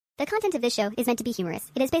The content of this show is meant to be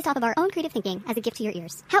humorous. It is based off of our own creative thinking as a gift to your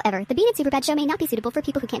ears. However, the Bean and Superbad show may not be suitable for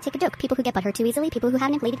people who can't take a joke, people who get butthurt too easily, people who have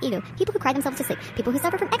an inflated ego, people who cry themselves to sleep, people who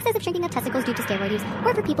suffer from excessive shrinking of testicles due to steroid use,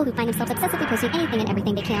 or for people who find themselves obsessively posting anything and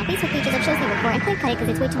everything they can on Facebook pages of shows they work for and can't cut it because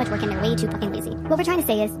it's way too much work and they're way too fucking lazy. What we're trying to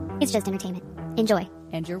say is, it's just entertainment. Enjoy.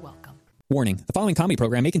 And you're welcome. Warning, the following comedy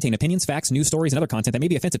program may contain opinions, facts, news stories, and other content that may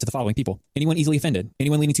be offensive to the following people. Anyone easily offended,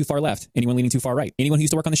 anyone leaning too far left, anyone leaning too far right, anyone who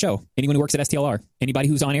used to work on the show, anyone who works at STLR, anybody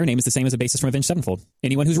whose on-air name is the same as a bassist from Avenged Sevenfold,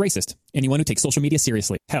 anyone who's racist, anyone who takes social media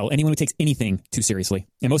seriously, hell, anyone who takes anything too seriously,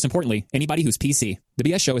 and most importantly, anybody who's PC. The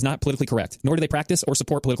BS show is not politically correct, nor do they practice or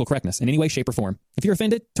support political correctness in any way, shape, or form. If you're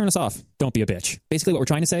offended, turn us off. Don't be a bitch. Basically what we're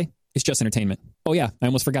trying to say is just entertainment. Oh yeah, I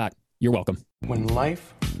almost forgot. You're welcome. When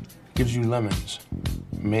life gives you lemons,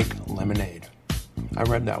 make lemonade. I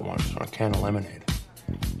read that once on a can of lemonade.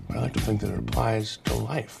 But I like to think that it applies to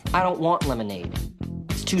life. I don't want lemonade.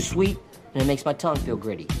 It's too sweet, and it makes my tongue feel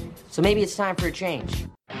gritty. So maybe it's time for a change.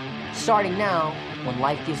 Starting now, when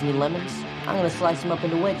life gives me lemons, I'm gonna slice them up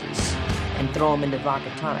into wedges and throw them into vodka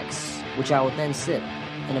tonics, which I will then sip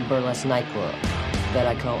in a burlesque nightclub that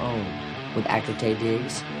I co-own with actor Taye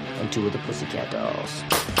Diggs and 2 of the Pussycat Dolls.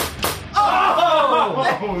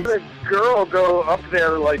 Oh! The girl go up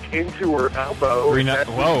there like into her elbow.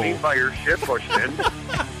 Whoa! By your shit pushed in.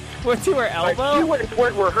 Went to her elbow? She went to a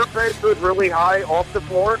point where her bed stood really high off the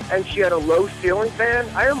floor, and she had a low ceiling fan.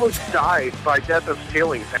 I almost died by death of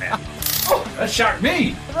ceiling fan. That shocked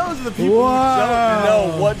me. Those are the people who don't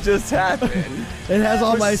know what just happened. It has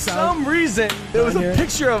all my For some reason, there was a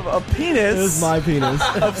picture of a penis. It was my penis.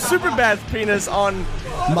 Of Superbad's penis on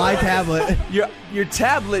my tablet. Your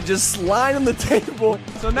tablet just lying on the table.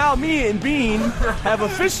 So now me and Bean have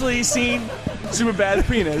officially seen Superbad's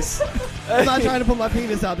penis. I'm not trying to put my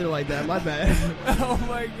penis out there like that. My bad. Oh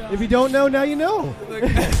my god. If you don't know, now you know.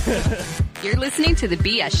 You're listening to The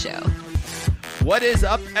BS Show. What is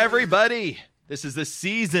up, everybody? This is the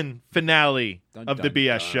season finale of the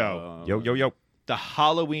BS Show. Yo. The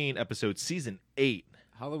Halloween episode, season 8.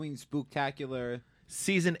 Halloween Spooktacular.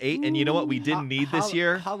 Season 8, and you know what we didn't need this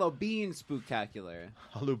year? Halloween Spooktacular.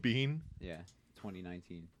 Halloween? Yeah,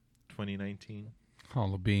 2019. 2019.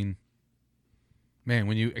 Halloween. Man,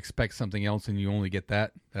 when you expect something else and you only get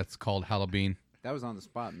that, that's called Halloween. That was on the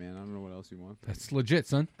spot, man. I don't know what else you want. That's legit,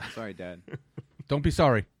 son. Sorry, Dad. Don't be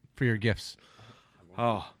sorry for your gifts.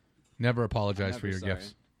 Oh. Never apologize for your sorry.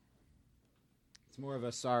 gifts. It's more of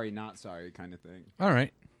a sorry, not sorry kind of thing. All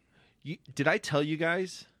right. Did I tell you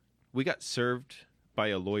guys we got served by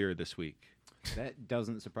a lawyer this week? That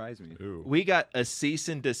doesn't surprise me. Ooh. We got a cease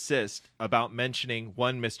and desist about mentioning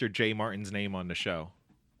one Mr. J. Martin's name on the show.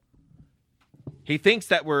 He thinks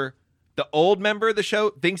that we're the old member of the show,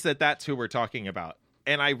 thinks that that's who we're talking about.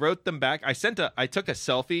 And I wrote them back. I took a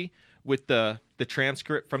selfie with the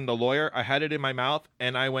transcript from the lawyer. I had it in my mouth,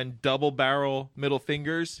 and I went double barrel middle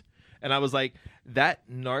fingers. And I was like, that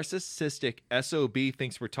narcissistic SOB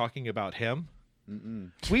thinks we're talking about him. Mm-mm.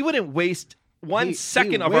 We wouldn't waste one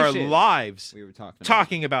second of our lives we were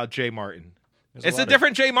talking about Jay Martin. It's a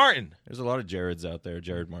different Jay Martin. There's a lot of Jareds out there,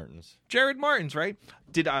 Jared Martins. Jared Martins, right?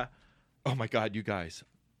 Oh my God, you guys.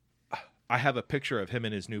 I have a picture of him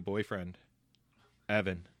and his new boyfriend,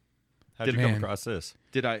 Evan. How'd you come across this?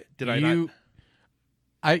 Did I not?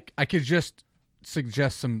 I could just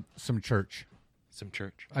suggest some church. Some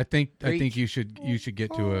church. I think you should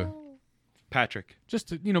get to a Patrick.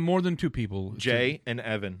 Just more than 2 people. Jay and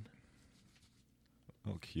Evan.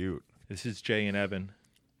 Oh, cute. This is Jay and Evan.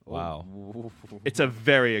 Wow. It's a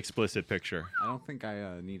very explicit picture. I don't think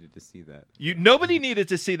I needed to see that. Nobody needed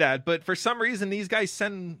to see that, but for some reason these guys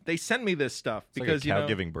send me this stuff It's because like a cow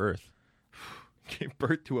giving birth. Gave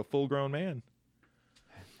birth to a full-grown man.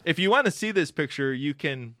 If you want to see this picture, you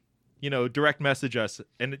can, direct message us,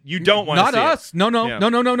 and you don't want to see us. it. No. We'll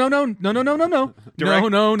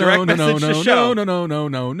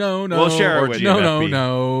share it with you.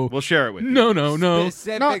 No. We'll share it with you. No.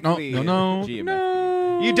 Specifically, No.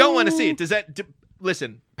 You don't want to see it.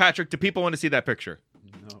 Listen, Patrick, do people want to see that picture?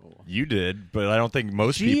 No. You did, but I don't think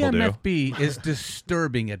most people do. GMFB is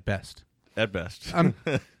disturbing at best. At best. And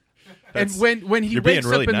when he wakes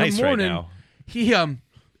really up in nice the morning, right now. he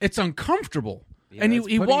it's uncomfortable. Yeah, and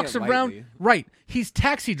he walks around lightly. right. He's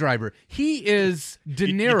taxi driver. He is De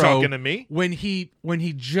Niro. You talking to me? When he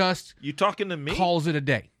just You talking to me? calls it a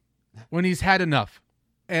day. When he's had enough.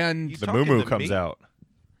 And The moo comes out.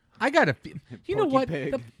 I gotta. You know what?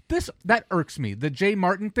 Pig. That irks me. The Jay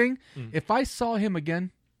Martin thing. If I saw him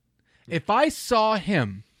again, in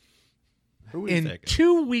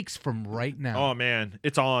 2 weeks from right now. Oh man,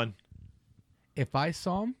 it's on. If I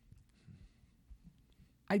saw him,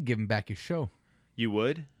 I'd give him back his show. You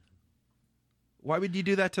would? Why would you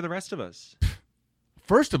do that to the rest of us?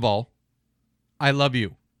 First of all, I love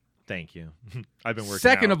you. Thank you. I've been working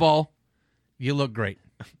Second out of all, you look great.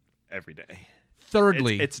 every day.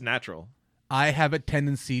 Thirdly, it's natural. I have a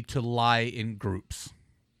tendency to lie in groups,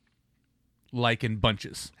 like in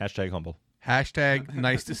bunches. Hashtag humble. Hashtag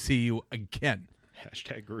nice to see you again.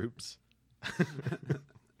 Hashtag groups.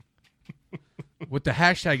 What the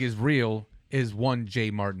hashtag is real is one Jay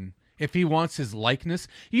Martin. If he wants his likeness,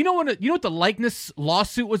 you know what the likeness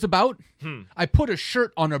lawsuit was about? I put a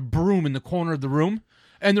shirt on a broom in the corner of the room,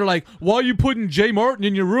 and they're like, "Why are you putting Jay Martin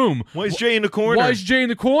in your room? Why is Jay in the corner? Why is Jay in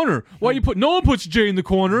the corner? Why you put? No one puts Jay in the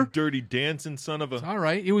corner. Dirty dancing son of a." All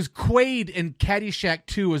right, it was Quaid in Caddyshack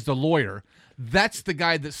 2 as the lawyer. That's the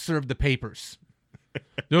guy that served the papers.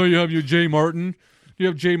 No, you have your Jay Martin. You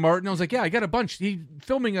have Jay Martin. I was like, yeah, I got a bunch. He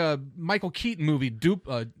filming a Michael Keaton movie,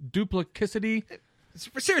 Duplicity.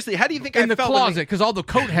 Seriously, how do you think in I the felt closet because all the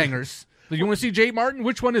coat hangers. You want to see Jay Martin?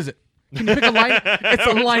 Which one is it? Can you pick a line? It's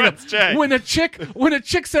a lineup. When a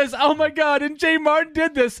chick says, "Oh my God," and Jay Martin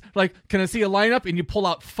did this, like, can I see a lineup? And you pull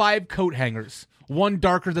out 5 coat hangers, one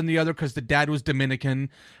darker than the other because the dad was Dominican,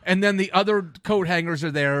 and then the other coat hangers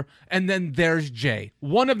are there, and then there's Jay.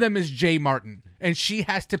 One of them is Jay Martin, and she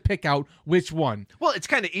has to pick out which one. Well, it's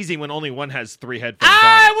kind of easy when only one has 3 headphones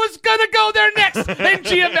I on. was gonna go there next, and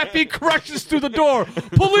GMFB crushes through the door.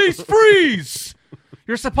 Police, freeze!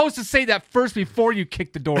 You're supposed to say that first before you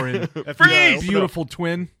kick the door in. Freeze! Beautiful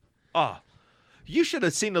twin. Ah, you should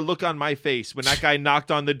have seen the look on my face when that guy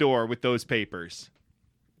knocked on the door with those papers.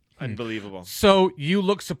 Unbelievable. So you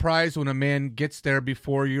look surprised when a man gets there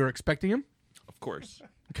before you're expecting him? Of course.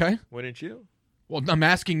 Okay. Wouldn't you? Well, I'm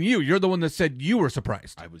asking you. You're the one that said you were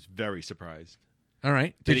surprised. I was very surprised. All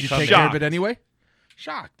right. Did Did he you come take in? care of it anyway?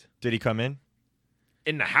 Shocked. Did he come in?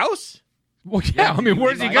 In the house? Well, yeah. I mean,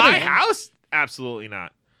 where's he My going? house? Absolutely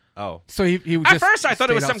not. Oh. So he At just first, I thought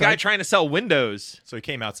it was stayed some guy outside? trying to sell windows. So he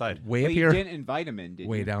came outside. Way Well, up you here. didn't invite him in, did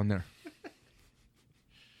Way you? down there.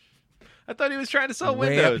 I thought he was trying to sell Way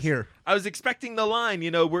windows. up here. I was expecting the line,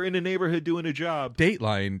 we're in a neighborhood doing a job.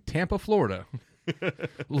 Dateline, Tampa, Florida.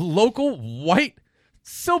 Local white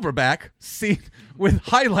silverback seen with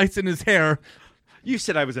highlights in his hair. You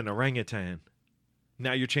said I was an orangutan.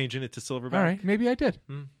 Now you're changing it to silverback? All right, maybe I did.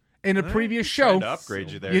 In a All right, previous he's show, trying to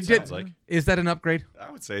upgrade you there, it did. sounds like. Is that an upgrade?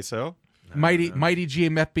 I would say so. Mighty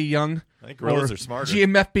GMFB Young. I think gorillas or are smarter.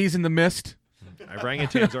 GMFB's in the mist.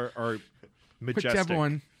 Orangutans are majestic. Whichever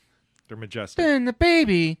one. They're majestic. Ben the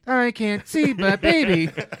baby, I can't see but baby.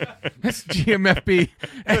 That's GMFB.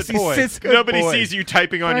 As he boy. sits, Nobody sees you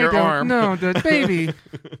typing on I your don't arm. know the baby.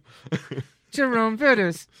 Jerome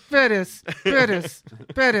Bettis, bad,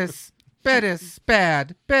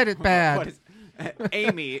 bad. What is-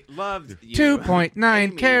 Amy loves you. 2.9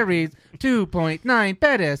 Amy. carries, 2.9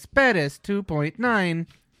 Bettis, 2.9.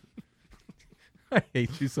 I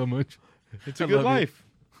hate you so much. It's a I good love you. life.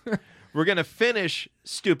 We're going to finish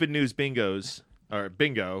Stupid News Bingos. Or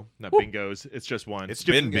bingo. Not bingos. It's just one. It's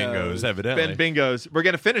Stupid been bingos, evidently. Been bingos. We're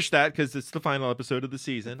going to finish that because it's the final episode of the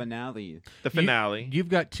season. Finale. The finale. You've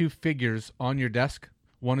got 2 figures on your desk.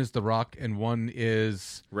 One is The Rock, and one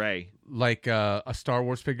is Ray. like a Star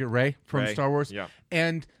Wars figure, Ray from Ray, Star Wars. yeah.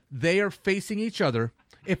 And they are facing each other.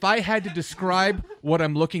 If I had to describe what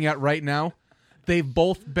I'm looking at right now, they've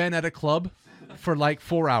both been at a club for like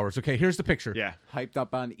 4 hours. Okay, here's the picture. Yeah. Hyped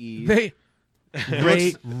up on E.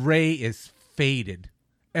 Ray is faded,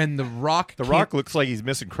 and The Rock. The Rock looks like he's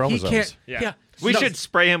missing chromosomes. He can't. Yeah. We should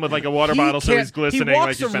spray him with like a water He bottle so he's can't- glistening he like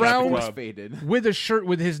walks he's been at the around club. Faded. with a shirt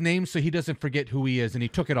with his name so he doesn't forget who he is, and he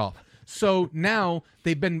took it off. So now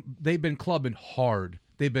they've been clubbing hard.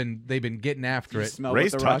 They've been getting after You it. smell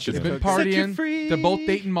Ray's what the Rock touching is They've been him. cooking. Set you partying. free. They're both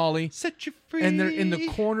dating Molly. Set you free. And they're in the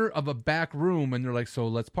corner of a back room, and they're like, "So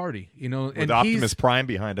let's party," With And Optimus Prime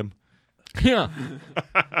behind him. yeah,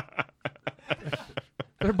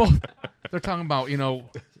 they're talking about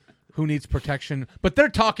who needs protection, but they're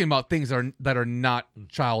talking about things that are not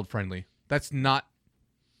child friendly. That's not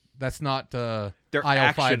They're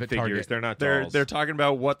aisle 5 action at figures. Target. They're not dolls. They're talking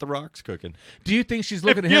about what The Rock's cooking. Do you think she's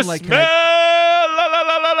looking If at you him like? smell la la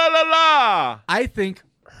la la la la la. I think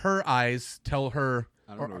her eyes tell her,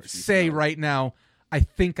 I don't know or if she say smells. right now, I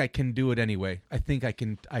think I can do it anyway. I think I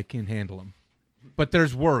can handle him. But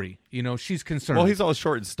there's worry. She's concerned. Well, he's all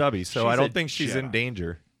short and stubby, so She's I a don't think she's in Jedi.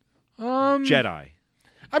 danger. Jedi.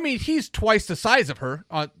 I mean, he's twice the size of her,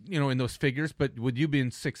 in those figures. But with you being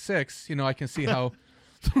 6'6", I can see how.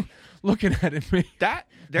 Looking at it,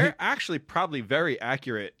 They're actually probably very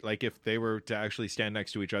accurate. Like if they were to actually stand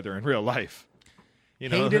next to each other in real life,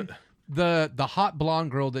 Hayden, the hot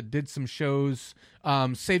blonde girl that did some shows,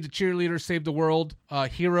 Save the Cheerleader, Save the World,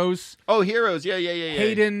 Heroes. Oh, Heroes. Yeah.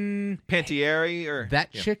 Hayden Panettiere, or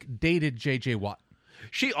that chick dated J.J. Watt.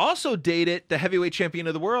 She also dated the heavyweight champion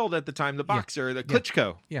of the world at the time, the boxer, the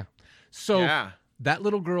Klitschko. Yeah. So that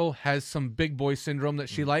little girl has some big boy syndrome that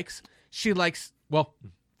she likes. She likes, well,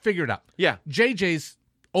 figure it out. Yeah. JJ's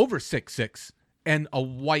over 6'6" and a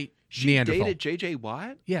white Neanderthal. Dated J.J.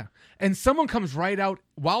 Watt? Yeah. And someone comes right out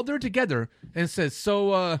while they're together and says,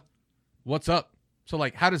 so, what's up? So,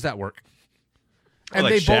 like, how does that work? And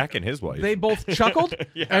like Shaq and his wife. They both chuckled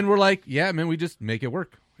and were like, yeah, man, we just make it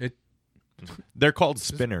work. They're called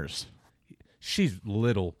spinners. She's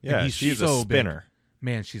little. Yeah, and he's she's so a spinner. Big.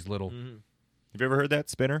 Man, she's little. Mm-hmm. Have you ever heard that,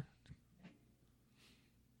 spinner?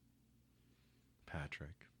 Patrick.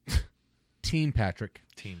 Team Patrick.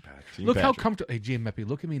 Look how comfortable. Hey, GM Meppy,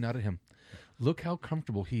 look at me, not at him. Look how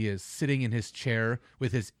comfortable he is sitting in his chair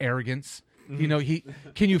with his arrogance. You know,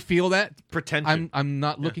 can you feel that? Pretension. I'm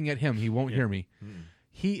not looking at him. He won't hear me.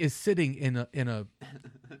 He is sitting in a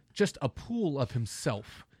just a pool of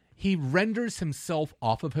himself. He renders himself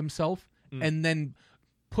off of himself and then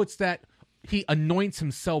he anoints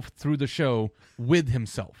himself through the show with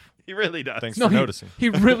himself. He really does. Thanks for noticing. He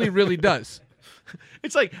really, really does.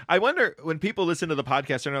 It's like, I wonder when people listen to the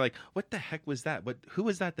podcast and are like, what the heck was that? Who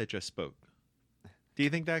was that just spoke? Do you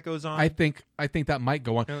think that goes on? I think that might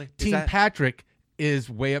go on. Really? Team Patrick is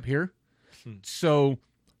way up here. So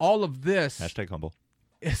all of this #humble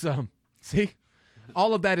is see?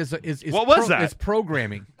 All of that is what was that? Is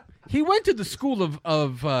programming. He went to the school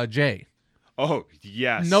of Jay. Oh,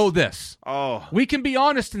 yes. Know this. Oh. We can be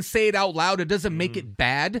honest and say it out loud. It doesn't make it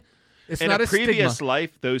bad. It's not a a previous stigma.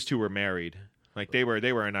 life, those two were married. Like they were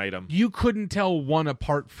an item. You couldn't tell one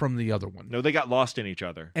apart from the other one. No, they got lost in each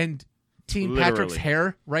other. And Team Literally. Patrick's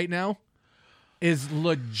hair right now is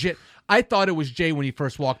legit. I thought it was Jay when he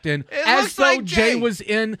first walked in. Looks like Jay Jay was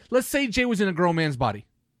in, let's say Jay was in a grown man's body.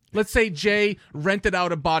 Let's say Jay rented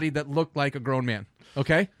out a body that looked like a grown man.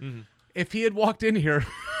 Okay? Mm-hmm. If he had walked in here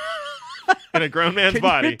in a grown man's can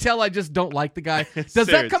body. you tell I just don't like the guy? Does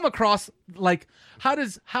that come across like how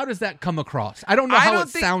does that come across? I don't know how it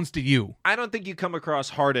sounds to you. I don't think you come across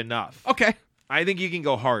hard enough. Okay. I think you can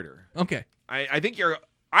go harder. Okay. I think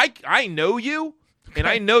I know you, and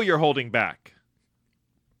I know you're holding back.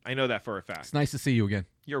 I know that for a fact. It's nice to see you again.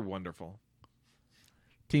 You're wonderful.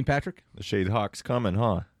 Team Patrick? The Shade Hawk's coming,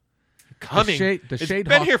 huh? Coming. The It's Shade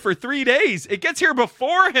been Hawk. here for 3 days. It gets here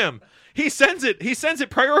before him. He sends it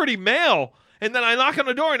priority mail. And then I knock on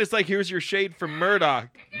the door and it's like, here's your shade from Murdoch.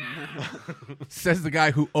 Says the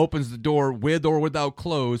guy who opens the door with or without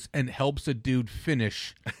clothes and helps a dude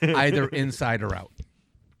finish either inside or out.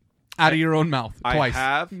 Out of your own mouth twice. I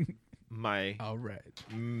have my all right.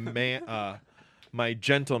 My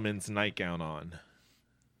gentleman's nightgown on.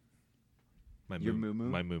 Your moo-moo?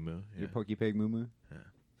 My moo-moo. Your Porky Pig moo-moo?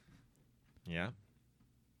 Yeah.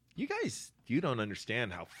 You guys, you don't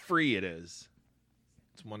understand how free it is.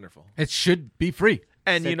 It's wonderful. It should be free.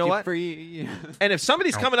 And you know what? Free. And if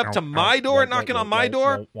somebody's coming up to my door, knocking on my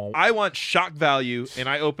door, I want shock value, and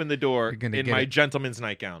I open the door in my gentleman's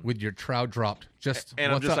nightgown. With your trout dropped.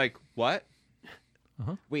 And I'm just like, what?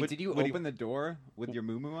 Wait, did you open the door with your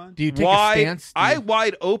moo-moo on? Do you take a stance? I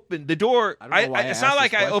wide open the door. It's not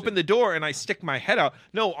like I question. open the door and I stick my head out.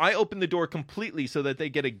 No, I open the door completely so that they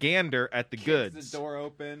get a gander at the goods. Kicks the door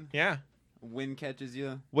open. Yeah. Wind catches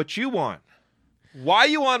you. What you want. Why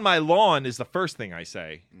you on my lawn is the first thing I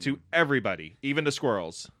say to everybody, even the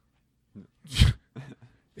squirrels.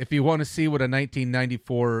 If you want to see what a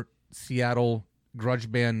 1994 Seattle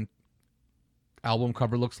grudge band album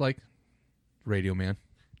cover looks like, Radio Man.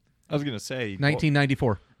 I was going to say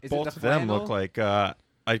 1994. Both of them look like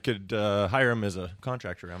I could hire him as a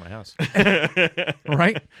contractor around my house.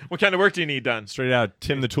 Right? What kind of work do you need done? Straight out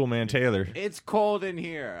Tim the Toolman Taylor. It's cold in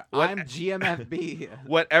here. I'm GMFB.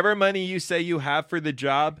 Whatever money you say you have for the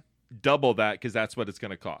job, double that because that's what it's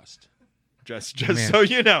going to cost. Just so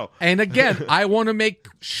you know. And again, I want to make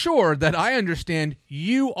sure that I understand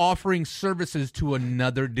you offering services to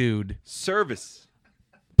another dude. Service.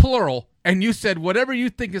 Plural. And you said whatever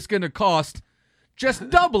you think it's going to cost,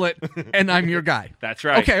 just double it, and I'm your guy. That's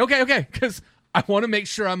right. Okay. Because I want to make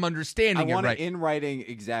sure I'm understanding I want it right. in writing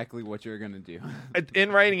exactly what you're going to do.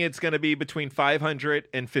 In writing, it's going to be between 500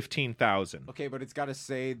 and 15,000. Okay, but it's got to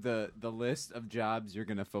say the list of jobs you're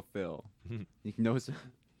going to fulfill. You know,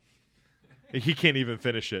 He can't even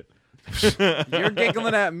finish it. You're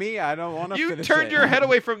giggling at me. I don't want to You finish turned it. your head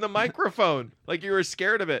away from the microphone like you were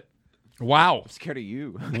scared of it. Wow. I'm scared of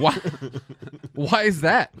you. Why is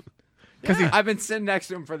that? 'Cause he- I've been sitting next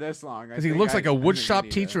to him for this long. Because he looks like a wood shop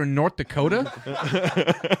teacher in North Dakota.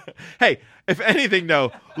 Hey, if anything,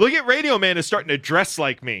 though, look at Radio Man is starting to dress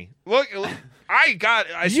like me. Look,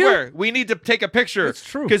 I swear, we need to take a picture. It's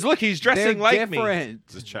true. Because look, he's dressing They're like different. me.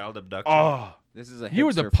 It's a child abduction. Oh, This is a You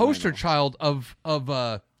were the hipster poster flannel. child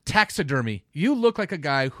of taxidermy. You look like a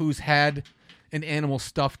guy who's had an animal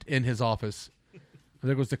stuffed in his office.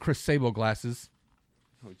 There goes the Chris Sabo glasses.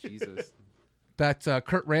 Oh Jesus! That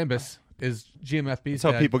Kurt Rambis is GMFB's That's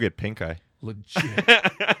how dad. people get pink eye. Legit.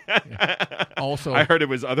 Yeah. Also, I heard it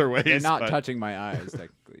was other ways. They're not but- touching my eyes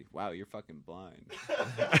technically. Wow, you're fucking blind.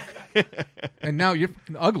 and now you're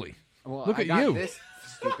ugly. Well, Look I at got you. This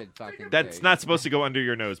stupid fucking. That's thing. not supposed to go under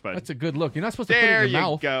your nose, bud. That's a good look. You're not supposed to put it There in your you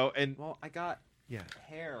mouth. go. And Well, I got yeah,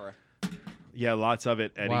 hair. yeah, lots of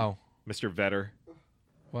it, Eddie. Wow. Mr. Vetter.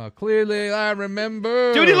 Wow, clearly I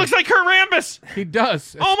remember. Dude, he looks like Kurt Rambis. He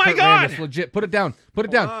does. Oh my Kurt God. Rambis, legit. Put it down. Put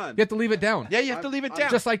it down. on. You have to leave it down. Yeah, you have to leave it down.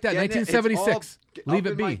 Just like that. Yeah, it's 1976. all Leave up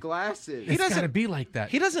it in be. my glasses. It's doesn't- got to be like that.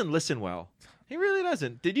 He doesn't listen well. He really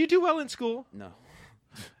doesn't. Did you do well in school? No.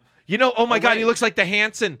 You know, oh my God, he wait. looks like the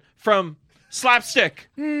Hanson from Slapstick.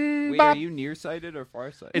 Wait, are you nearsighted or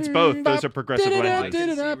farsighted? It's both. Those are progressive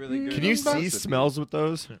lenses. Really good Can you in see both. smells with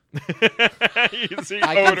those? You see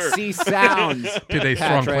I odor. can see sounds. Today's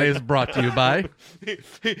Strong Patrick. Play is brought to you by.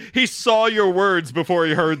 He saw your words before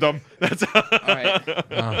he heard them. That's All right.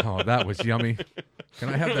 Oh, that was yummy. Can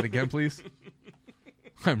I have that again, please?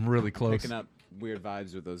 I'm really close. Picking up weird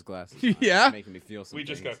vibes with those glasses. Yeah? It's making me feel some we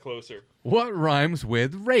just things. got closer. What rhymes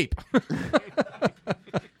with rape?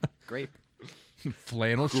 Grape.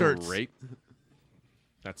 Flannel shirts. Great.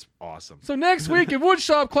 That's awesome. So next week in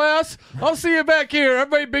woodshop class, I'll see you back here.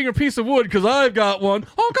 Everybody bring a piece of wood because I've got one.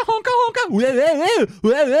 Honka, honka,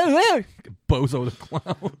 honka. Bozo the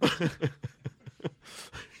clown.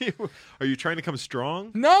 Are you trying to come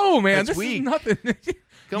strong? No, man. That's this weak. is nothing.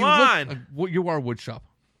 Come You on. look like- you are woodshop.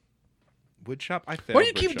 Woodshop? I failed. Why do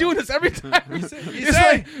you keep woodshop. doing this every time? You It's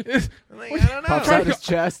say- like, it's- Like, I don't know. Pops trying out to- his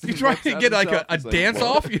chest. you trying to get like a dance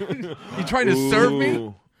off? You trying to serve me?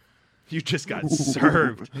 Ooh. You just got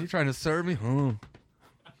served. Are you trying to serve me? Oh.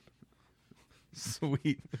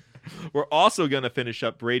 Sweet. We're also going to finish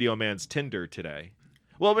up Radio Man's Tinder today.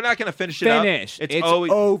 Well, we're not going to finish it up. Finish. It's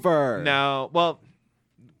always over. No, well,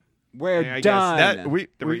 We're I guess done. That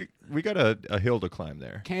we got a hill to climb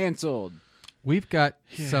there. Canceled. We've got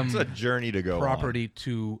It's some a journey to go property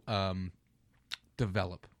to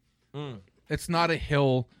develop. Mm. It's not a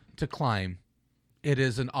hill to climb. It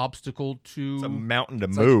is an obstacle to It's a mountain to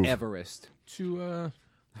It's move. like Everest.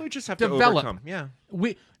 we just have to develop. overcome. Yeah.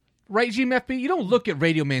 Right, GMFB? You don't look at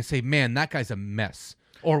Radio Man and say, man, that guy's a mess.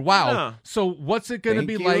 Or, wow. No. So what's it going to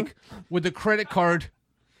Thank be you. like with the credit card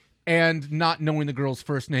and not knowing the girl's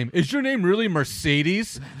first name? Is your name really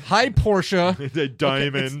Mercedes? Hi, Porsche. The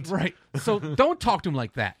diamond. Right. So don't talk to him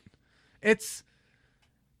like that.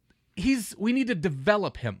 We need to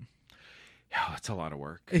develop him. Oh, it's a lot of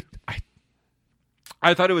work.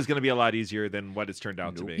 I thought it was going to be a lot easier than what it's turned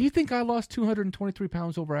out to be. You think I lost 223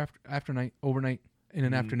 pounds overnight in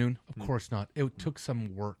an afternoon? Of course not. It took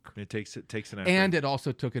some work. It takes an effort. And it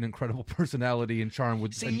also took an incredible personality and charm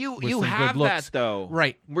with See, and you with some have good looks. that though.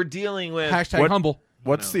 Right. We're dealing with Hashtag humble.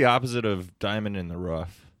 What's the opposite of diamond in the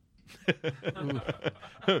rough?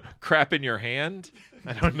 crap in your hand.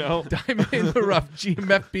 I don't know. Diamond in the rough,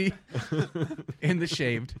 GMFB in the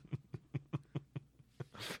shaved.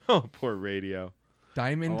 Oh, poor radio.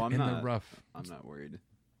 Diamond Oh, I'm in the not- rough. I'm not worried.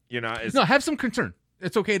 You're not. No, have some concern.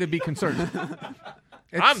 It's okay to be concerned.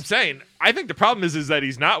 I'm saying. I think the problem is that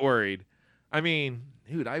he's not worried. I mean,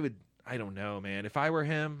 dude, I don't know, man. If I were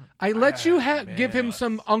him, I let you give him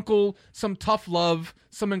some tough love,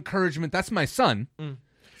 some encouragement. That's my son.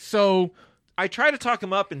 So I try to talk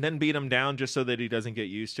him up and then beat him down just so that he doesn't get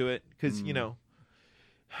used to it. Because you know,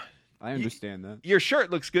 I understand that. your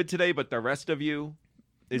shirt looks good today, but the rest of you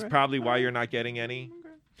is probably why you're not getting any.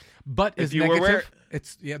 but If is you were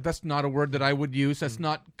negative. That's not a word that I would use. That's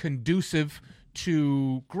not conducive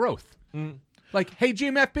to growth. Like, hey,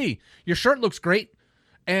 GMFB, your shirt looks great.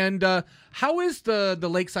 And how is the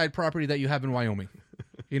lakeside property that you have in Wyoming?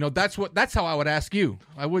 You know, that's how I would ask you.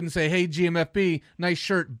 I wouldn't say, hey, GMFB, nice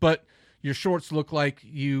shirt, but your shorts look like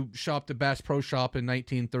you shopped at Bass Pro Shop in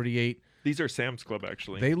 1938. These are Sam's Club,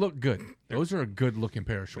 actually. They look good. Those are a good looking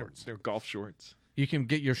pair of shorts. They're golf shorts. You can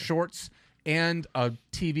get your shorts and a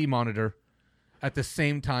TV monitor at the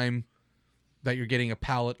same time that you're getting a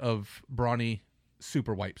pallet of Brawny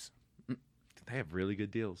Super Wipes. They have really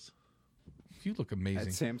good deals. You look amazing.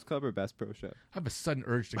 At Sam's Club or Bass Pro Shop? I have a sudden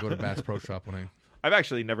urge to go to Bass Pro Shop when I... I've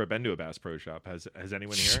actually never been to a Bass Pro Shop. Has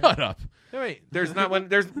anyone here? Shut up. No, wait, there's not one.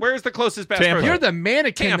 Where's the closest Bass Pro Tampa. Shop? You're the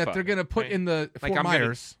mannequin Tampa, that they're going to put right? in the Like, Fort I'm gonna-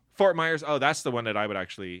 Myers. Fort Myers. Oh, that's the one that I would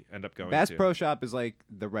actually end up going Bass to. Pro Shop is like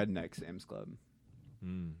the redneck Sam's Club.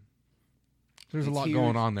 There's a It's lot huge.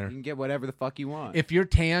 going on there. You can get whatever the fuck you want. If you're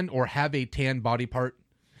tan or have a tan body part,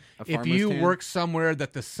 A if farmer's you tan? work somewhere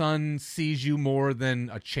that the sun sees you more than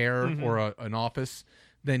a chair or an office,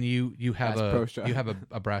 then you have Bass Pro Shop. you have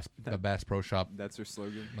a Bass Pro Shop. That's their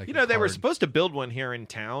slogan. Like You a know, they were card. supposed to build one here in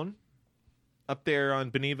town, up there on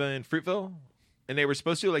Beneva and Fruitville, and they were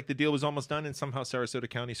supposed to. Like the deal was almost done, and somehow Sarasota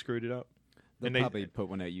County screwed it up. They'll And probably put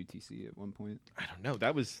one at UTC at one point. I don't know.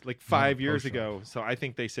 That was like 5 years Pro Shop. ago. So I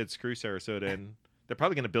think they said screw Sarasota, and they're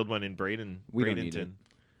probably going to build one in We don't need Bradenton. it.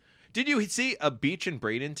 Did you see a beach in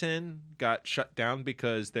Bradenton got shut down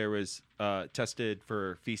because there was tested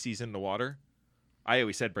for feces in the water? I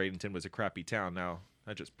always said Bradenton was a crappy town. Now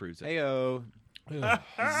that just proves it. Heyo.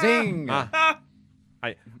 Zing!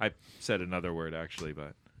 I said another word actually,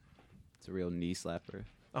 but It's a real knee slapper.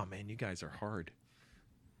 oh man, you guys are hard.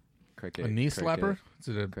 Cricket. A knee cricket. slapper? Is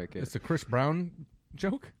it a Cricket. it's a Chris Brown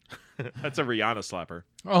joke? That's a Rihanna slapper.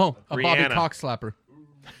 Oh, a Bobby Rihanna. Cock slapper.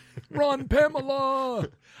 Run, Pamela!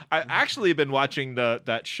 I actually been watching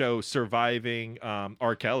that show Surviving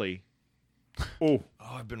R. Kelly. Oh,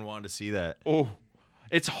 I've been wanting to see that. oh,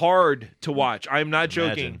 it's hard to watch. I'm not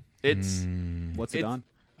joking. Imagine. It's What's it it's- on?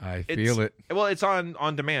 I it's- feel it. Well, it's on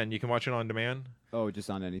demand. You can watch it on demand. Oh, just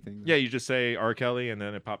on anything? Yeah, you just say R. Kelly, and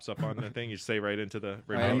then it pops up on the thing. You just say right into the All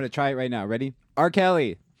remote. right, I'm going to try it right now. Ready? R.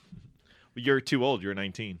 Kelly. You're too old. You're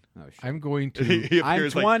 19. Oh, shit. I'm going to. He I'm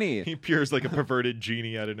appears 20. Like, he appears like a perverted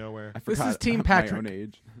genie out of nowhere. I This is forgot Team my Patrick. own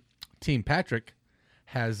age. Team Patrick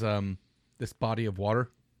has this body of water,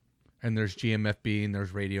 and there's GMFB and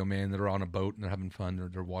there's Radio Man that are on a boat and they're having fun.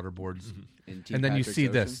 They're water boards, In Team and then you Patrick's see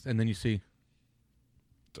Ocean. this, and then you see.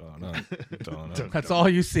 Don't know. That's all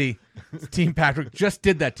you see. Team Patrick just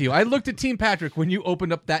did that to you. I looked at Team Patrick when you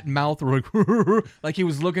opened up that mouth, like he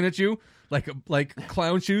was looking at you, like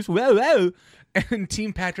clown shoes. Whoa, whoa. And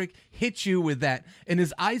Team Patrick hit you with that, and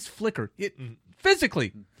his eyes flickered. It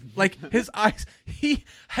physically, like his eyes. He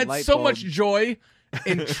had Light so bulb. much joy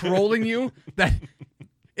in trolling you that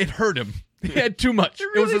it hurt him. He had too much. It,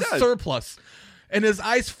 really was a does. surplus, and his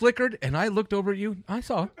eyes flickered. And I looked over at you. I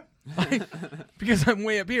saw it. Because I'm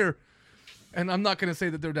way up here, and I'm not going to say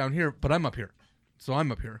that they're down here, but I'm up here, so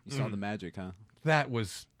I'm up here. You saw the magic, huh? That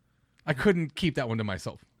was, I couldn't keep that one to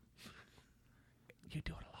myself. You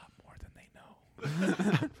do it a lot more than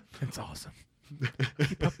they know. It's awesome.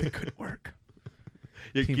 Keep up the good work,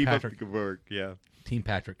 You Team keep Patrick. up the good work. Yeah. Team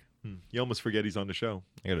Patrick. You almost forget he's on the show.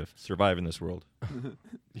 I gotta survive in this world.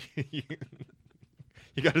 You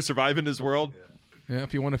got to survive in this world. Yeah,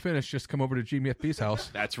 if you want to finish, just come over to GMFB's house.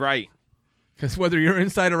 That's right. Because whether you're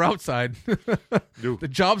inside or outside, the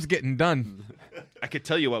job's getting done. I could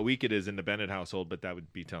tell you what week it is in the Bennett household, but that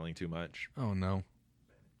would be telling too much. Oh no.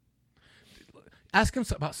 Ask him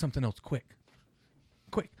about something else, quick.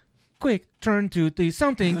 Quick, turn to the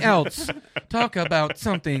something else. Talk about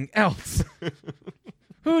something else.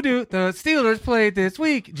 Who do the Steelers play this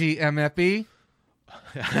week, GMFB?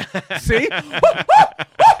 See?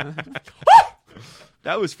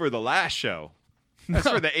 That was for the last show. That's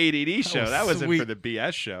for the ADD show. was That wasn't sweet. for the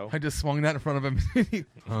BS show. I just swung that in front of him.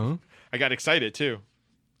 Huh? I got excited too.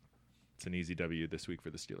 It's an easy W this week for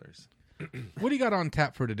the Steelers. What do you got on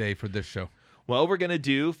tap for today for this show? Well, we're going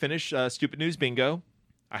to finish Stupid News Bingo.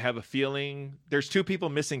 I have a feeling there's two people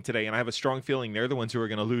missing today, and I have a strong feeling they're the ones who are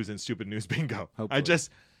going to lose in Stupid News Bingo. Hopefully. I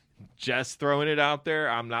just throwing it out there.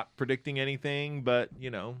 I'm not predicting anything, but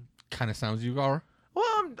Kind of sounds you are.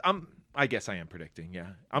 well, I guess I am predicting. Yeah,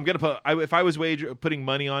 I'm gonna put. If I was putting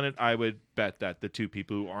money on it, I would bet that the two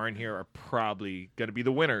people who aren't here are probably gonna be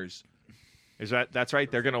the winners. That's right?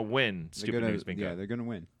 They're gonna win Stupid News Bingo. Yeah, they're gonna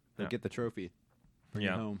win. They'll Yeah. get the trophy. Bring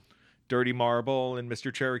it home. Dirty Marble and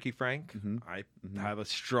Mr. Cherokee Frank. I have a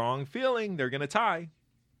strong feeling they're gonna tie.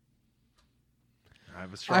 I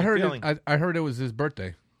have a strong feeling. I heard it was his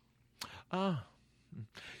birthday.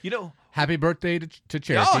 Happy birthday to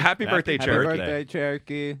Cherokee. Oh, happy birthday, Happy Cherokee. birthday,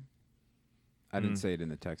 Cherokee. I didn't say it in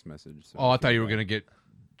the text message. So Oh, I thought you were gonna get.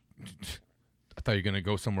 I thought you were gonna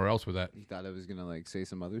go somewhere else with that. You thought I was gonna say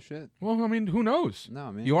some other shit? Well, I mean, who knows?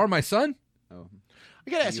 No, man. You are my son. Oh, I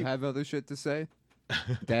gotta do ask you you. have other shit to say,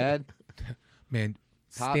 Dad? Man,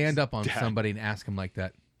 Pops. stand up on Dad. somebody and ask him like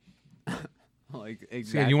that. Like See,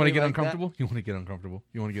 exactly. you want to get like uncomfortable? You want to get uncomfortable?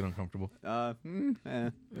 You want to get uncomfortable?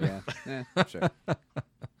 That? Sure.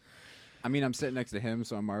 I mean, I'm sitting next to him,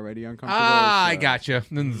 so I'm already uncomfortable. I so- gotcha.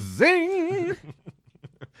 Then zing.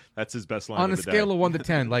 That's his best line On a of the scale day. of 1 to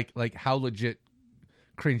 10, like how legit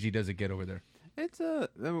cringy does it get over there? It's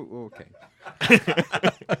okay.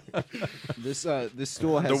 This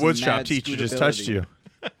stool has The some woodshop mad teacher just scootability. touched you.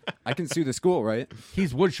 I can sue the school, right?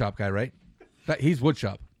 He's woodshop guy, right? He's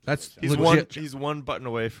woodshop. That's He's legit. he's one button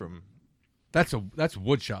away from. That's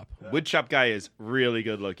woodshop. Woodshop guy is really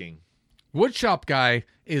good looking. Woodshop guy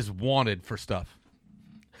is wanted for stuff.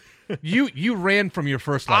 You ran from your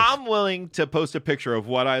first life. I'm willing to post a picture of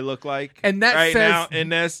what I look like, And that right says, now in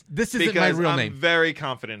this. this isn't my because real I'm name. very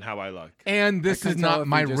confident in how I look. And this I is couldn't tell not if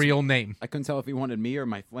my he just- real name. I couldn't tell if he wanted me or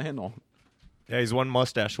my flannel. Yeah, he's one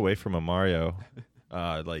mustache away from a Mario,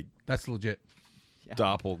 like That's legit. A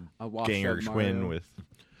doppelganger washed-up twin Mario. with.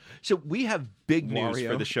 So we have big news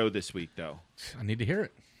Wario. for the show this week, though. I need to hear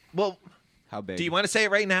it. Well, How big? do you want to say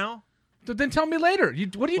it right now? Then tell me later.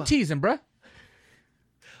 What are you teasing, bruh?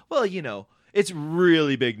 Well, it's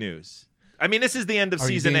really big news. I mean, this is the end of Are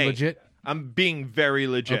you season being 8. legit? I'm being very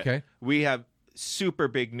legit. Okay. We have super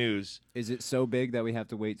big news. Is it so big that we have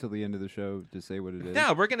to wait till the end of the show to say what it is?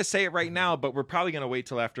 No, we're going to say it right now, but we're probably going to wait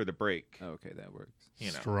till after the break. Okay, that works.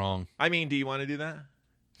 Strong. I mean, do you want to do that?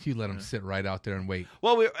 You let him sit right out there and wait.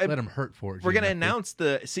 Well, let him hurt for it. We're going to Jay. announce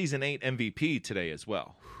the season 8 MVP today as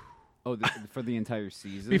well. Oh, for the entire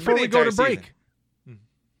season? Before we go to break.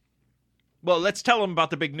 Well, let's tell them about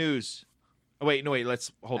the big news. Oh, wait,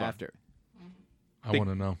 let's hold After. I want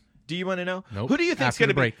to know. Do you want to know? Nope. Who do you think's After going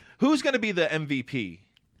to the be? break. Who's going to be the MVP?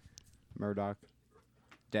 Murdoch.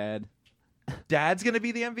 Dad. Dad's going to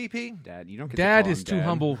be the MVP? Dad, you don't get Dad to call is him too Dad.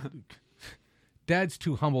 humble. Dad's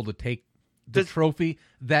too humble to take the trophy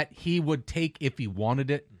that he would take if he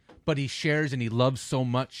wanted it, but he shares and he loves so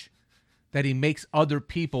much that he makes other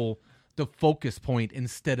people the focus point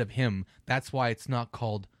instead of him. That's why it's not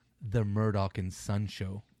called the Murdoch and Son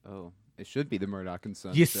Show. Oh, it should be the Murdoch and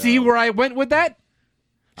Son You show. see where I went with that?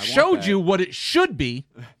 I want Showed that. you what it should be,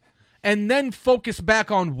 and then focus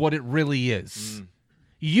back on what it really is.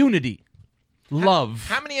 Unity. Love.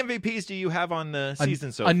 How many MVPs do you have on the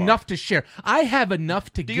season so far? Enough to share. I have enough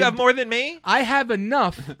to Do give. you have more than me? I have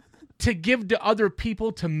enough to give to other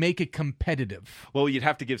people to make it competitive. Well, you'd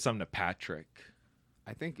have to give some to Patrick.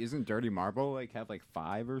 I think isn't Dirty Marble have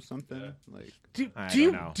 5 or something? Like Do I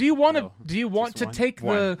you don't know. do you want to No, do you want just to one? take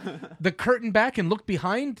the curtain back and look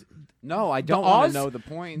behind No, I the don't want Oz? to know the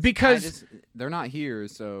points Because they're not here,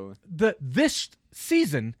 so this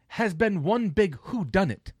season has been one big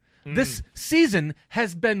whodunit. This season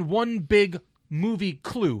has been one big movie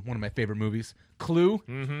Clue, one of my favorite movies. Clue.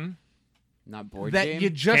 not board That game. you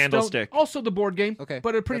just Candlestick. don't. Also the board game. Okay,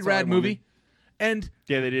 But a pretty that's all I rad wanted. movie. And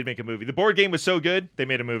Yeah, they did make a movie. The board game was so good, they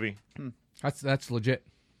made a movie. that's legit.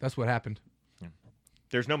 That's what happened.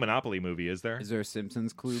 There's no Monopoly movie, is there? Is there a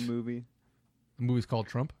Simpsons Clue movie? The movie's called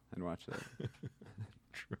Trump. I'd watch that.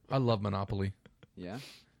 I love Monopoly. Yeah.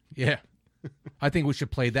 Yeah. I think we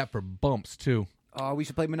should play that for bumps too. Oh, we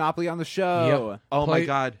should play Monopoly on the show. Yep. Oh Play- my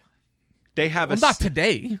God. They have Well, not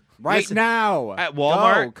today. Right Listen, now. at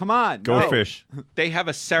Walmart? Go. Come on. Go no. fish. They have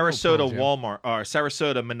a Sarasota Paul Jam. Walmart or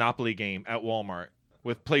Sarasota Monopoly game at Walmart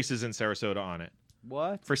with places in Sarasota on it.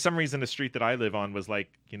 What? For some reason, the street that I live on was the like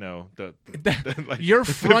Your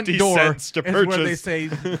front 50 door cents to is where they purchase. say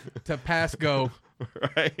to pass go,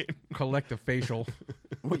 right. collect a facial.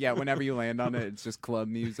 Well, yeah, whenever you land on it, it's just club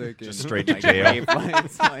music. Just and, straight to like, jail. rave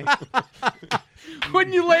lights, like,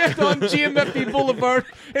 When you land on GMFB Boulevard,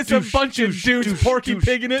 it's a bunch of dudes porky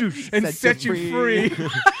pigging it and set you free.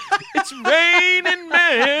 It's raining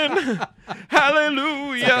men.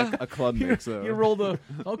 Hallelujah. a club mix. You roll the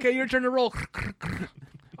okay. Your turn to roll.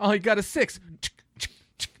 Oh, you got a 6.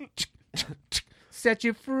 Set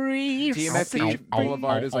you free. GMFB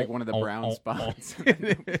Boulevard is like one of the brown spots.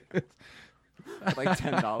 Like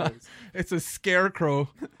 $10. It's a scarecrow.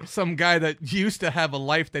 Some guy that used to have a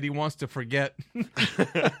life that he wants to forget.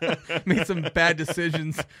 Made some bad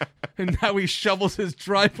decisions, and now he shovels his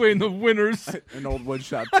driveway in the winters. An old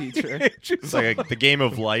woodshop teacher. It's like the game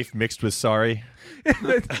of life mixed with sorry. In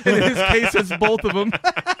his case, it's both of them.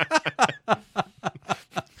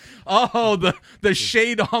 Oh, the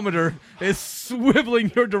shadeometer is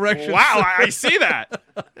swiveling your direction. Wow, I see that.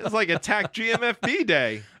 It's like Attack GMFB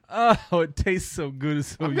Day. Oh, it tastes so good. It's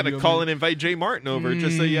so I'm gonna yummy. call and invite Jay Martin over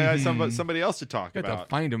just so somebody else to talk You have to about.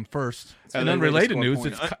 find him first. And In then we're just unrelated going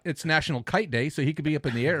news, point. it's National Kite Day, so he could be up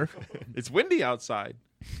in the air. It's windy outside.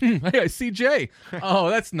 Hey, I see Jay. Oh,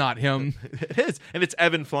 that's not him. It is, and it's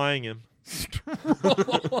Evan flying him.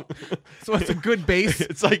 So it's a good base.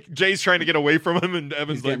 It's like Jay's trying to get away from him, and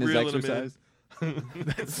Evan's He's like getting his reeling him in.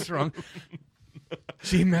 exercise. That's strong.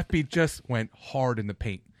 GMFB just went hard in the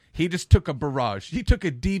paint. He just took a barrage. He took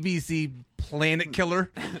a DBZ planet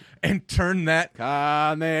killer and turned that.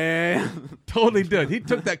 Totally did. He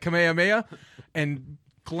took that Kamehameha and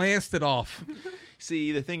glanced it off.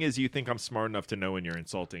 See, the thing is, you think I'm smart enough to know when you're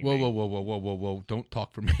insulting Whoa, me. whoa. Don't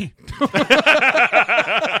talk for me.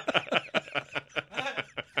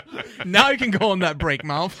 Now you can go on that break,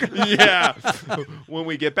 mouth. Yeah. When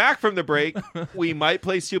we get back from the break, we might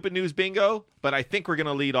play Stupid News Bingo, but I think we're going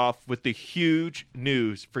to lead off with the huge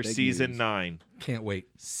news for Big Season news. 9. Can't wait.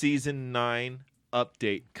 Season 9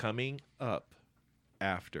 update coming up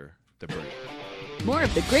after the break. More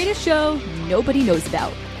of the greatest show nobody knows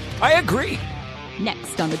about. I agree.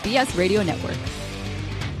 Next on the BS Radio Network.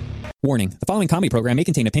 Warning, the following comedy program may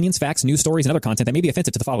contain opinions, facts, news stories, and other content that may be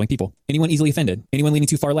offensive to the following people. Anyone easily offended, anyone leaning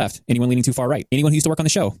too far left, anyone leaning too far right, anyone who used to work on the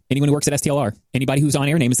show, anyone who works at STLR, anybody whose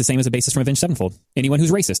on-air name is the same as a bassist from Avenged Sevenfold, anyone who's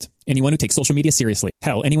racist, anyone who takes social media seriously,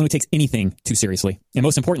 hell, anyone who takes anything too seriously, and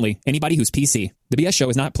most importantly, anybody who's PC. The BS show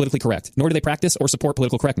is not politically correct, nor do they practice or support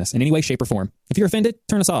political correctness in any way, shape, or form. If you're offended,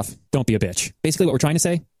 turn us off. Don't be a bitch. Basically, what we're trying to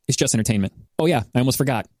say is just entertainment. Oh yeah, I almost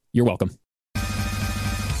forgot. You're welcome.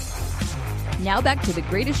 Now back to the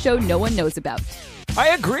greatest show no one knows about. I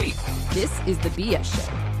agree. This is the BS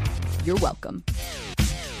Show. You're welcome.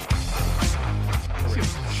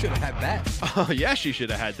 Should have had that. Oh, yeah, she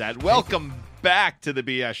should have had that. Welcome back to the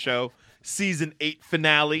BS Show, Season 8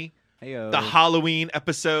 finale, Heyo. the Halloween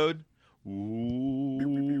episode.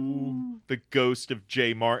 Ooh, the ghost of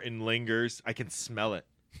Jay Martin lingers. I can smell it.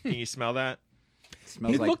 Can you smell that?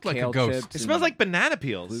 Smells It looked like a kale ghost. chips It smells and like banana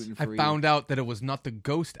peels. gluten-free. I found out that it was not the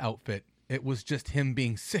ghost outfit. It was just him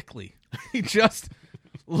being sickly. He just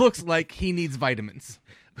looks like he needs vitamins.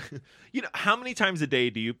 You know, how many times a day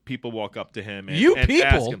do you people walk up to him and, You and people?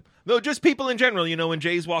 ask him? No, just people in general. You know, when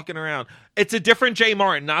Jay's walking around, it's a different Jay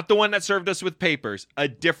Martin, not the one that served us with papers. A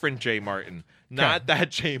different Jay Martin, not that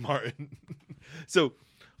Jay Martin. So,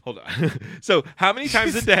 hold on. So, how many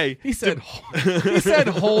times a day? He said,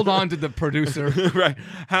 hold on to the producer. Right.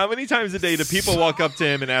 How many times a day do people walk up to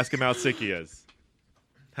him and ask him how sick he is?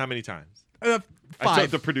 How many times? I told 5.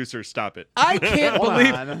 the producer, stop it. I can't Hold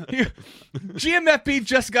believe on. GMFB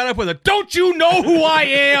just got up with a "Don't you know who I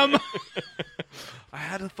am?" I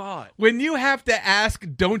had a thought. When you have to ask,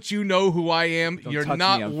 "Don't you know who I am?" Don't you're touch me,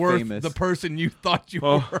 not I'm worth famous. the person you thought you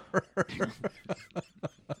Oh. were.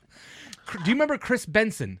 Do you remember Chris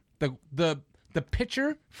Benson, the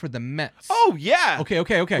pitcher for the Mets? Oh, yeah.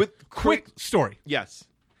 Okay. With Quick story. Yes.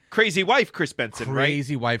 Crazy wife, Chris Benson, right?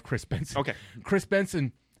 Crazy wife, Chris Benson. Okay. Chris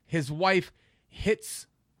Benson, his wife hits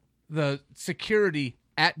the security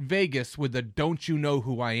at Vegas with a "Don't you know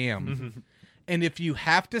who I am?" Mm-hmm. And if you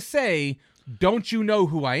have to say, "Don't you know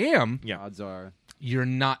who I am?" Yeah. Odds are. you're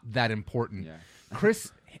not that important. Yeah.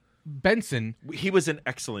 Chris Benson He was an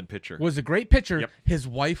excellent pitcher. was a great pitcher. Yep. His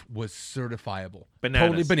wife was certifiable. Bananas.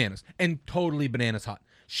 Totally bananas. And totally bananas hot.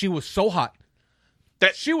 She was so hot.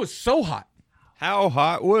 That she was so hot. How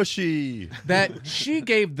hot was she? That she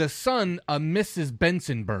gave the son a Mrs.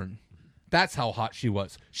 Benson burn. That's how hot she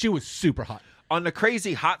was. She was super hot. On the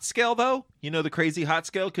crazy hot scale, though, you know the crazy hot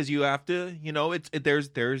scale, because you have to, you know, there's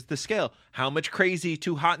the scale. How much crazy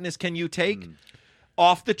to hotness can you take?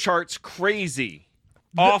 Off the charts crazy.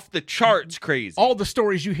 Off the charts crazy. All the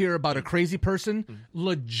stories you hear about a crazy person,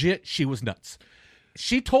 legit, she was nuts.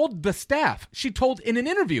 She told the staff, she told in an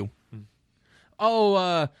interview,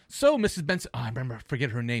 so Mrs. Benson, I remember, I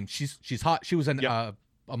forget her name. She's hot. She was a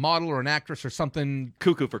model or an actress or something.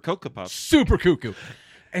 Cuckoo for Cocoa Puffs. Super cuckoo.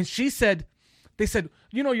 And they said,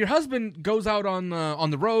 you know, your husband goes out on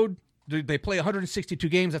the road. They play 162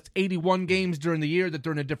 games. That's 81 games during the year that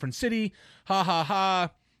they're in a different city. Ha, ha,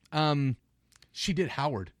 ha. She did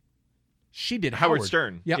Howard. She did Howard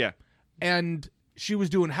Stern. Yep. Yeah. And she was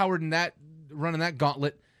doing Howard and running that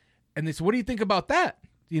gauntlet. And they said, what do you think about that?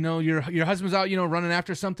 You know, your husband's out, you know, running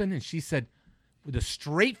after something. And she said, with a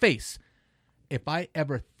straight face, if I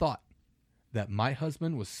ever thought that my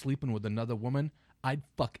husband was sleeping with another woman, I'd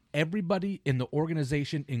fuck everybody in the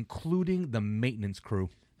organization, including the maintenance crew.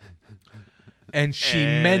 And she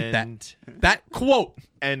meant that. That quote.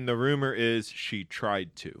 And the rumor is she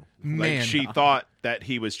tried to. Man. Like she thought that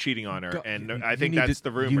he was cheating on her. And I think that's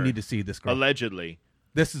the rumor. You need to see this girl. Allegedly.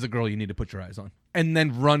 This is a girl you need to put your eyes on. And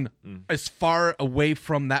then run as far away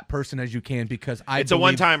from that person as you can, because It's a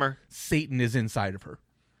one-timer. Satan is inside of her.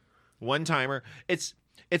 One-timer. It's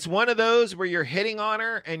one of those where you're hitting on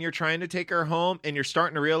her and you're trying to take her home and you're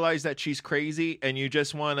starting to realize that she's crazy and you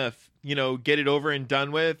just want to, you know, get it over and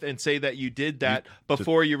done with and say that you did that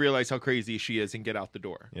before you realize how crazy she is and get out the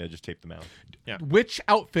door. Yeah, just tape them out. Yeah. Which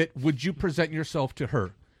outfit would you present yourself to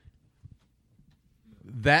her?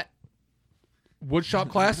 That woodshop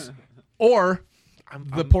class, or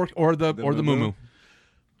the pork, or the moo-moo.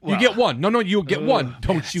 You get one. No, you get one.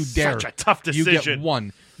 Don't you dare. Such a tough decision. You get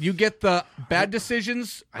one. You get the bad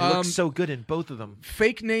decisions. I look so good in both of them.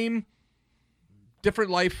 Fake name, different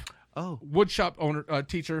life. Oh, woodshop owner,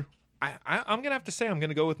 teacher. I'm gonna have to say I'm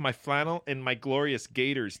gonna go with my flannel and my glorious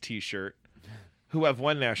Gators T-shirt, who have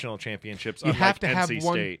won national championships. You have to NC have State.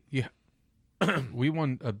 one. Yeah, we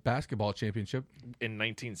won a basketball championship in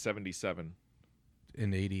 1977.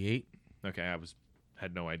 In '88. Okay,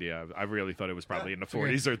 had no idea. I really thought it was probably in the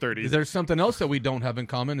 40s or 30s. There's something else that we don't have in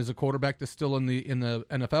common is a quarterback that's still in the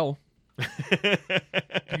NFL. You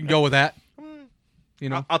can go with that. You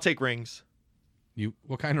know, I'll take rings.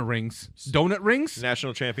 What kind of rings? Donut rings?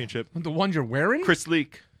 National championship. The ones you're wearing? Chris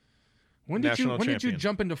Leak. When did you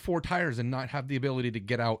jump into 4 tires and not have the ability to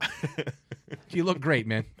get out? You look great,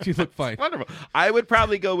 man. You look fine. Wonderful. I would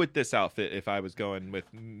probably go with this outfit if I was going with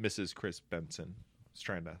Mrs. Chris Benson. I was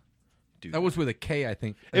trying to do that. That was with a K, I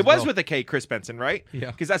think. It was with a K, Chris Benson, right?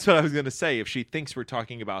 Yeah. Because that's what I was going to say. If she thinks we're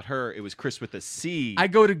talking about her, it was Chris with a C. I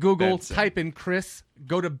go to Google, Benson. type in Chris,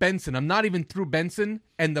 go to Benson. I'm not even through Benson,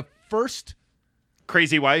 and the first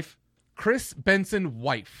crazy wife, Chris Benson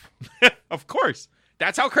wife. Of course.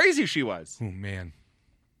 That's how crazy she was. Oh man.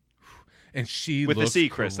 And she with looks the C,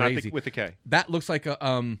 Chris, crazy. not with the K. That looks like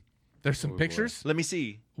a there's some pictures. Boy. Let me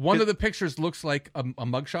see. One of the pictures looks like a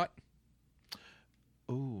mugshot.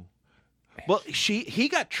 Ooh. Well, he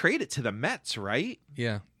got traded to the Mets, right?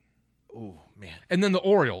 Yeah. Oh man. And then the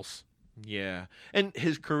Orioles. Yeah. And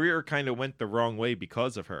his career kind of went the wrong way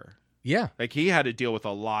because of her. Yeah. Like he had to deal with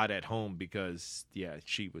a lot at home because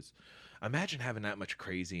she was. Imagine having that much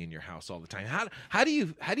crazy in your house all the time. How do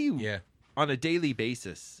you on a daily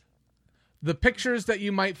basis? The pictures that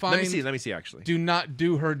you might find. Let me see actually. Do not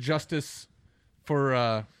do her justice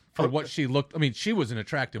for what she looked. I mean, she was an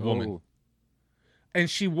attractive woman. And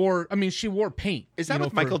she wore paint. Is that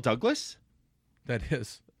with Michael Douglas? That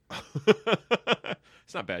is.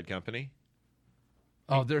 It's not bad company.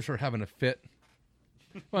 Oh, there's her having a fit.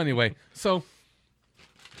 Well, anyway, so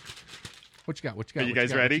what you got? Are you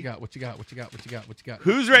guys ready? What you got?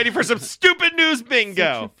 Who's ready for some stupid news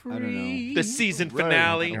bingo? I don't know. The season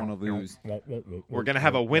finale. I don't want to lose. We're gonna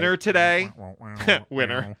have a winner today.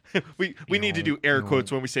 Winner. We need to do air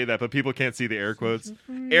quotes when we say that, but people can't see the air quotes.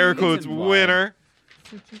 Air quotes. Winner.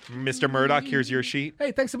 Mr. Murdoch, here's your sheet.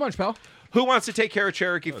 Hey, thanks so much, pal. Who wants to take care of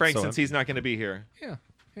Cherokee Frank since he's not going to be here? Yeah.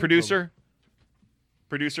 Producer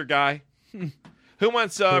guy. Who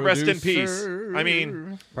wants rest in peace? I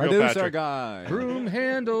mean, producer guy. Broom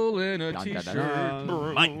handle in a t-shirt.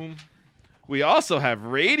 Broom. We also have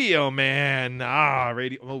Radio Man.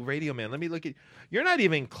 Radio Man. Let me look at. You're not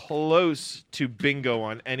even close to bingo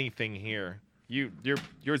on anything here.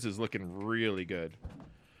 Yours is looking really good.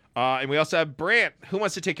 And we also have Brant. Who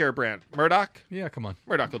wants to take care of Brant? Murdoch? Yeah, come on.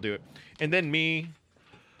 Murdoch will do it. And then me.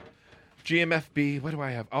 GMFB. What do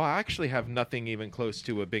I have? Oh, I actually have nothing even close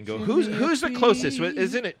to a bingo. Who's the closest?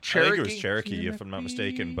 Isn't it Cherokee? I think it was Cherokee, if I'm not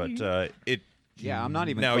mistaken. But it. Yeah, I'm not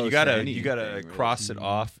even. No, close you gotta really. cross it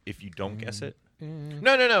off if you don't guess it.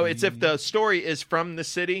 No. It's if the story is from the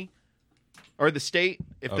city or the state.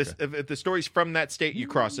 If the story's from that state, you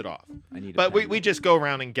cross it off. But we just go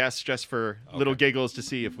around and guess just for little giggles to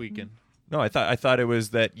see if we can. No, I thought it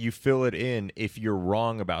was that you fill it in if you're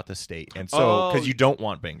wrong about the state, and so because you don't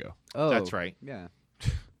want bingo. Oh, that's right. Yeah,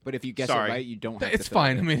 but if you guess it right, you don't have it's to.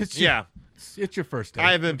 Fine. I mean, it's your first day.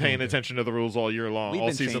 I have been paying attention to the rules all year long,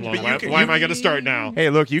 all season long. changing. Why am I going to start now? Hey,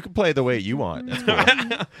 look, you can play the way you want. That's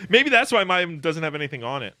cool. Maybe that's why mine doesn't have anything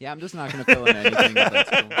on it. Yeah, I'm just not going to fill in anything. But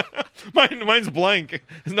that's cool. Mine's blank.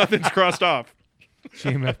 Nothing's crossed off.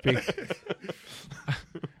 GMFB.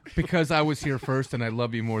 Because I was here first and I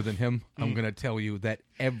love you more than him, I'm going to tell you that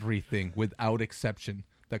everything, without exception,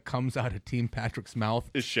 that comes out of Team Patrick's mouth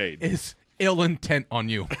is shade. Is ill intent on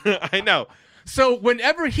you. I know. So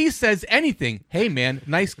whenever he says anything, hey man,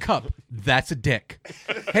 nice cup, that's a dick.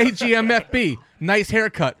 Hey GMFB, nice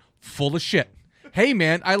haircut, full of shit. Hey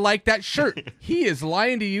man, I like that shirt. He is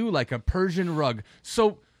lying to you like a Persian rug.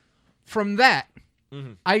 So from that,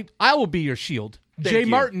 I will be your shield. Jay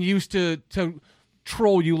Martin used to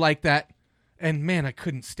troll you like that, and man, I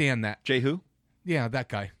couldn't stand that. Jay who? Yeah, that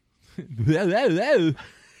guy.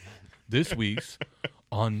 This week's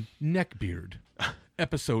on Neckbeard,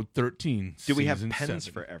 episode 13. Do we have season pens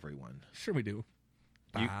 7. for everyone? Sure we do.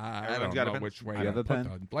 I everyone's don't got a know pen? which way You have to a put pen?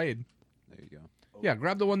 the blade. There you go. Yeah,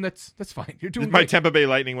 grab the one that's fine. You're doing My great. Tampa Bay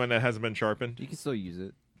Lightning one that hasn't been sharpened. You can still use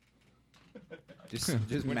it. Just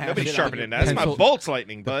mash Nobody's it sharpening on that. That's my Bolts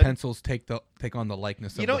Lightning, The bud. pencils take on the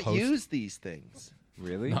likeness You of the don't host. use these things.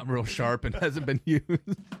 Really? Not real sharp and hasn't been used.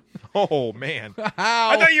 Oh, man.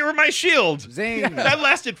 I thought you were my shield. Zing. That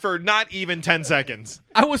lasted for not even 10 seconds.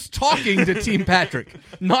 I was talking to Team Patrick,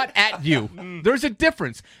 not at you. There's a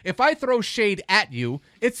difference. If I throw shade at you,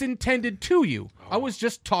 it's intended to you. I was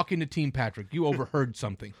just talking to Team Patrick. You overheard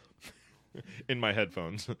something. In my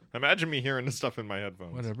headphones. Imagine me hearing the stuff in my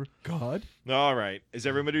headphones. Whatever. God. All right. Is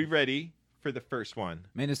everybody ready for the first one?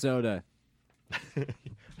 Minnesota.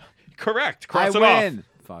 Correct. Cross I it win.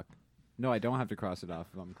 off. Fuck. No, I don't have to cross it off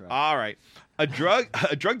if I'm correct. All right. A drug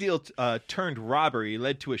deal turned robbery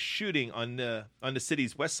led to a shooting on the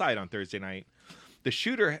city's west side on Thursday night. The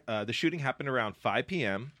shooting happened around 5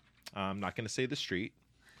 p.m. I'm not going to say the street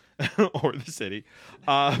or the city.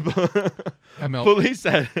 Police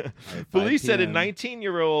said a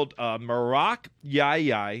 19-year-old Marak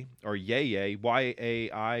Yayai or Yayai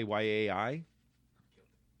Yayai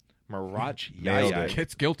Marach Yayai.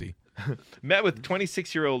 It's guilty. Met with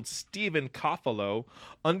 26-year-old Stephen Coffalo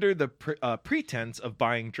under the pretense of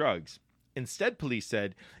buying drugs. Instead, police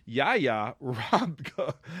said Yaya robbed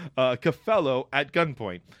Coffalo at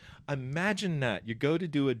gunpoint. Imagine that. You go to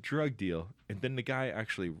do a drug deal, and then the guy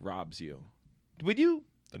actually robs you. Would you?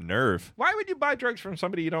 The nerve. Why would you buy drugs from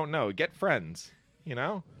somebody you don't know? Get friends, you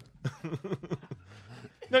know?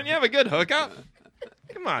 Don't you have a good hookup?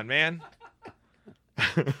 Come on, man.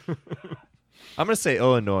 I'm going to say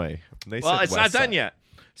Illinois. Well, it's not done yet.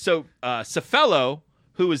 So, Cefello,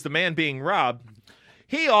 who was the man being robbed,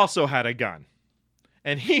 he also had a gun.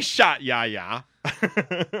 And he shot Yaya,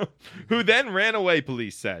 who then ran away,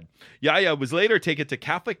 police said. Yaya was later taken to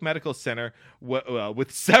Catholic Medical Center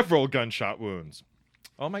with several gunshot wounds.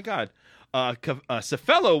 Oh, my God.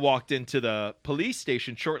 Cefello walked into the police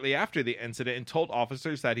station shortly after the incident and told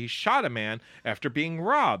officers that he shot a man after being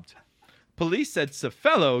robbed. Police said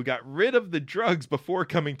Cefello got rid of the drugs before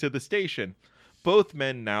coming to the station. Both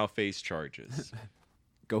men now face charges.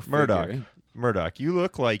 Go Murdoch. figure. Murdoch, you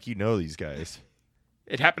look like you know these guys.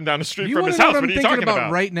 It happened down the street You from wanna his know house. what What I'm are you thinking talking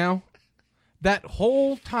about right now? That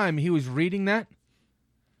whole time he was reading that,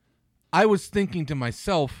 I was thinking to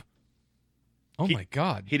myself, oh my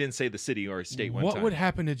God. He didn't say the city or state one What time. would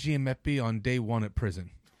happen to GMFB on day one at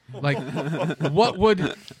prison? Like, what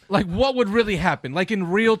would really happen? Like in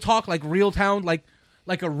real talk, like real town, like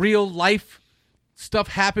a real life stuff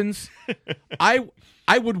happens. I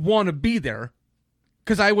would want to be there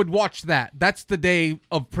because I would watch that. That's the day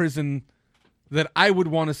of prison that I would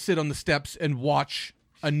want to sit on the steps and watch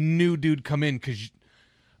a new dude come in because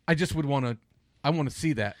I just would want to. I want to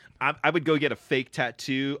see that. I would go get a fake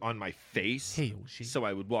tattoo on my face, Hey, so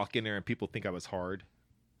I would walk in there and people think I was hard,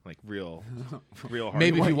 like real hard.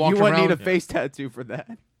 Maybe if you walked You wouldn't around, need a face tattoo for that.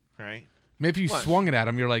 right? maybe if you What? swung it at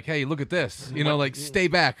him, you're like, hey, look at this. You know, like stay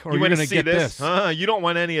back or You you're want to gonna see get this. You don't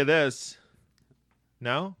want any of this.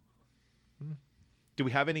 No. Do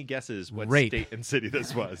we have any guesses what Rape. state and city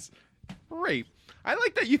this was? Rape. I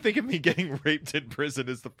like that you think of me getting raped in prison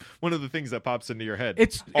is one of the things that pops into your head.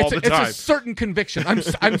 It's all the time. It's a certain conviction.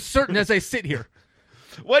 I'm certain as I sit here.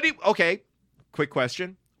 Okay, quick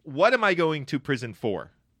question. What am I going to prison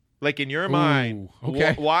for? Like in your mind,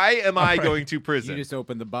 okay. Why am I All right. going to prison? You just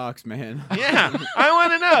opened the box, man. Yeah, I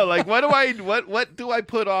want to know. Like, what do I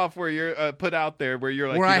put off where you're put out there where you're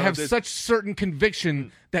like, Where you I know, have this- such certain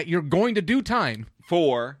conviction that you're going to do time.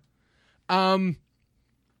 for Um,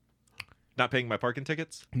 not paying my parking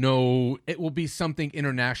tickets? no, it will be something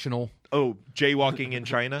international Oh, jaywalking in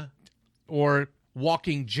China or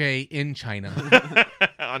walking Jay in China.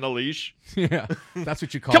 on a leash. Yeah, that's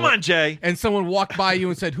what you call Come it. on, Jay. And someone walked by you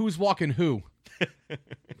and said, "Who's walking who?"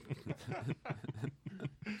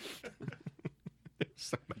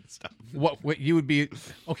 So messed up. What you would be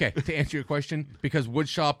okay to answer your question because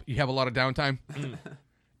woodshop you have a lot of downtime.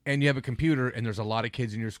 And you have a computer, and there's a lot of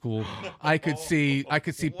kids in your school. I could see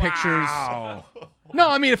pictures. No,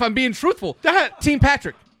 I mean if I'm being truthful, Team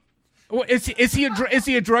Patrick, is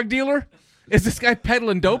he a drug dealer? Is this guy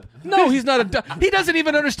peddling dope? No, he's not he doesn't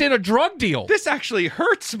even understand a drug deal. This actually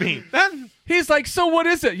hurts me. He's like, so what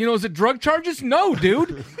is it? You know, is it drug charges? No,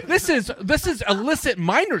 dude. This is illicit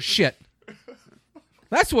minor shit.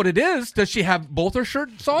 That's what it is. Does she have both her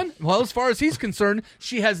shirts on? Well, as far as he's concerned,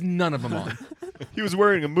 she has none of them on. He was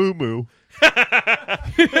wearing a moo-moo. It's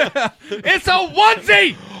a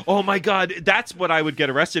onesie! Oh my God, that's what I would get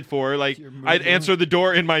arrested for. Like, I'd answer the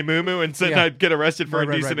door in my muumuu, and then Yeah. I'd get arrested for Right,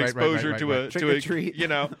 right, indecent right, exposure right, to right. Trick a or treat. you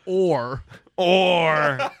know. Or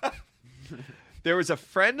There was a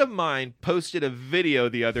friend of mine posted a video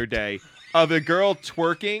the other day of a girl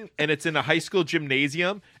twerking, and it's in a high school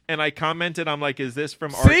gymnasium, and I commented, I'm like, is this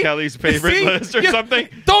from R. See? Kelly's favorite See? list or Yeah. something?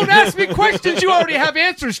 Don't ask me questions you already have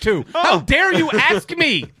answers to. How dare you ask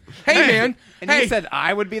me? Hey, man. And hey, you said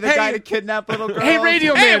I would be the guy to kidnap little girls. Hey,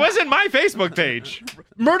 Radio Hey, Man. it wasn't my Facebook page.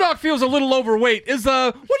 Murdoch feels a little overweight. What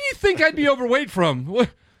do you think I'd be overweight from? What?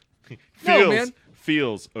 No, man.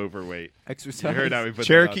 Feels overweight. Exercise. You heard how we put that out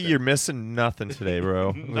Cherokee, there. you're missing nothing today,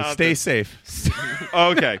 bro. Nothing. Stay safe.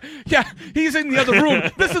 Okay. Yeah, he's in the other room.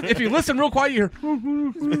 Listen, if you listen real quiet, you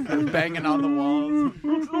hear banging on the walls.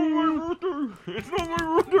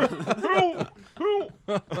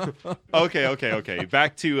 Okay.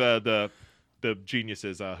 Back to the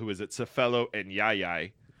geniuses. Who is it? Cefello and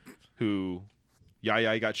Yai, who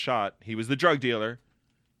Yai got shot. He was the drug dealer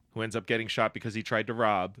who ends up getting shot because he tried to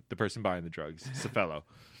rob the person buying the drugs, Cefello.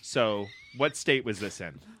 So, what state was this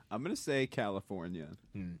in? I'm gonna say California.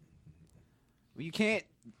 Well, you can't.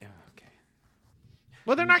 Okay.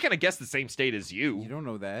 Well, they're not going to guess the same state as you. You don't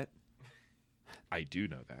know that. I do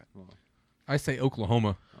know that. I say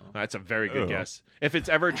Oklahoma. That's a very good guess. If it's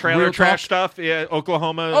ever trailer Real trash talk? stuff, yeah,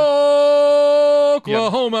 Oklahoma.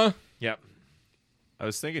 Oklahoma. Yep. I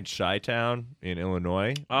was thinking Chi-Town in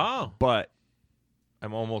Illinois. Oh. But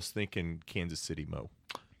I'm almost thinking Kansas City, Mo.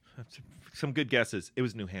 That's some good guesses. It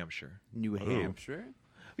was New Hampshire. New Hampshire?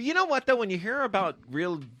 You know what, though? When you hear about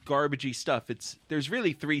real garbagey stuff, there's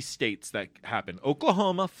really 3 states that happen.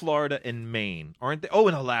 Oklahoma, Florida, and Maine. Aren't they? Oh,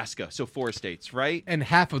 and Alaska. So 4 states, right? And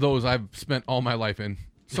half of those I've spent all my life in.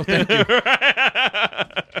 So thank you.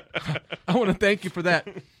 I want to thank you for that.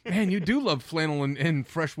 Man, you do love flannel and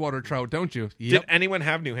freshwater trout, don't you? Did anyone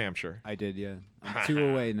have New Hampshire? I did, yeah. I'm 2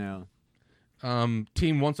 away now.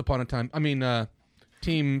 Team Once Upon a Time.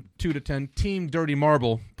 Team 2 to 10. Team Dirty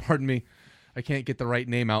Marble. Pardon me. I can't get the right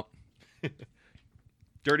name out.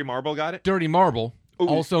 Dirty Marble got it? Dirty Marble, Ooh.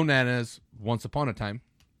 also known as Once Upon a Time.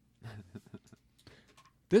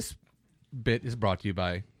 This bit is brought to you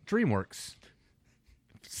by DreamWorks.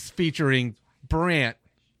 It's featuring Brant.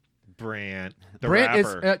 The Brant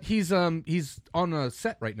rapper. is he's on a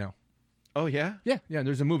set right now. Oh yeah? Yeah.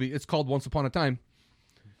 There's a movie. It's called Once Upon a Time.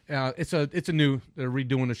 It's a new. They're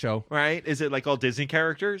redoing the show. Right? Is it like all Disney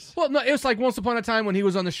characters? Well, no, it was like Once Upon a Time when he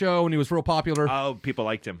was on the show and he was real popular. Oh, people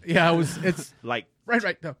liked him. Yeah, it's like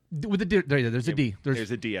right. No, with the D, there's a D.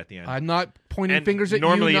 There's a D at the end. I'm not pointing And fingers at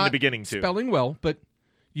normally you. in Not the beginning too. Spelling well, but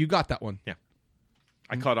you got that one. Yeah,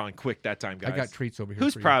 I caught on quick that time, guys. I got treats over here.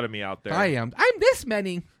 Who's for proud you. of me out there? I am. I'm this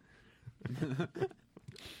many.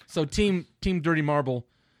 So team Dirty Marble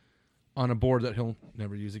on a board that he'll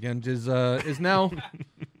never use again is now.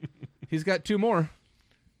 He's got 2 more.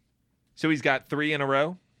 So he's got 3 in a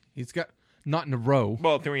row? He's got not in a row.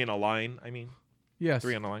 Well, 3 in a line, I mean. Yes.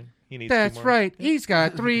 3 in a line. He needs That's 2 more. right. He's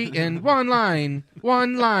got 3 in one line.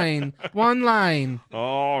 One line. One line.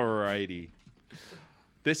 All righty.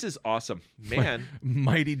 This is awesome. Man.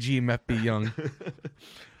 Mighty GMFB Young.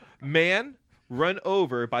 Man run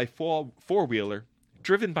over by four-wheeler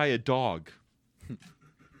driven by a dog.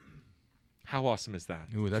 How awesome is that?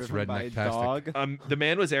 Ooh, that's redneck-tastic. The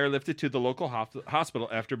man was airlifted to the local hospital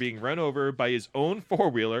after being run over by his own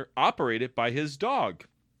four-wheeler operated by his dog.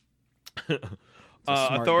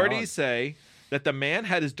 Authorities say that the man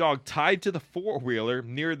had his dog tied to the four-wheeler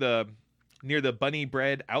near the Bunny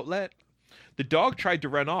Bread outlet. The dog tried to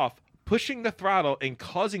run off, pushing the throttle and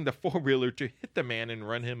causing the four-wheeler to hit the man and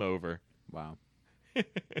run him over. Wow.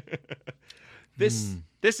 This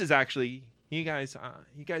is actually... You guys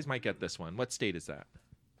might get this one. What state is that?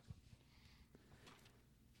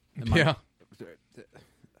 Yeah.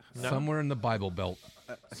 No? Somewhere in the Bible Belt.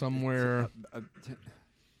 Somewhere.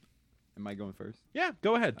 Am I going first? Yeah,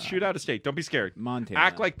 go ahead. Shoot out a state. Don't be scared. Montana.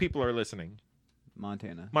 Act like people are listening.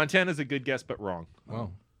 Montana. Montana's a good guess, but wrong.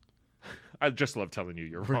 Wow. I just love telling you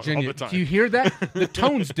you're Virginia. wrong all the time. Do you hear that? The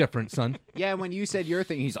tone's different, son. Yeah, when you said your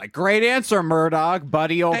thing, he's like, great answer, Murdoch,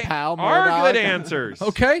 buddy, old pal, Murdoch. Are good answers.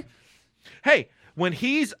 Okay. Hey, when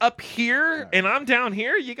he's up here and I'm down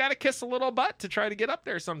here, you got to kiss a little butt to try to get up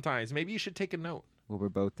there sometimes. Maybe you should take a note. Well, we're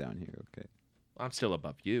both down here, okay. I'm still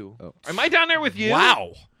above you. Oh. Am I down there with you?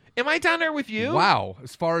 Wow. Am I down there with you? Wow.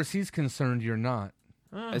 As far as he's concerned, you're not.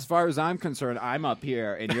 As far as I'm concerned, I'm up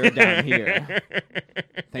here and you're down here.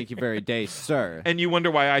 Thank you very day, sir. And you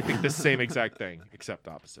wonder why I think the same exact thing, except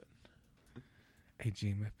opposite. Hey,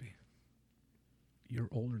 GMFB. You're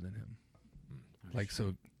older than him. Like,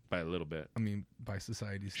 so. By a little bit. I mean, by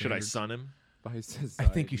society's Should I standards. son him? I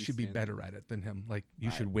think you should be better at it than him. Like,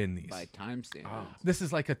 you should win these. By time standards. This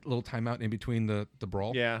is like a little timeout in between the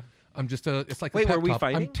brawl. Yeah. I'm just a. It's like Wait, a pep were we talk.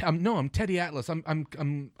 fighting? I'm Teddy Atlas.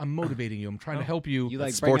 I'm motivating you. I'm trying to help you. You like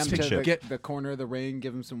It's bring him to sportsmanship. the corner of the ring,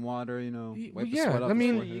 give him some water, you know. Wipe the yeah, sweat off I his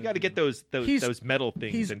mean, forehead. You got to get those metal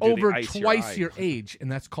things. He's and do over the ice twice your your age,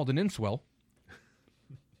 and that's called an inswell.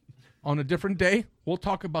 On a different day, we'll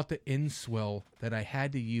talk about the inswell that I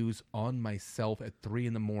had to use on myself at 3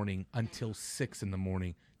 a.m. until 6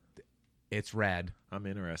 a.m. It's rad. I'm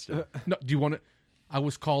interested. No, do you want to? I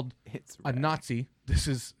was called a Nazi. This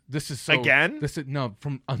is so Again? This is no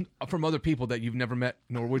from other people that you've never met,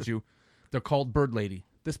 nor would you. They're called Bird Lady.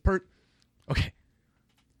 Okay.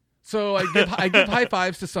 So I give high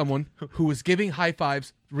fives to someone who was giving high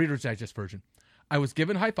fives. Reader's Digest version. I was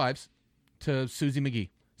giving high fives to Susie McGee.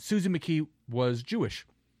 Susie McGee was Jewish.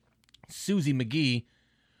 Susie McGee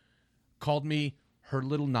called me her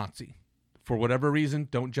little Nazi. For whatever reason,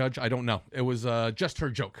 don't judge. I don't know. It was just her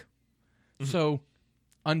joke. So,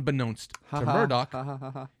 unbeknownst to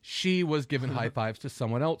Murdoch, she was giving high fives to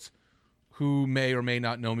someone else who may or may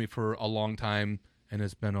not know me for a long time and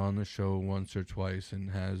has been on the show once or twice and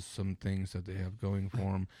has some things that they have going for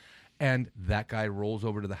him. And that guy rolls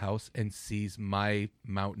over to the house and sees my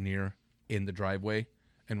Mountaineer in the driveway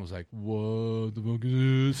and was like, "What the fuck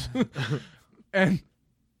is this?" And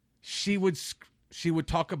she would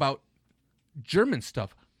talk about German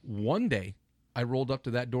stuff. One day, I rolled up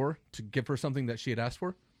to that door to give her something that she had asked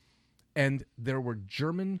for, and there were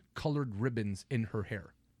German-colored ribbons in her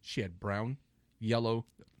hair. She had brown, yellow.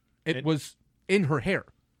 It was in her hair,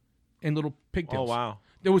 in little pigtails. Oh, wow.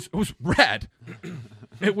 It was rad.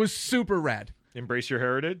 It was super rad. Embrace your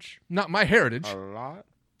heritage. Not my heritage. A lot.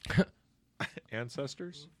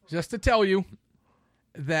 Ancestors. Just to tell you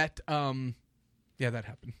that, that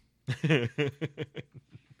happened.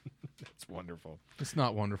 That's wonderful. It's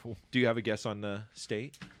not wonderful. Do you have a guess on the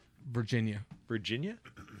state? Virginia. Virginia?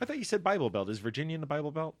 I thought you said Bible Belt. Is Virginia in the Bible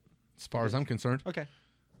Belt? As far as I'm concerned. Okay.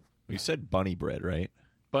 You said bunny bread, right?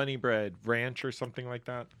 Bunny Bread Ranch or something like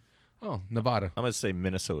that. Oh, Nevada. I'm going to say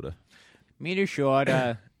Minnesota.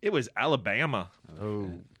 Minnesota. It was Alabama. Oh.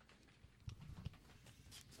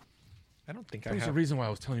 I don't think I There's have. a reason why I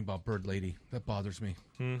was telling you about Bird Lady. That bothers me.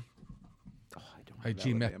 I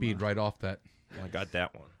GMF bead right off that. I got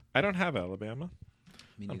that one. I don't have Alabama.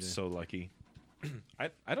 Me I'm neither. so lucky. I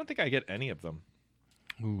don't think I get any of them.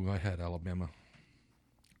 Ooh, I had Alabama.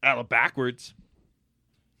 Backwards.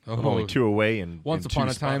 Oh, I'm only 2 away and Once upon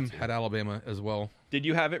a time, had Alabama as well. Did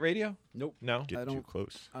you have it, Radio? Nope. No? Get too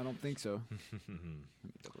close. I don't think so. Let me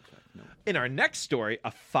double check. No. In our next story,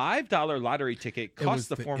 a $5 lottery ticket It was cost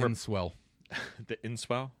the former inswell. the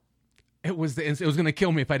inswell. It was it was going to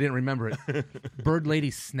kill me if I didn't remember it. Bird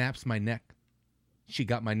Lady snaps my neck. She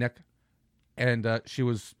got my neck, and she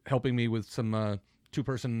was helping me with some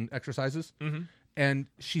 2-person exercises. Mm-hmm. And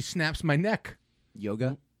she snaps my neck.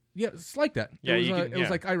 Yoga? Yeah, it's like that. Yeah, it was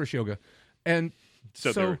like Irish yoga, and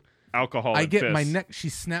So they're alcohol. I and get my fists. neck. She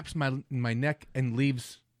snaps my neck and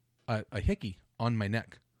leaves a hickey on my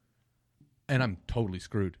neck, and I'm totally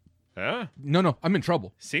screwed. Yeah. No, I'm in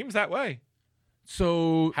trouble. Seems that way.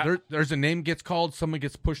 So there's a name gets called. Someone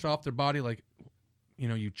gets pushed off their body, like,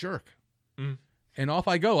 you jerk. Mm. And off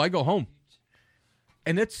I go. I go home,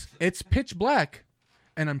 and it's pitch black,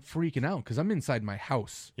 and I'm freaking out because I'm inside my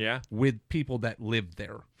house. Yeah. With people that live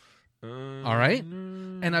there. All right,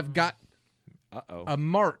 and I've got a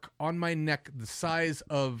mark on my neck the size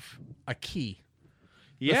of a key.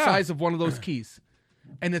 Yeah. The size of one of those keys,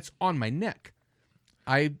 and it's on my neck.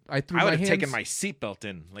 I threw I my would have hands. taken my seatbelt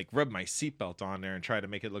in, like rub my seatbelt on there and try to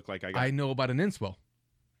make it look like I got. I know about an inswell.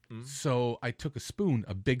 So I took a spoon,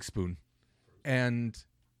 a big spoon, and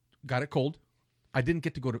got it cold. I didn't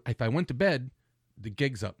get to go to. If I went to bed, the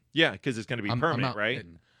gig's up. Yeah, because it's going to be I'm permanent, out. right?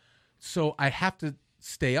 So I have to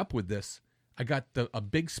stay up with this. I got a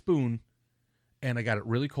big spoon, and I got it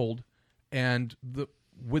really cold. And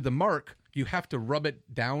with the mark, you have to rub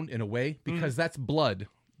it down in a way because that's blood.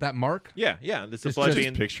 That mark. Yeah. This is It's blood just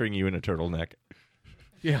being. Picturing you in a turtleneck.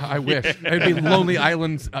 Yeah, I wish. It'd be Lonely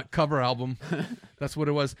Island's cover album. That's what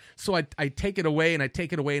it was. So I take it away, and I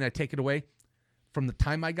take it away, and I take it away. From the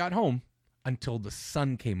time I got home until the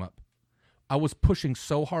sun came up, I was pushing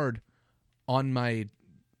so hard on my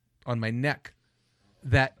neck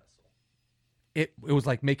that it was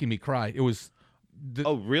like making me cry. It was.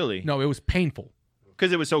 Oh, really? No, it was painful.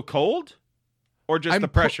 Because it was so cold, or just the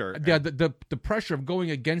pressure. Yeah, the pressure of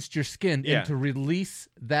going against your skin Yeah. and to release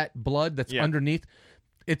that blood that's underneath.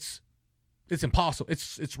 It's impossible.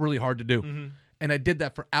 It's really hard to do. Mm-hmm. And I did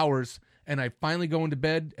that for hours, and I finally go into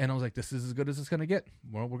bed, and I was like, this is as good as it's going to get.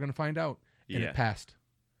 Well, we're going to find out. And Yeah. it passed.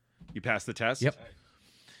 You passed the test? Yep.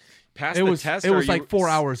 Pass It the was test. it or was you- like 4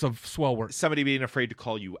 hours of swell work. Somebody being afraid to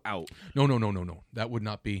call you out. No. That would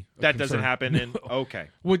not be. a That doesn't concern. happen. In No. okay.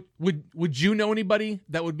 Would you know anybody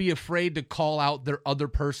that would be afraid to call out their other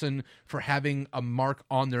person for having a mark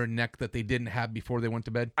on their neck that they didn't have before they went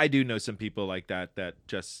to bed? I do know some people like that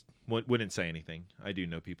just wouldn't say anything. I do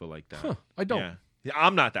know people like that. Huh, I don't. Yeah,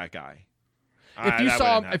 I'm not that guy.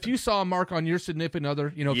 If you saw a mark on your significant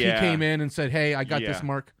other, if Yeah. he came in and said, "Hey, I got this Yeah.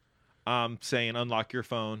 mark," saying unlock your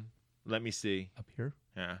phone. Let me see. Up here?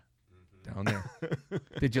 Yeah. Down there.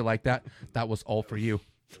 Did you like that? That was all for you.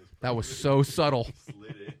 That was so subtle.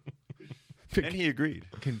 And he agreed.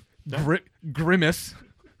 Grimace.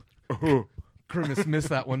 Grimace missed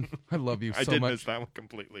that one. I love you so I did much. miss that one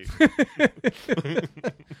completely.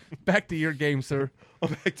 Back to your game, sir.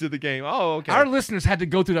 Back to the game. Oh, okay. Our listeners had to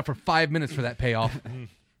go through that for 5 minutes for that payoff.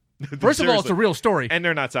 First of all, it's a real story. And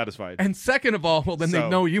they're not satisfied. And second of all, well, then they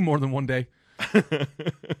know you more than one day.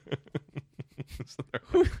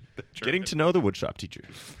 Getting to know the woodshop teacher.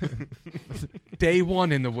 Day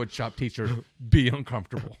one in the woodshop teacher, be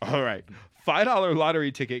uncomfortable. All right. $5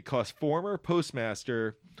 lottery ticket cost former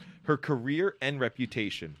postmaster her career and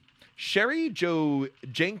reputation. Sherry Jo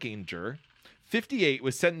Jenkinger, 58,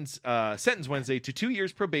 was sentenced Wednesday to 2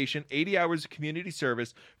 years probation, 80 hours of community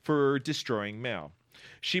service for destroying mail.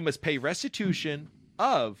 She must pay restitution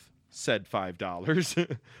of said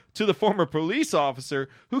 $5 to the former police officer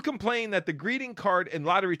who complained that the greeting card and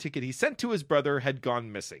lottery ticket he sent to his brother had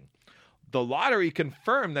gone missing. The lottery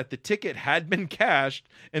confirmed that the ticket had been cashed,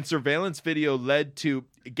 and surveillance video led to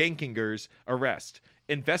Genkinger's arrest.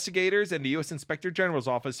 Investigators and the U.S. Inspector General's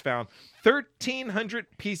office found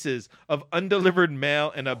 1,300 pieces of undelivered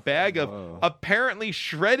mail and a bag of apparently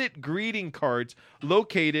shredded greeting cards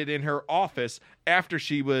located in her office after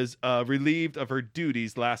she was relieved of her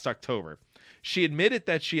duties last October. She admitted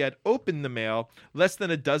that she had opened the mail less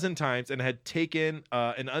than a dozen times and had taken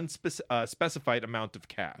an unspecified amount of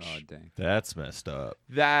cash. Oh, dang. That's messed up.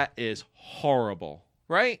 That is horrible,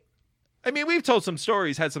 right? I mean, we've told some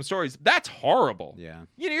stories, had some stories. That's horrible. Yeah.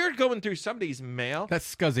 You're going through somebody's mail.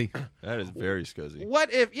 That's scuzzy. That is very scuzzy.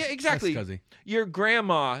 What if, yeah, exactly. That's scuzzy. Your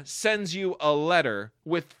grandma sends you a letter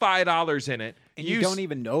with $5 in it. And you don't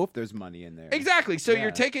even know if there's money in there. Exactly. So Yeah.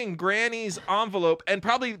 you're taking granny's envelope and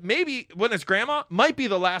probably, maybe when it's grandma, might be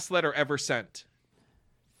the last letter ever sent.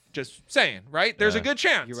 Just saying, right? There's a good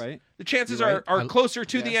chance. You're right. The chances You're right. are closer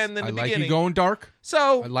to the end than I the like beginning. you going dark.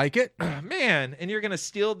 So I like it. Man, and you're gonna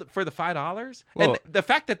steal for the $5? Well- and the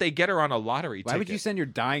fact that they get her on a lottery Why ticket. would you send your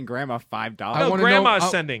dying grandma $5? No, wanna grandma's know-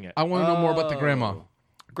 sending it. I want to know more about the grandma.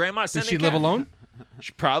 Grandma's Does sending she live cash. alone?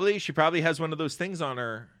 She probably has one of those things on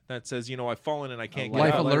her that says, I've fallen and I can't get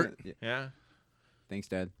Life up. alert? Yeah. Thanks,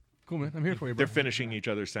 Dad. Cool, man. I'm here for you, bro. They're finishing each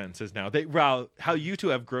other's sentences now. Raul, how you two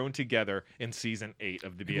have grown together in season 8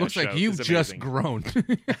 of the BS Looks show like you've is just amazing. grown.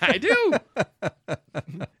 I do.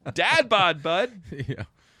 Dad bod, bud. Yeah.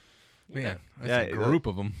 Man, that's Yeah, a group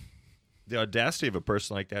of them. The audacity of a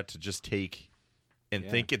person like that to just take and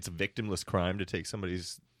Yeah. think it's a victimless crime to take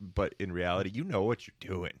somebody's, but in reality, you know what you're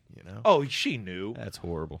doing, Oh, she knew. That's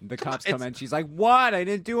horrible. The cops come in. She's like, "What? I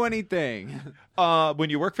didn't do anything." When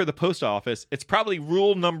you work for the post office, it's probably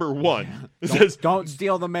rule number 1. It says, Don't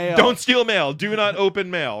steal the mail. don't steal mail. Do not open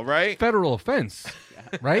mail, right? Federal offense,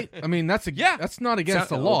 right? I mean, that's not against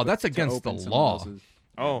the law. That's against the law.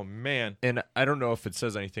 Oh, man. And I don't know if it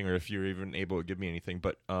says anything or if you're even able to give me anything,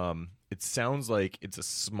 but it sounds like it's a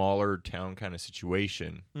smaller town kind of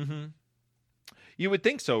situation. Mm-hmm. You would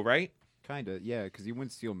think so, right? Kind of, yeah, because you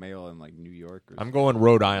wouldn't steal mail in like New York. Or I'm going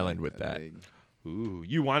Rhode Island with that. Ooh,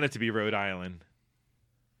 you want it to be Rhode Island.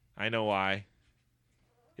 I know why.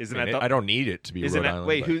 Isn't I mean, that the, I don't need it to be isn't Rhode that, Island.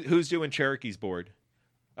 wait, but- who's doing Cherokee's board?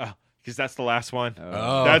 Oh, because that's the last one.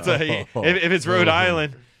 Oh. That's if it's Rhode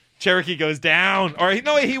Island, Cherokee goes down. Or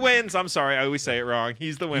no, he wins. I'm sorry, I always say it wrong.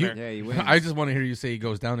 He's the winner. Yeah, he wins. I just want to hear you say he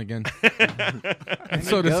goes down again. And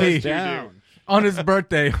so he does goes he. down. On his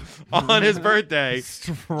birthday. On his birthday,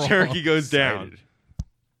 Strong. Cherokee goes down. Excited.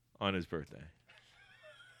 On his birthday.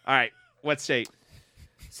 All right, what state?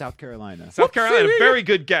 South Carolina. South Carolina. Very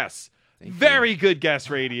good guess. Thank Very good guess,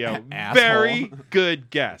 radio. Asshole. Very good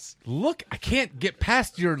guess. Look, I can't get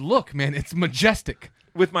past your look, man. It's majestic.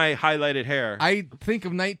 With my highlighted hair. I think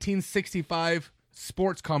of 1965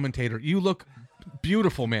 sports commentator. You look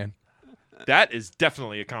beautiful, man. That is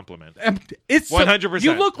definitely a compliment. It's 100%.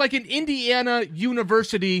 You look like an Indiana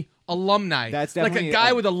University alumni. That's like a definitely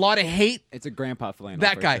guy with a lot of hate. It's a grandpa flannel.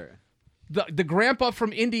 That for guy. sure. The grandpa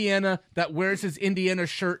from Indiana that wears his Indiana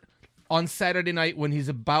shirt on Saturday night when he's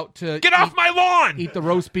about to Get off my lawn! eat the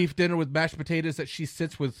roast beef dinner with mashed potatoes that she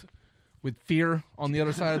sits with with fear on the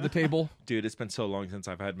other side of the table. Dude, it's been so long since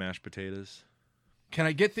I've had mashed potatoes. Can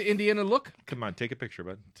I get the Indiana look? Come on, take a picture,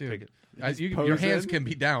 bud. Dude, Take it. your hands can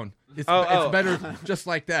be down. It's Oh. better just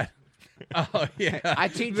like that. Oh, yeah. I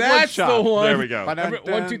teach That's wood the shop. one. There we go.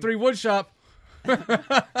 1, 2, 3 wood shop. 1,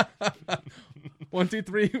 2,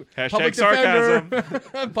 3. Hashtag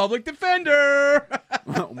sarcasm. Public defender.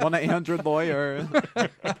 1-800-lawyer.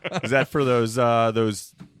 Is that for those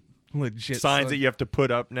legit signs son. that you have to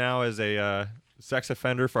put up now as a sex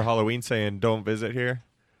offender for Halloween saying "Don't visit here"?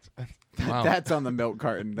 Wow. That's on the milk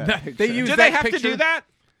carton. That picture. They use Do that they have picture? to do that?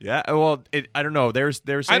 Yeah. Well, I don't know. They were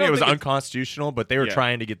saying don't it was think unconstitutional, but they were Yeah.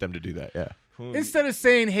 trying to get them to do that. Yeah. Instead of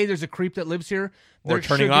saying, "Hey, there's a creep that lives here," Or there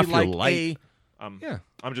turning should off be your like light. Yeah.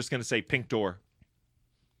 I'm just gonna say pink door.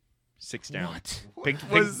 6 down. What?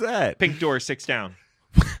 What is that? Pink door, 6 down.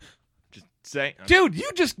 Just say, Dude, you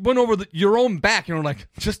just went over your own back and were like,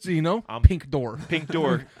 just so you know, I'm- pink door. pink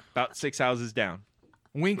door, about 6 houses down.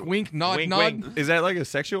 Wink, wink, nod, Wink, nod. wink. Is that like a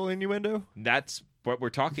sexual innuendo? That's what we're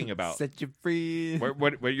talking about. Set you free.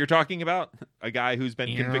 What you're talking about? A guy who's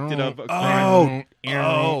been convicted of a crime.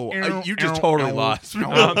 You just totally lost me.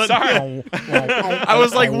 I'm sorry. I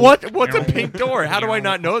was like, what's a pink door? How do I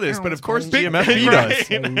not know this? But of course GMFB does.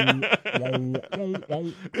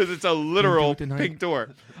 Because it's a literal pink door.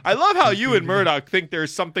 I love how you and Murdoch think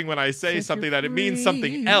there's something when I say something that it means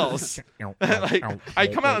something else. Like I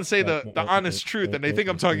come out and say the honest truth, and they think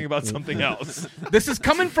I'm talking about something else. This is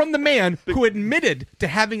coming from the man who admitted to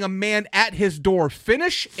having a man at his door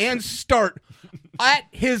finish and start at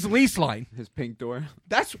his lease line. His pink door.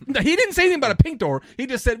 He didn't say anything about a pink door. He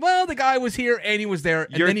just said, well, the guy was here and he was there,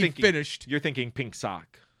 and then he finished. You're thinking pink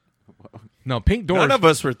sock. No, pink doors. None of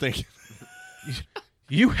us were thinking.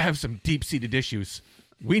 You have some deep-seated issues.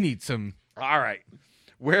 We need some. All right.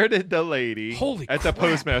 Where did the lady Holy at the crap.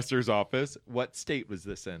 postmaster's office, what state was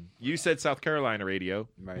this in? You said South Carolina radio.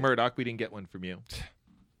 Right. Murdoch, we didn't get one from you.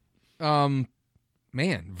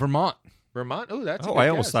 Man, Vermont. Vermont? Oh, that's a Oh, good I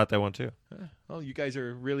almost guess. thought that one too. Oh, you guys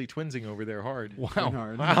are really twinsing over there hard. Wow.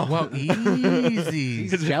 Hard. Wow. Well, easy.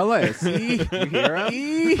 He's jealous. You hear him?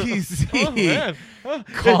 Easy. Oh, man. Oh,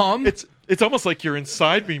 Calm. It's almost like you're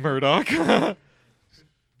inside me, Murdoch.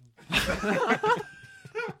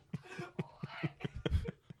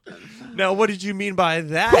 Now, what did you mean by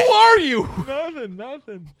that? Who are you?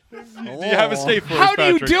 Nothing. Do you have a state for us, How do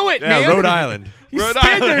you Patrick? do it, Yeah, man? Rhode Island. Rhode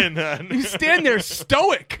Island. You stand there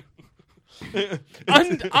stoic.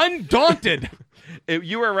 Undaunted.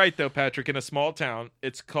 You were right, though, Patrick. In a small town,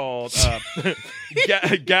 it's called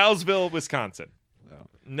Galesville, Wisconsin.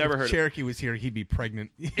 Never heard of it. Cherokee was here, he'd be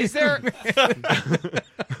pregnant. Is there...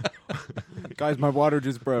 Guys, my water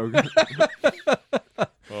just broke.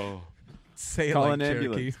 Oh. Say it Call like an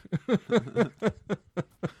Cherokee. ambulance.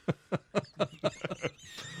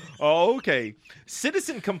 Oh, okay.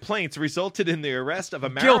 Citizen complaints resulted in the arrest of a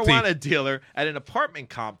Guilty. marijuana dealer at an apartment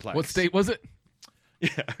complex. What state was it? Yeah,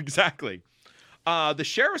 exactly. The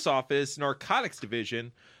sheriff's office narcotics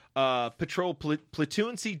division patrol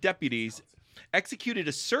platoon C deputies executed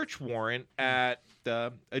a search warrant at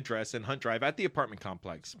the address in Hunt Drive at the apartment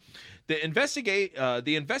complex. The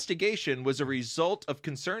investigation was a result of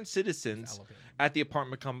concerned citizens at the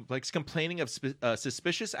apartment complex complaining of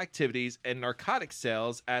suspicious activities and narcotic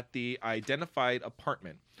sales at the identified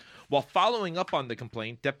apartment. While following up on the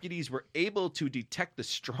complaint, deputies were able to detect the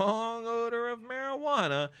strong odor of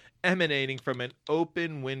marijuana emanating from an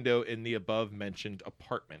open window in the above-mentioned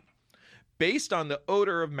apartment. Based on the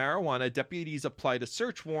odor of marijuana, deputies applied a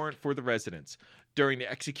search warrant for the residence. During the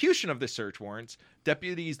execution of the search warrants,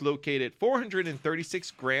 deputies located 436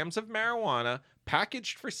 grams of marijuana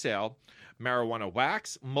packaged for sale, marijuana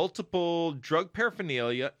wax, multiple drug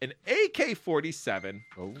paraphernalia, an AK-47,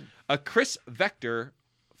 a Chris Vector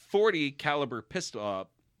 40 caliber pistol.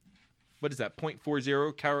 What is that?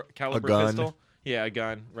 .40 caliber gun. pistol? Yeah, a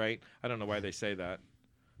gun, right? I don't know why they say that.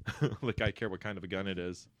 Like I care what kind of a gun it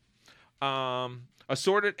is.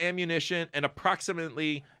 Assorted ammunition, and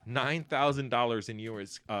approximately $9,000 in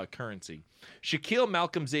U.S. Currency. Shaquille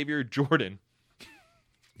Malcolm Xavier Jordan.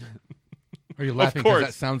 Are you laughing because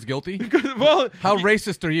that sounds guilty? Well, how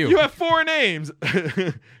racist are you? You have 4 names.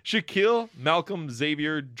 Shaquille Malcolm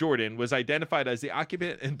Xavier Jordan was identified as the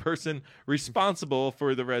occupant and person responsible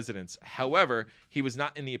for the residence. However, he was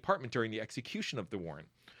not in the apartment during the execution of the warrant.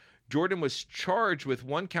 Jordan was charged with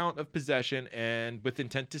 1 count of possession and with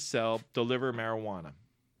intent to deliver marijuana.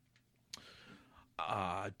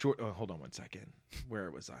 Hold on 1 second. Where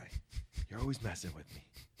was I? You're always messing with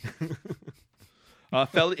me.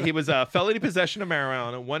 He was felony possession of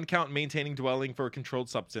marijuana, 1 count maintaining dwelling for a controlled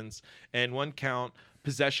substance, and 1 count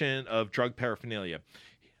possession of drug paraphernalia.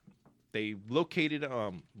 They located.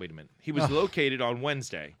 Wait a minute. He was located on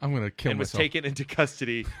Wednesday. I'm gonna kill and myself. was taken into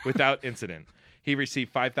custody without incident. He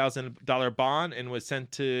received $5,000 bond and was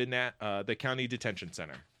sent to the county detention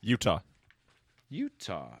center. Utah.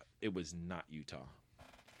 It was not Utah.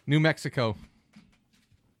 New Mexico.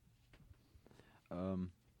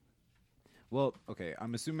 Well, okay.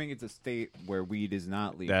 I'm assuming it's a state where weed is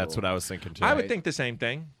not legal. That's what I was thinking too. I would think the same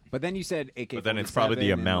thing. But then you said AK. But then it's probably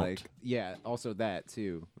the amount. Yeah. Also, that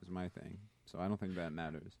too was my thing. So I don't think that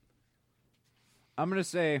matters. I'm gonna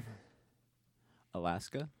say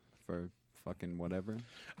Alaska for fucking whatever.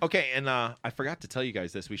 Okay, and I forgot to tell you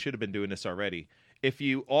guys this. We should have been doing this already. If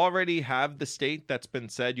you already have the state that's been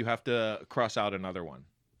said, you have to cross out another one.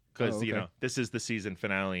 Because, you know, this is the season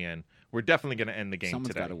finale, and we're definitely going to end the game Someone's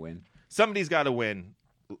today. got to win. Somebody's got to win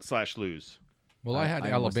 / lose. Well, I had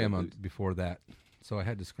Alabama before that, so I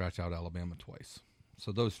had to scratch out Alabama twice.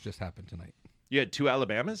 So those just happened tonight. You had 2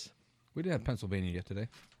 Alabamas? We didn't have Pennsylvania yet today.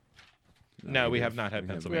 No, we have not had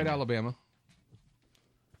Pennsylvania. We had Alabama.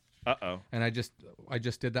 Uh-oh. And I just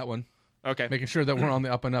did that one. Okay. Making sure that we're on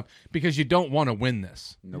the up and up because you don't want to win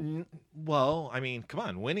this. Nope. Well, I mean, come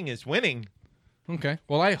on. Winning is winning. Okay.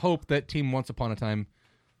 Well, I hope that Team Once Upon a Time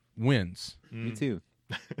wins. Me too.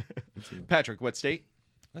 Patrick, what state?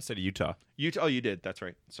 I said Utah. Utah. Oh, you did. That's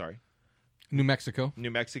right. Sorry. New Mexico.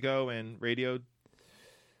 New Mexico and radio.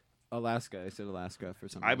 Alaska. I said Alaska for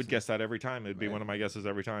some I would guess that every time. It would be one of my guesses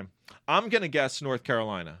every time. I'm going to guess North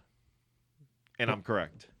Carolina. And I'm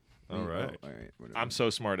correct. All right. All right. Whatever. I'm so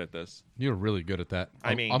smart at this. You're really good at that.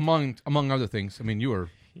 I mean, among other things. I mean, you're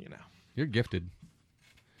gifted.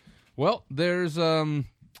 Well, there's do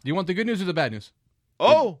you want the good news or the bad news?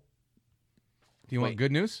 Oh. Do you want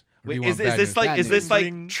good news? Wait, is this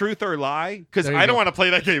like truth or lie? Because I don't want to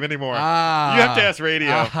play that game anymore. You have to ask radio.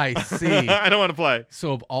 I see. I don't want to play.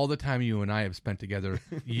 So of all the time you and I have spent together,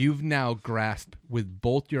 you've now grasped with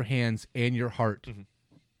both your hands and your heart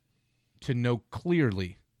to know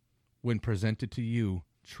clearly when presented to you,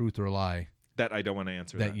 truth or lie, that I don't want to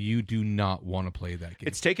answer that. you do not want to play that game.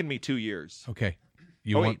 It's taken me 2 years. Okay.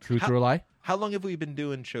 You want truth or a lie? How long have we been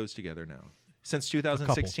doing shows together now? Since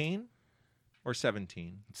 2016 or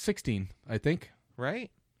 17? 16, I think. Right?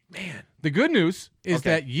 Man. The good news is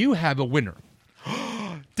that you have a winner.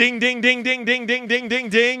 Ding, ding, ding, ding, ding, ding, ding, ding,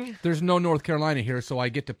 ding. There's no North Carolina here, so I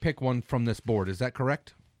get to pick one from this board. Is that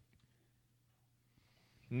correct?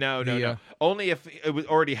 No. Only if it was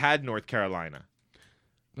already had North Carolina.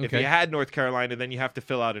 Okay. If you had North Carolina, then you have to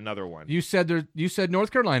fill out another one. You said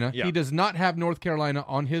North Carolina. Yeah. He does not have North Carolina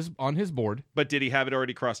on his board. But did he have it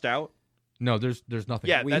already crossed out? No, there's nothing.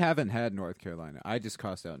 Yeah, we haven't had North Carolina. I just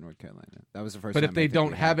crossed out North Carolina. That was the first time. But if they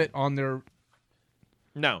don't have it on their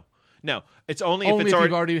No. It's only if it's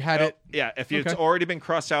you've already had it. Yeah, if it's already been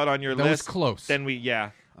crossed out on your That list. was close. Then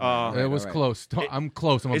it was close. I'm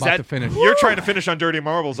close. I'm Is about that- to finish. You're trying to finish on Dirty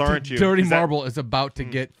Marbles, aren't you? Dirty Is that- Marble is about to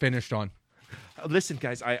get finished on. Listen,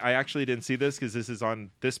 guys, I actually didn't see this because this is on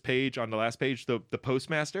this page, on the last page, the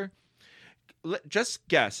postmaster. Just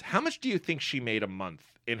guess, how much do you think she made a month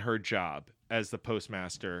in her job as the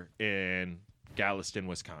postmaster in Galveston,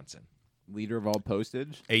 Wisconsin? Leader of all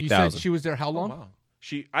postage? You said she was there how long? Wow.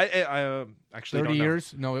 She, I actually 30 don't know.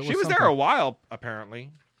 years? No, she was there a while,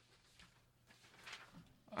 apparently.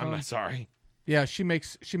 I'm not sorry. Yeah, she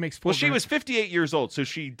makes Well, she was 58 years old, so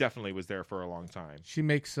she definitely was there for a long time. She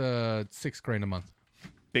makes $6,000 a month.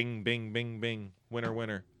 Bing, bing, bing, bing. Winner,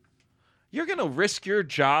 winner. You're gonna risk your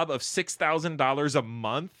job of $6,000 a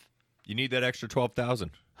month? You need that extra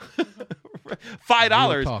 $12,000.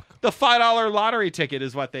 $5. The $5 lottery ticket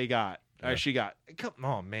is what they got. She got.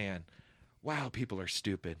 Oh man, wow! People are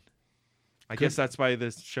stupid. I guess that's why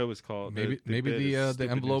this show is called. Maybe the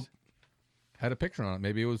envelope had a picture on it.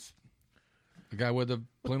 Maybe it was a guy with a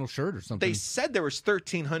flannel shirt or something. They said there was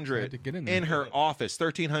 1,300 in her office,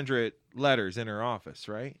 1,300 letters in her office,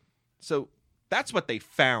 right? So that's what they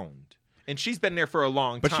found. And she's been there for a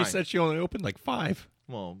long time. But she said she only opened like 5.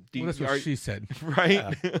 Well, that's what she said. Right?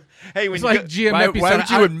 Yeah. Hey, when it's like GMF why would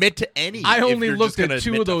you admit to any? I if only you're looked just at 2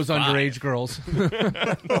 gonna of those admit to 5? underage girls.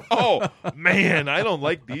 Oh, man, I don't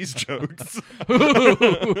like these jokes.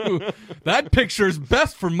 That picture's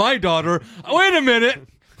best for my daughter. Wait a minute.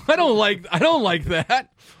 I don't like that.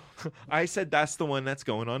 I said that's the one that's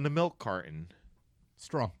going on the milk carton.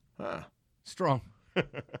 Strong. Strong.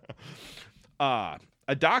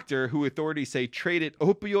 A doctor who authorities say traded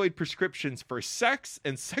opioid prescriptions for sex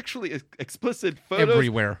and sexually explicit photos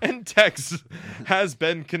everywhere and texts has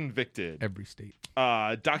been convicted. Every state.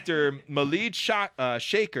 Dr. Malid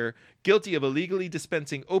Shaker, guilty of illegally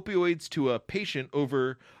dispensing opioids to a patient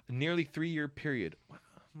over a nearly 3-year period. Oh,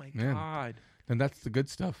 my God. And that's the good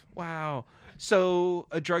stuff. Wow. So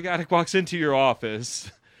a drug addict walks into your office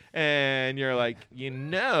and you're like,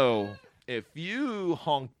 if you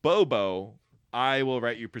honk Bobo, I will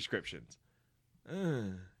write you prescriptions.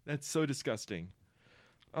 That's so disgusting.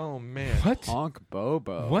 Oh, man. What? Honk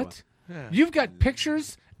Bobo. What? Yeah. You've got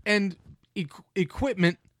pictures and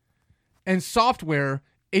equipment and software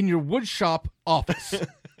in your wood shop office.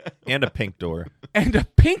 And a pink door. And a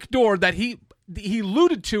pink door that he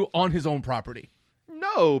alluded to on his own property.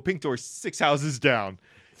 No, pink door 6 houses down.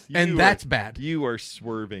 And that's bad. You are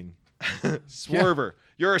swerving. Swerver.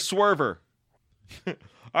 You're a swerver.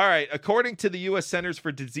 All right. According to the U.S. Centers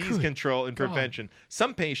for Disease Control and Prevention,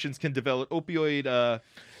 some patients can develop opioid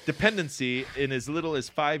dependency in as little as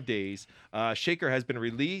 5 days. Shaker has been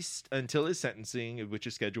released until his sentencing, which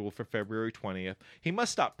is scheduled for February 20th. He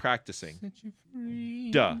must stop practicing.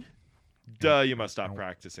 Duh, you must stop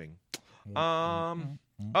practicing.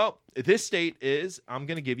 This state is, I'm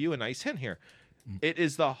going to give you a nice hint here. It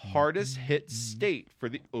is the hardest hit state for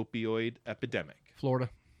the opioid epidemic. Florida.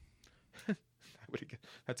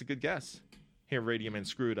 That's a good guess. Here, Radio Man,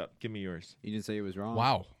 screw it up. Give me yours. You didn't say it was wrong.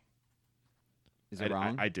 Wow. Is it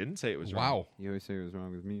wrong? I didn't say it was wrong. Wow. You always say it was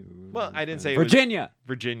wrong with me. Well, I didn't say Virginia. It was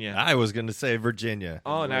Virginia. I was going to say Virginia.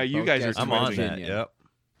 Oh, now you guys are I'm on twinning. that. Yep.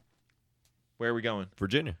 Where are we going?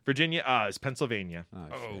 Virginia. Virginia. It's Pennsylvania.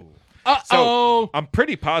 Uh-oh. So I'm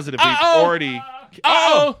pretty positive we've already.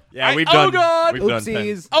 Uh-oh. Yeah, we've Oh, done. God. We've done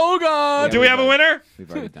Oopsies. Oh, God. Do we have a winner?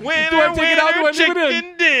 We've already done Winner, Do I take it out? Do I leave chicken it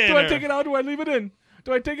in? dinner. Do I take it out? Do I leave it in?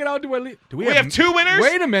 Do I take it out? Do I leave? Do We have two winners?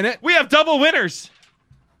 Wait a minute. We have double winners.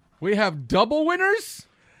 We have double winners?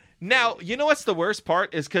 Now, you know what's the worst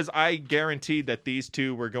part is because I guaranteed that these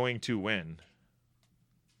two were going to win.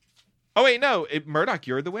 Oh, wait, no. Murdoch,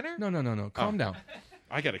 you're the winner? No. Calm down.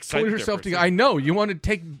 I got excited. Pull yourself together. I know. You want to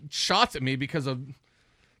take shots at me because of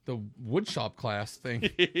the woodshop class thing.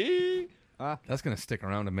 That's going to stick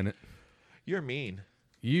around a minute. You're mean.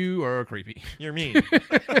 You are creepy. You're mean.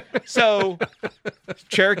 So,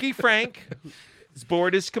 Cherokee Frank's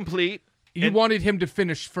board is complete. You wanted him to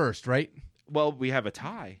finish first, right? Well, we have a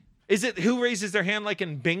tie. Is it who raises their hand like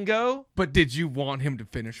in bingo? But did you want him to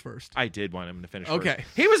finish first? I did want him to finish Okay. first.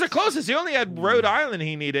 He was the closest. He only had Rhode Island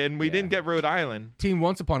he needed, and we didn't get Rhode Island. Team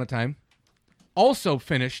Once Upon a Time also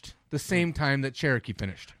finished the same time that Cherokee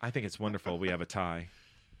finished. I think it's wonderful we have a tie.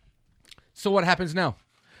 So what happens now?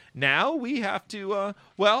 Now we have to,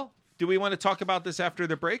 do we want to talk about this after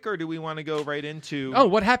the break, or do we want to go right into... Oh,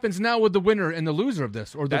 what happens now with the winner and the loser of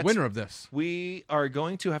this, or the winner of this? We are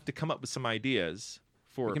going to have to come up with some ideas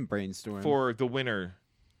We can brainstorm. for the winner,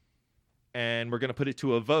 and we're going to put it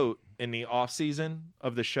to a vote in the off season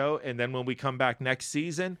of the show, and then when we come back next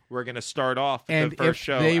season, we're going to start off And the first if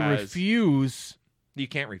show they as... refuse... You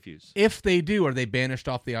can't refuse. If they do, are they banished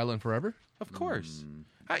off the island forever? Of course.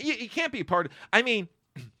 You can't be part of... I mean,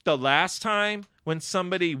 the last time when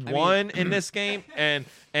somebody won in this game and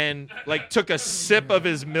like took a sip of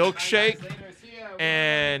his milkshake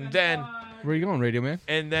and then... Where are you going, Radio Man?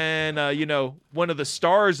 And then, one of the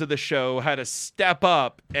stars of the show had to step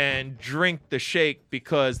up and drink the shake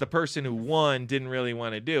because the person who won didn't really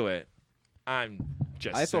want to do it. I'm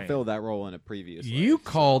just I saying. fulfilled that role in a previous You life,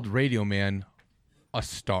 called Radio Man a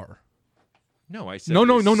star. No, I said No.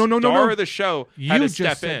 the star of the show had to just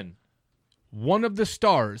step said in. One of the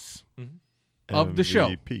stars of the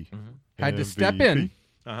show had to step in,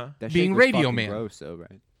 That being shake was Radio fucking Man. Gross, though,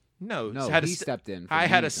 right? No, he stepped in. for I the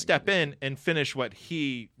had to music. step in and finish what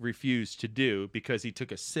he refused to do because he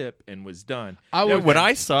took a sip and was done. When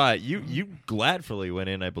I saw it, you gladfully went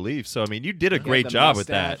in, I believe. So I mean, you did a great the job with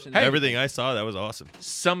that. mustache and Everything I saw, that was awesome.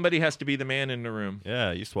 Somebody has to be the man in the room.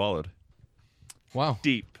 Yeah, you swallowed. Wow.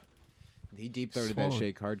 Deep. He deep throated that Swallowed.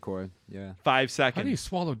 shake hardcore. Yeah. 5 seconds. How do you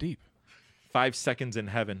swallow deep? 5 seconds in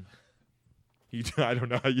heaven. I don't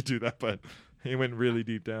know how you do that, but he went really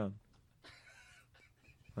deep down.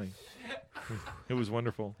 Like, it was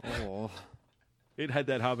wonderful. Oh. It had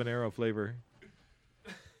that habanero flavor.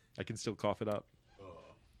 I can still cough it up.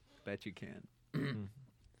 Bet you can.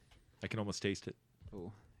 I can almost taste it.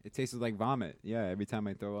 Oh. It tasted like vomit. Yeah, every time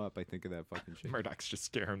I throw up, I think of that fucking shit. Murdoch's just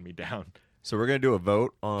staring me down. So we're gonna do a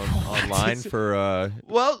vote online for.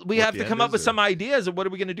 Well, we what have the to end come up is, with or- some ideas of what are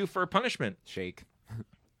we going to do for a punishment. Shake.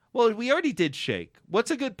 Well, we already did shake. What's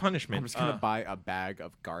a good punishment? I'm just gonna buy a bag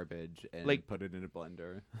of garbage and put it in a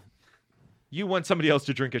blender. You want somebody else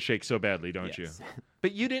to drink a shake so badly, don't you? Yes.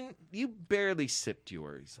 But you didn't. You barely sipped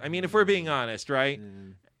yours. I mean, if we're being honest, right?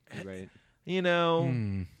 You're right. You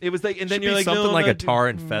know, it was like, and then Should you're be like, something no, like no, a tar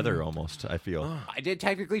and feather, almost. I feel. I did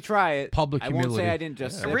technically try it. Public I won't say humility. I didn't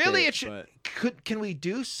just sip Really, it it should. but Can we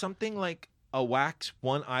do something like a wax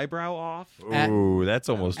one eyebrow off. Ooh, that's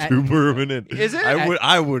almost too permanent. Is it?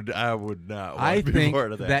 I would not. Want I to be think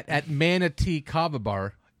part of that at Manatee Kava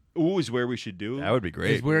Bar Ooh, is where we should do. That would be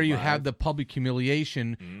great. is where you have the public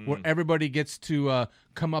humiliation where everybody gets to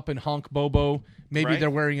come up and honk Bobo. Maybe Right. they're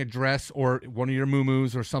wearing a dress or one of your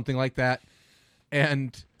muumuus or something like that.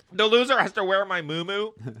 And The loser has to wear my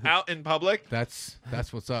muumuu out in public. that's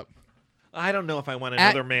what's up. I don't know if I want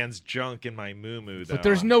another man's junk in my muumuu, though. But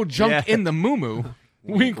there's no junk in the muumuu.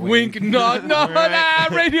 Wink, wink, nod, nod. Right.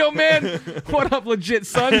 Radio man. What up, legit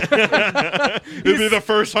son? It'd be the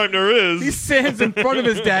first time there is. He stands in front of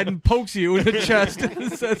his dad and pokes you in the chest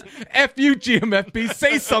and says, F you, GMFB,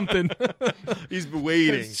 say something. He's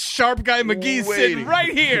waiting. Sharp guy McGee's sitting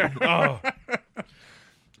right here. Oh.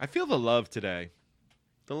 I feel the love today.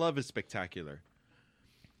 The love is spectacular.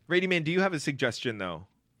 Radio Man, do you have a suggestion, though?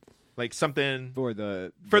 Like something for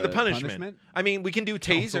the punishment. I mean, we can do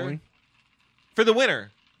taser. Counseling. For the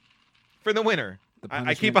winner. For the winner.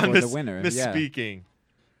 I keep on punishment for the winner, misspeaking.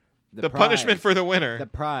 The The prize. punishment for the winner. The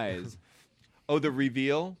prize. Oh, the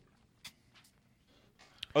reveal?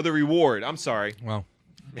 Oh, the reward. I'm sorry. Wow.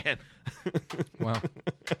 Man. Wow.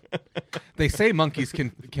 They say monkeys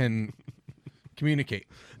can communicate.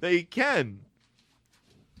 They can.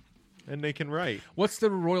 And they can write. What's the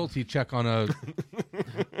royalty check on a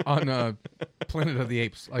Planet of the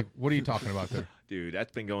Apes? Like, what are you talking about there? Dude,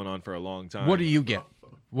 that's been going on for a long time. What do you get?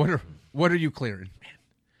 What are you clearing?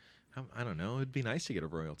 I don't know. It'd be nice to get a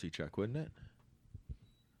royalty check, wouldn't it?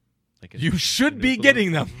 Like You should be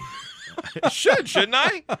getting them. shouldn't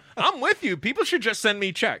I? I'm with you. People should just send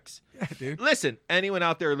me checks. Yeah, dude. Listen, anyone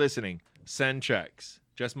out there listening, send checks.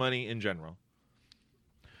 Just money in general.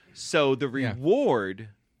 So the reward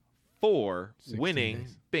for 16 winning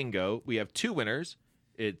days. bingo, we have two winners.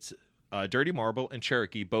 It's Dirty Marble and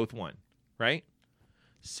Cherokee, both won, right?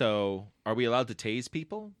 So are we allowed to tase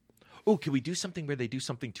people? Oh, can we do something where they do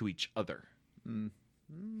something to each other?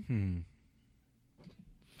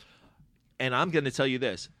 And I'm going to tell you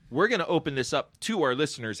this. We're going to open this up to our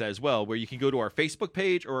listeners as well, where you can go to our Facebook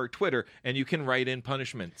page or our Twitter, and you can write in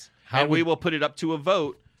punishments. We will put it up to a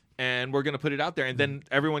vote, and we're going to put it out there, and then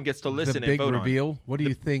everyone gets to listen The big and vote reveal. on it. What do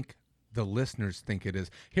you think the listeners think it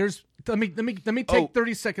is? Let me take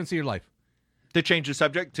 30 seconds of your life. To change the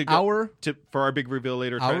subject to for our big reveal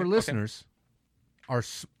later. Our today? listeners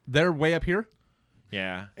they're way up here.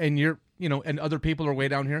 Yeah. And and other people are way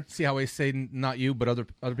down here. See how I say not you, but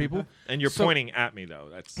other people. And you're pointing at me though.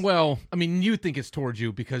 That's well, I mean, you think it's towards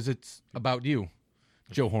you because it's about you,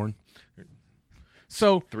 Joe Horn.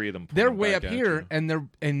 So three of them. They're way up back at here, you.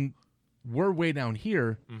 and we're way down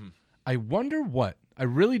here. I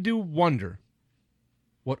really do wonder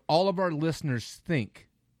what all of our listeners think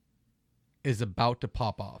is about to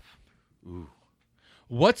pop off. Ooh.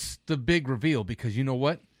 What's the big reveal? Because you know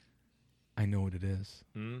what? I know what it is.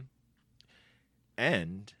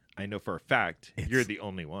 And I know for a fact you're the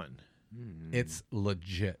only one. It's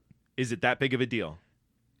legit. Is it that big of a deal?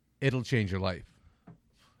 It'll change your life.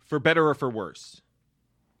 For better or for worse?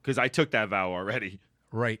 Because I took that vow already.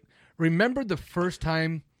 Right. Remember the first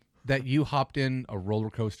time that you hopped in a roller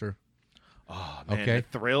coaster? Oh, man. The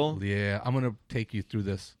thrill? Yeah. I'm going to take you through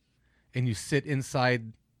this. And you sit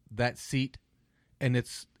inside that seat, and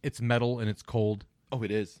it's metal and it's cold. Oh,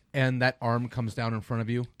 it is. And that arm comes down in front of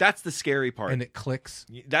you. That's the scary part. And it clicks.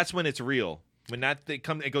 That's when it's real. When that thing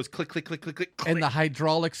comes, it goes click, click, click, click, click. And the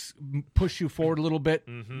hydraulics push you forward a little bit,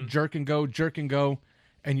 jerk and go,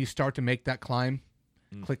 and you start to make that climb.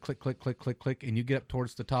 Click, click, click, click, click, click, and you get up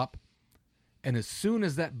towards the top. And as soon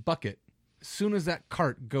as that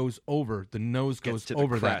cart goes over, the nose goes to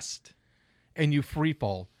over the crest. that. And you free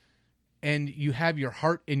fall. And you have your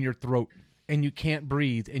heart in your throat. And you can't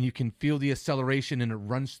breathe. And you can feel the acceleration and it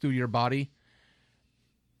runs through your body.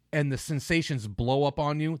 And the sensations blow up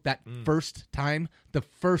on you that first time.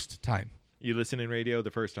 You listening radio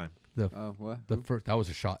the first time. What? That was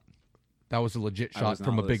a shot. That was a legit I shot was not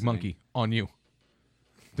from a big listening. monkey on you.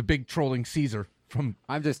 The big trolling Caesar from.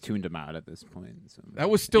 I've just tuned him out at this point. So. That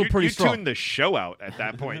was still pretty you strong. tuned the show out at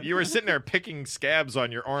that point. You were sitting there picking scabs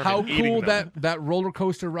on your arm. How and eating cool them. that roller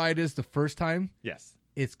coaster ride is the first time. Yes.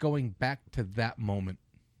 It's going back to that moment.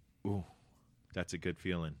 Ooh, that's a good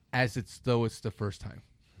feeling. As though it's the first time.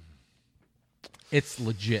 It's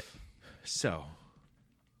legit. So,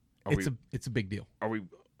 it's a big deal. Are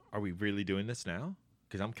we really doing this now?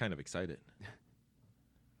 Because I'm kind of excited.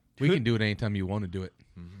 We can do it anytime you want to do it.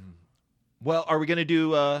 Well, are we going to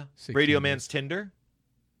do 16 Radio days. Man's Tinder?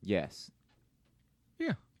 Yes.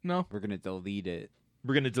 Yeah. No. We're gonna delete it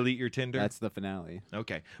We're gonna delete your Tinder. That's the finale.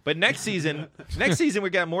 Okay, but next season, we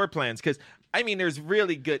got more plans because I mean, there's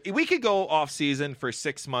really good. We could go off season for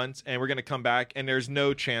 6 months, and we're gonna come back, and there's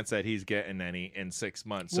no chance that he's getting any in 6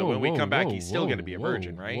 months. So when we come back, he's still gonna be a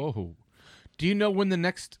virgin, right? Whoa. Do you know when the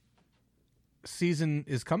next season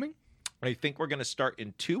is coming? I think we're gonna start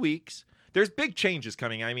in 2 weeks. There's big changes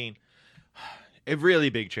coming. I mean, really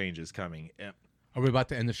big changes coming. Yeah. Are we about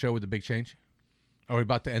to end the show with the big change? Are we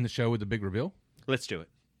about to end the show with the big reveal? Let's do it.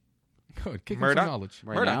 Good. Kick Murdoch, some knowledge.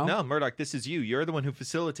 Murdoch, no, Murdoch, this is you. You're the one who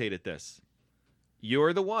facilitated this.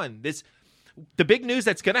 You're the one. The big news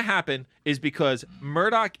that's going to happen is because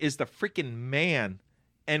Murdoch is the freaking man.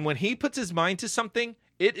 And when he puts his mind to something,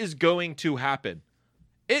 it is going to happen.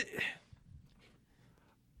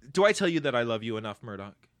 Do I tell you that I love you enough,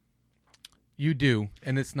 Murdoch? You do,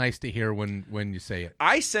 and it's nice to hear when you say it.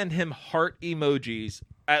 I send him heart emojis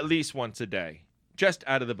at least once a day. Just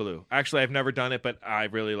out of the blue. Actually, I've never done it, but I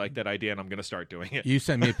really like that idea, and I'm going to start doing it. You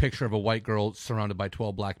sent me a picture of a white girl surrounded by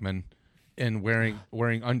 12 black men and wearing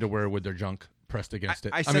underwear with their junk pressed against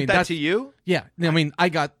it. I sent that to you? Yeah. I mean, I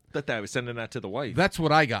got... I thought I was sending that to the wife. That's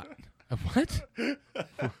what I got. What?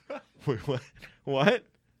 Wait, what?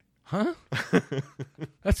 Huh?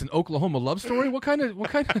 That's an Oklahoma love story? What kind of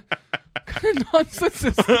nonsense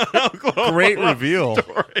is that? Great reveal.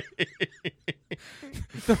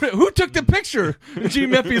 Who took the picture? G.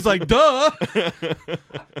 Mephi's like, duh.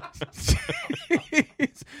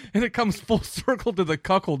 And it comes full circle to the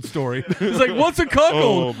cuckold story. It's like, what's a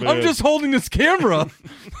cuckold? Oh, I'm just holding this camera.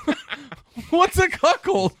 What's a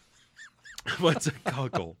cuckold? What's a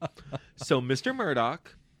cuckold? So, Mr.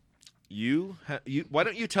 Murdoch, why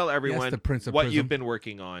don't you tell everyone the Prince of what Prism. you've been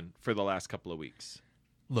working on for the last couple of weeks?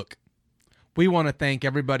 Look, we want to thank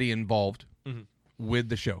everybody involved with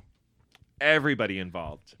the show. Everybody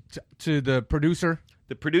involved. To the producer.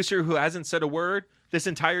 The producer who hasn't said a word this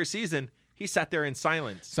entire season, he sat there in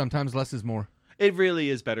silence. Sometimes less is more. It really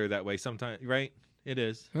is better that way sometimes, right? It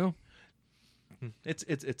is. Well,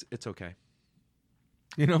 it's okay.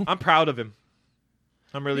 You know? I'm proud of him.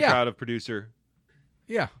 I'm really proud of producer.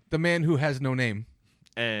 Yeah, the man who has no name.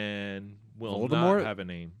 And will Voldemort? not have a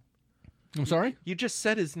name. I'm sorry? You just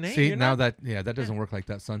said his name. See, now that doesn't work like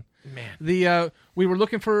that, son. Man. We were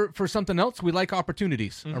looking for something else. We like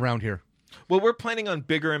opportunities around here. Well, we're planning on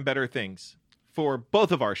bigger and better things for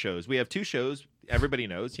both of our shows. We have 2 shows. Everybody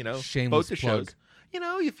knows, Shameless both the plug. shows.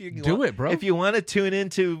 If you Do it, bro. If you want to tune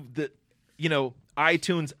into the,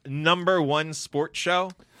 iTunes #1 sports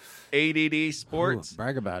show, ADD Sports. Ooh,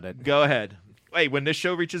 brag about it. Go ahead. Hey, when this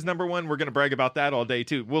show reaches #1, we're going to brag about that all day,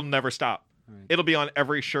 too. We'll never stop. Right. It'll be on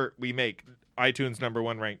every shirt we make. iTunes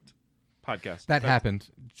 #1 ranked podcast. That happened,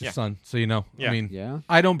 son, so you know. Yeah. I mean,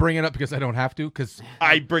 I don't bring it up because I don't have to, because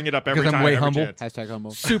I bring it up every time. I'm way humble. Hashtag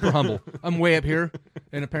humble. Super humble. I'm way up here,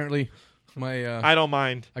 and apparently I don't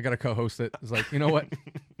mind. I got to co-host it. It's like, you know what?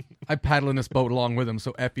 I paddle in this boat along with him,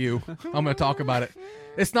 so F you. I'm going to talk about it.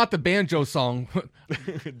 It's not the banjo song.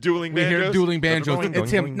 Dueling we banjos? hear dueling banjos.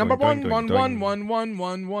 It's him. Number 1.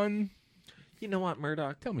 You know what,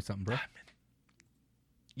 Murdoch? Tell me something, bro.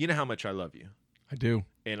 You know how much I love you. I do.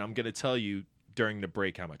 And I'm going to tell you during the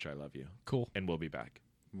break how much I love you. Cool. And we'll be back.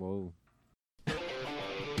 Whoa.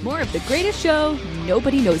 More of the greatest show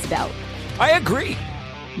nobody knows about. I agree.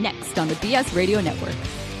 Next on the BS Radio Network.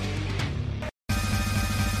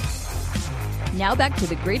 Now back to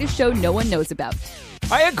the greatest show no one knows about.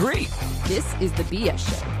 I agree. This is the BS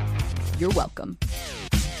Show. You're welcome.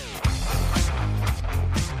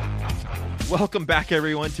 Welcome back,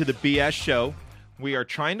 everyone, to the BS Show. We are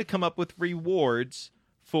trying to come up with rewards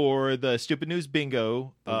for the Stupid News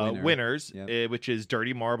Bingo winners, which is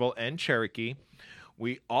Dirty Marble and Cherokee.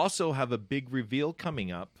 We also have a big reveal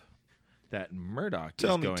coming up that Murdoch is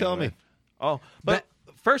going with. Tell me. Oh, but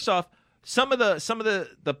first off, some of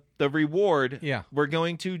the reward we're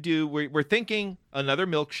going to do. We're thinking another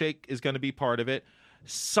milkshake is going to be part of it.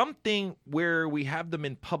 Something where we have them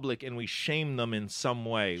in public and we shame them in some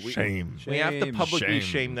way. We have to publicly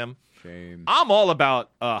shame them. Shame. I'm all about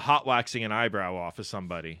hot waxing an eyebrow off of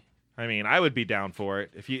somebody. I mean, I would be down for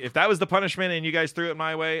it. If that was the punishment and you guys threw it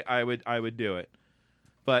my way, I would do it.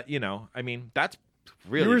 But I mean, that's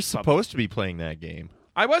really. You were supposed to be playing that game.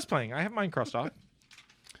 I was playing. I have mine crossed off.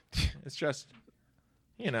 It's just,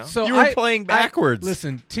 So you were playing backwards.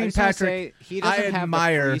 Listen, Team I just wanna Patrick, say, he doesn't I have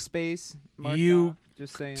admire the free space. you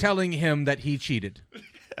just saying. telling him that he cheated.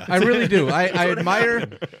 I really do. I admire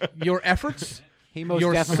your efforts. He most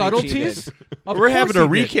your definitely subtleties. cheated. We're having a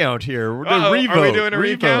recount here. We're doing revote. Are we doing a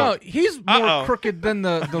recount? No, he's more crooked than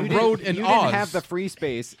the road in You Oz. didn't have the free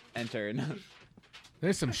space entered.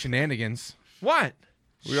 There's some shenanigans. What?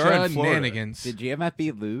 We are in Florida. Shenanigans. Did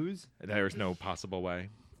GMFB lose? There's no possible way.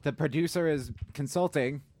 The producer is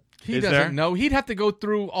consulting. He Is doesn't there? know. He'd have to go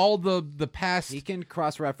through all the past. He can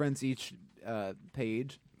cross-reference each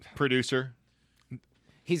page. Producer.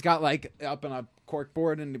 He's got like up on a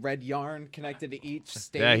corkboard and red yarn connected to each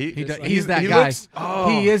stage. Yeah, he's that guy. Looks,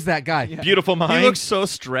 He is that guy. Yeah. Beautiful mind. He looks so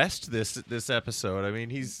stressed this episode. I mean,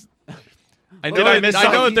 he's. I Did I miss know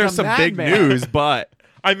something? there's He's a some big madman. news, but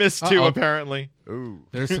I missed two, Uh-oh. apparently. ooh,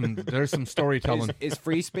 There's some storytelling. Is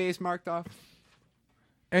free space marked off?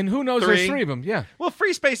 And who knows? Three. There's three of them. Yeah. Well,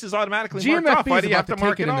 free space is automatically marked GMFB off. Why is do you about have to to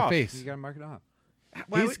mark take it in the off? face. You gotta mark it off.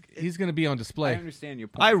 He's going to be on I display. understand your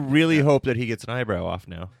point. I really hope that he gets an eyebrow off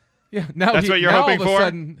now. Yeah. Now That's what you're now hoping all of a for?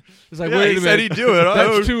 sudden, it's like, Yeah, wait he a minute. said he'd do it.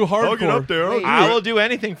 That's too I'll get hardcore. up there. I'll Wait, do I it. will do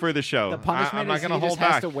anything for the show. The punishment I'm not is he going to just hold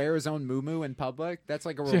has back. to wear his own muumuu in public. That's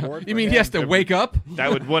like a Yeah. reward. You for mean him. he has to wake up? That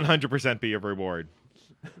would 100% be a reward.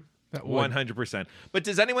 That would. 100%. But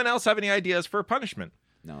does anyone else have any ideas for punishment?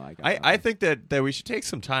 No, I think that we should take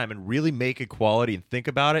some time and really make equality and think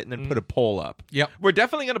about it, and then put a poll up. Yep. We're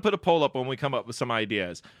definitely going to put a poll up when we come up with some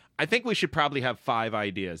ideas. I think we should probably have 5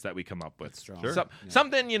 ideas that we come up with. Sure.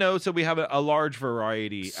 Something, so we have a large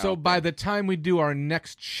variety. So out by there, the time we do our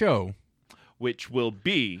next show, which will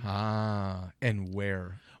be and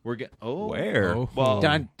where? we're get Where? Oh. Well,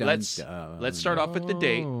 Dun, dun, let's dun. start off with the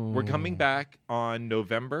date. We're coming back on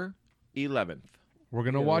November 11th. We're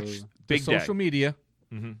gonna watch the Big day. social media,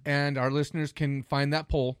 Mm-hmm. and our listeners can find that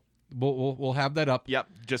poll. We'll have that up. Yep,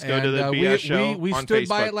 just go to And, the BS show We on stood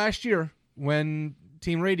by Facebook. it last year when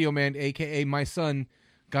Team Radio Man, aka my son,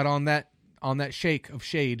 got on that shake of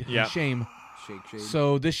shade Yeah. and shame. Shake.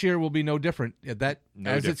 So this year will be no different. That No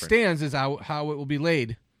as it different. stands is how it will be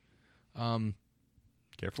laid.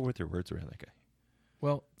 Careful with your words around that guy.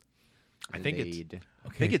 Well, I think it's Laid. I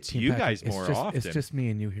think it's Team you Patrick, guys it's more just, often. It's just me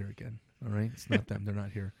and you here again. All right, it's not them. They're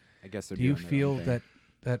not here. I guess they're Do you doing their feel own thing.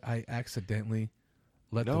 that I accidentally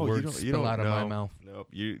let the No, words spill out of my mouth? No,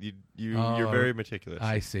 you're Oh, very meticulous.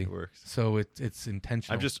 I see. It works. So it's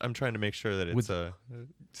intentional. I'm trying to make sure that it's With-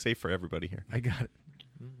 safe for everybody here. I got it.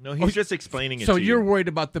 No, he's just explaining it So to you're you. worried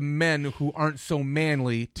about the men who aren't so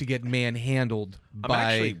manly to get manhandled I'm by.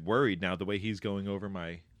 actually worried now the way he's going over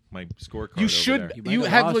my scorecard. You over should. there. You might You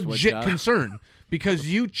have have lost, legit Woodchuck. concern because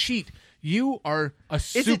you cheat. You are a Is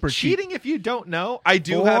super it cheating if you don't know? I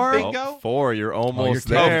do 4? have bingo. Oh, 4, you're Oh, you're almost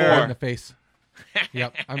taking there. four in the face.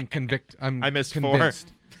 Yep, I'm convicted. I missed 4.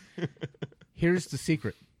 convinced. Here's the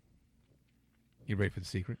secret. You ready for the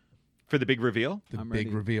secret? For the big reveal? The I'm big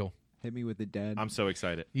ready. reveal. Hit me with the dead. I'm so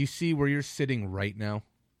excited. You see where you're sitting right now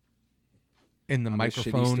in the On this shitty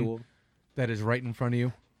microphone stool. that is right in front of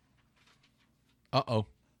you. Uh-oh.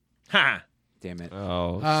 Ha! Damn it.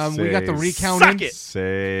 Oh, We got the save. recount Suck in. it!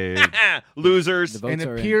 Save. Losers. The votes And it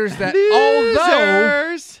are in. appears that although...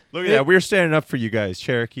 Losers. Look at that. We're standing up for you guys,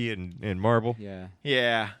 Cherokee and Marble. Yeah.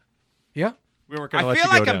 Yeah. Yeah. We weren't going to I let feel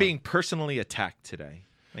you go like I'm down. being personally attacked today.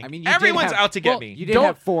 Like, I mean, you did everyone's have- out to get well, me. You did Don't-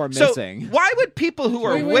 have 4 So missing. why would people who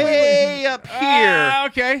are Wait, way wait. up here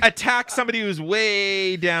Okay. attack somebody who's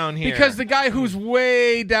way down here? Because the guy who's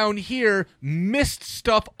way down here missed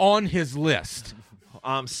stuff on his list.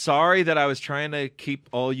 I'm sorry that I was trying to keep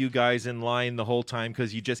all you guys in line the whole time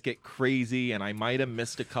because you just get crazy and I might have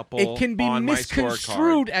missed a couple. It can be on my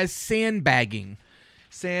misconstrued scorecard. as sandbagging.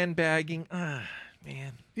 Sandbagging.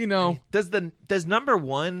 Man. You know. Does number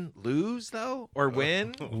 1 lose though or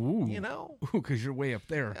win? Ooh. You know. Ooh, because you're way up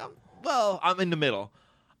there. Well, I'm in the middle.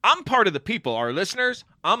 I'm part of the people. Our listeners,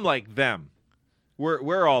 I'm like them.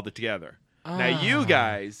 We're all together. Now you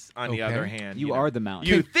guys, on the Okay. other hand, You are the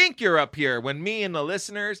mountain. You think you're up here when me and the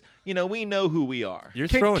listeners, we know who we are. You're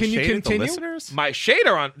Can- throwing can you shade at the continue? listeners? My shade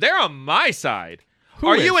they're on my side. Who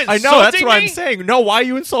are is? you I insulting know. That's what me? I'm saying. No, why are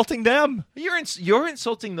you insulting them? You're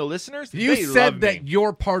insulting the listeners. You They love said that me.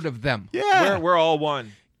 you're part of them. Yeah. We're all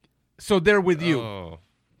one. So they're with you. Oh.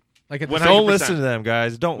 Like at the 100%. Don't listen to them,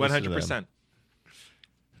 guys. Don't listen to them. 100%.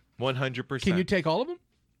 100%. Can you take all of them?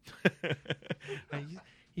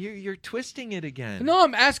 You're twisting it again. No,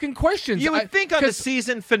 I'm asking questions. You would think on the 'cause-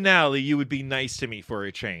 season finale you would be nice to me for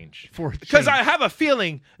a change. For a Because change. I have a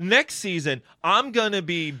feeling next season I'm gonna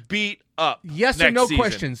be beat up. Yes or next no season.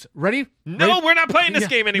 questions. Ready? No, Ready? we're not playing this Yeah.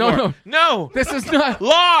 game anymore. No. No. This is not.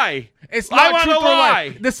 Lie. It's I not want truth a or lie. lie.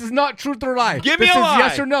 This is not truth or lie. Give me this a is lie.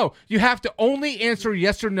 yes or no. You have to only answer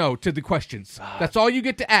yes or no to the questions. That's all you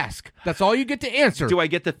get to ask. That's all you get to answer. Do I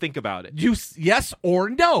get to think about it? Yes or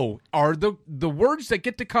no are the words that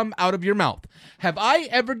get to come out of your mouth. Have I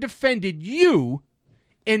ever defended you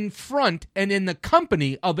in front and in the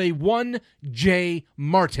company of a 1J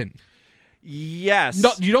Martin? Yes.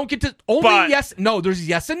 No, you don't get to only But- yes. No, there's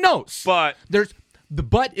yes and no's. But there's The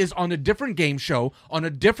butt is on a different game show, on a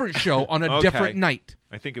different show, on a different night.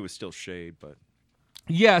 I think it was still shade, but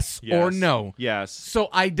Yes or no? Yes. So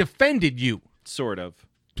I defended you. Sort of.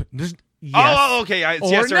 Yes Oh, okay. It's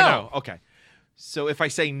or yes or no. no. Okay. So if I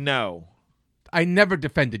say no, I never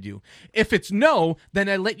defended you. If it's no, then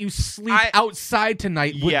I let you sleep outside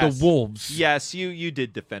tonight with yes. the wolves. Yes, you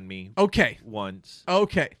did defend me. Okay. Once.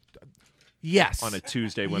 Okay. Yes. On a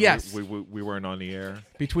Tuesday when yes. we weren't on the air.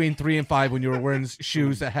 Between 3 and 5 when you were wearing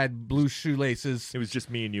shoes that had blue shoelaces. It was just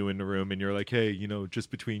me and you in the room, and you're like, hey, just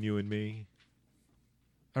between you and me.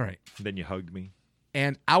 All right. And then you hugged me.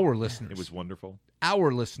 And our listeners. It was wonderful.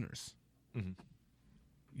 Our listeners. Mm-hmm.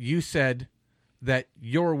 You said that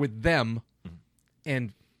you're with them,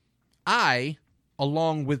 and I,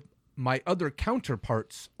 along with my other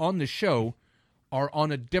counterparts on the show, are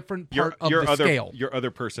on a different part of the scale. Your other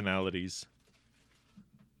personalities.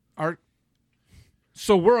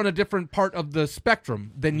 So we're on a different part of the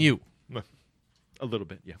spectrum than you. A little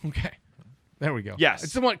bit, yeah. Okay. There we go. Yes. I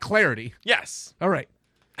just want clarity. Yes. All right.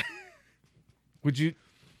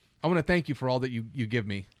 I want to thank you for all that you give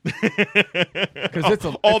me. Because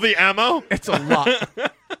all the ammo? It's a lot.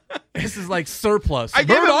 This is like surplus. I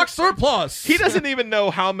give him- Murdoch surplus. He doesn't even know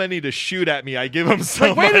how many to shoot at me. I give him so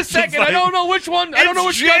Like, wait a much. second. It's I don't know which one. I don't know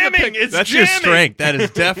which gun to jamming. pick. It's That's jamming. your strength. That is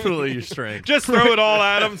definitely your strength. Just throw it all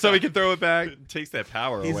at him so he can throw it back. It takes that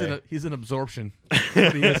power He's away. he's an absorption. That's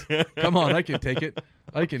what he is. Come on, I can take it.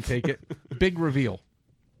 I can take it. Big reveal.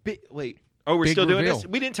 Wait. Oh, we're Big still doing reveal. this?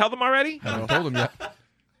 We didn't tell them already? I haven't told him yet.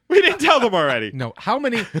 We didn't tell them already. No. How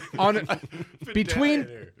many between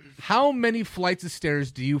how many flights of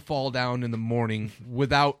stairs do you fall down in the morning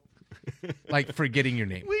without like forgetting your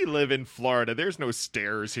name? We live in Florida. There's no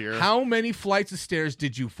stairs here. How many flights of stairs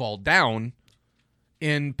did you fall down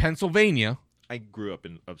in Pennsylvania? I grew up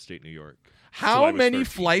in upstate New York. How many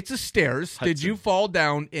flights of stairs did you fall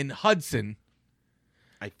down in Hudson?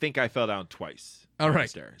 I think I fell down twice. All on the right.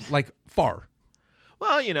 Stairs. Like far.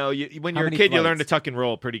 Well, when How you're a many kid, you flights? learn to tuck and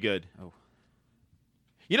roll pretty good. Oh.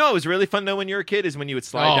 You know what was really fun, though, when you were a kid is when you would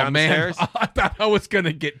slide down man. the stairs. I thought I was going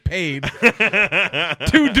to get paid.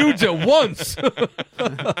 2 dudes at once.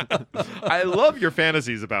 I love your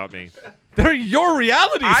fantasies about me. They're your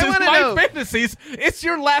realities. I It's wanna my know. fantasies. It's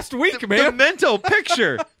your last week, The man. mental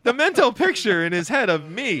picture. The mental picture in his head of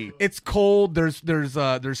me. It's cold. There's snow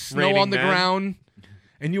Raining on the men. ground.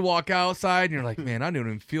 And you walk outside and you're like, man, I don't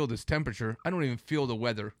even feel this temperature. I don't even feel the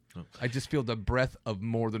weather. I just feel the breath of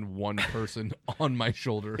more than one person on my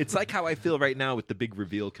shoulder. It's like how I feel right now with the big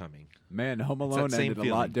reveal coming. Man, Home that Alone same ended a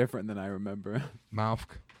feeling. lot different than I remember. Mouth.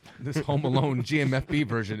 This Home Alone GMFB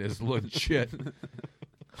version is legit.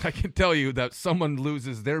 I can tell you that someone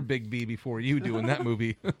loses their big B before you do in that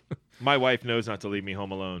movie. My wife knows not to leave me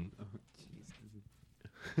home alone.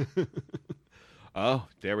 Oh,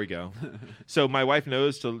 there we go. So my wife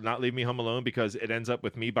knows to not leave me home alone because it ends up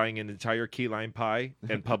with me buying an entire key lime pie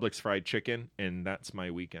and Publix fried chicken, and that's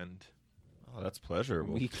my weekend. Oh, that's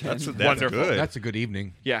pleasurable. Weekend. That's Wonderful. good. That's a good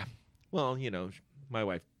evening. Yeah. Well, my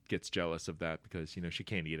wife gets jealous of that because, she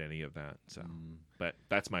can't eat any of that. So, but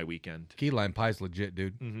that's my weekend. Key lime pie's legit,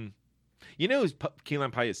 dude. Mm-hmm. You know whose key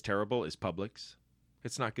lime pie is terrible is Publix.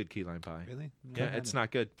 It's not good key lime pie. Really? Yeah, it's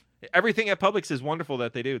not good. Everything at Publix is wonderful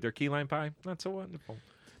that they do. Their key lime pie, not so wonderful.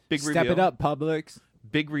 Big Step reveal. it up, Publix.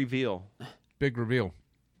 Big reveal. Big reveal.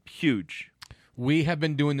 Huge. We have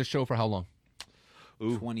been doing the show for how long?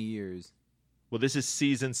 Ooh. 20 years. Well, this is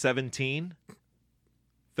season 17.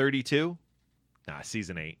 32? Nah,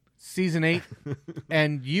 season 8. Season 8.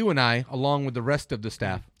 And you and I, along with the rest of the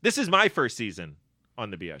staff, This is my first season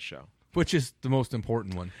on the BS show. which is the most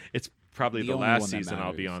important one. It's probably The the only last one that season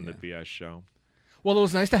I'll be matters, on yeah. the BS show. Well, it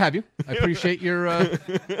was nice to have you. I appreciate your and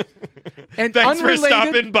Thanks for unrelated-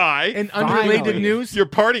 stopping by. And unrelated Finally. news, Your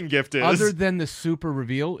parting gift is other than the super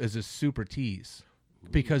reveal, is a super tease.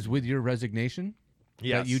 Because with your resignation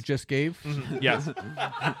yes. that you just gave, Yes.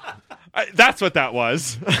 That's what that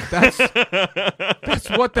was. that's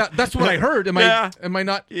what I heard. Am Yeah. I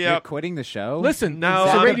not? Yeah. You're quitting the show? Listen, No, Is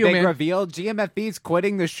it's that a radio the big man. reveal? GMFB's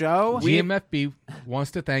quitting the show? GMFB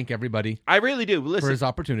wants to thank everybody I really do. Listen, for his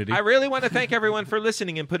opportunity. I really want to thank everyone for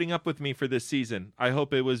listening and putting up with me for this season. I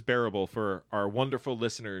hope it was bearable for our wonderful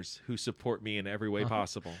listeners who support me in every way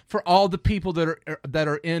possible. For all the people that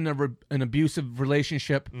are in an abusive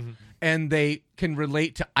relationship, and they can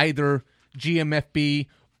relate to either GMFB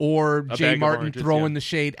or A Jay bag of Martin oranges, throwing yeah. the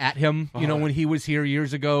shade at him. When he was here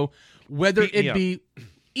years ago, whether Beat me it be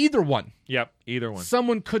either one, Yep, either one.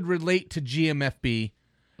 someone could relate to GMFB,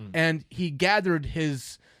 and he gathered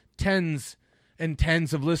his tens and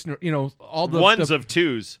tens of listeners. All the Ones of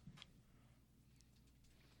twos.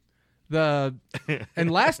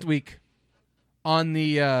 And last week on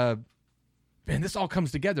the and this all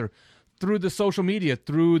comes together through the social media,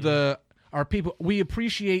 through our people. We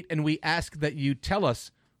appreciate and we ask that you tell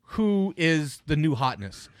us who is the new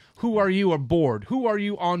hotness. Who are you aboard? Who are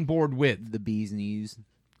you on board with? The bee's knees.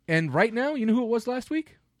 And right now, you know who it was last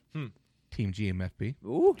week? Team GMFB.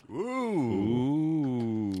 Ooh.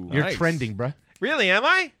 You're Nice. trending, bruh. Really, am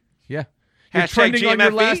I? Yeah. You're Hashtag trending on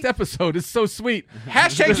your GMFB? last episode. It's so sweet.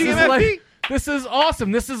 Hashtag This is GMFB? like- this is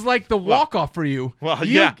awesome. This is like the walk-off for you. Well,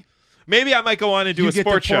 You- yeah. Maybe I might go on and do you a get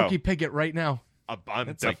sports the show. Porky Piglet right now. I'm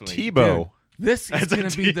It's like definitely Tebow. Dude, this is That's a going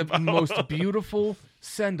to be the Tebow. most beautiful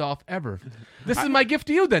send-off ever. This is my gift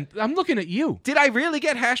to you, then. I'm looking at you. Did I really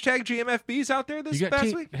get hashtag GMFBs out there this You got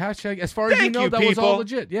past week? hashtag, as far as Thank you know, you, that was all people.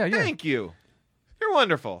 legit. Yeah, yeah. Thank you. You're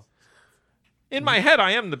wonderful. In my head,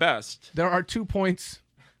 I am the best. There are 2 points.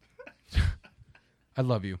 I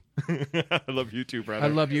love you. I love you too, brother. I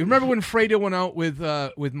love you. Remember when Fredo went out with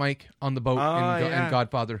Mike on the boat Oh, yeah. in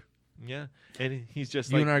Godfather? Yeah, and he's just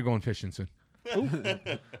You like, and I are going fishing soon.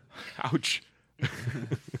 ouch.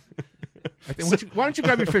 I think, why don't you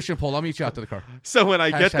grab your fishing pole? I'll meet you out to the car. So when I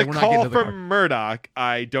get Hashtag, the we're not call getting to the car. from Murdoch,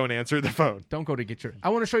 I don't answer the phone. Don't go to get your. I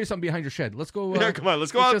want to show you something behind your shed. Let's go. Yeah, come on,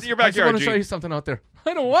 let's go out to your I just backyard, want to show Gene. you something out there.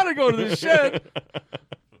 I don't want to go to the shed.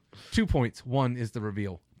 2 points. 1 is the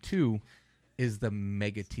reveal. 2 is the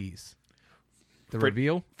mega tease. The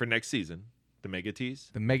reveal for next season. The mega tease.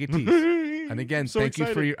 The mega tease. And again, So thank you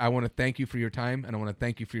for excited. your. I want to thank you for your time, and I want to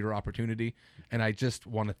thank you for your opportunity, and I just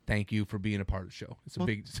want to thank you for being a part of the show. It's a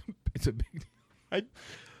big. It's a big.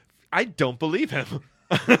 I don't believe him.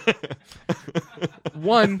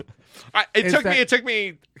 One. It took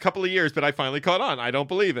me a couple of years, but I finally caught on. I don't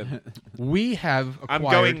believe it. We have acquired. I'm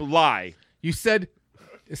going lie. You said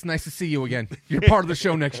it's nice to see you again. You're part of the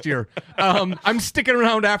show next year. I'm sticking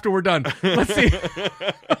around after we're done. Let's see.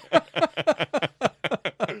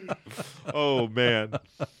 Oh man.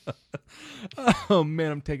 Oh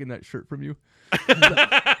man, I'm taking that shirt from you. You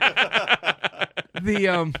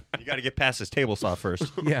got to get past his table saw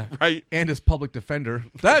first. Yeah. Right. And his public defender.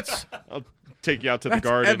 That's I'll take you out to the that's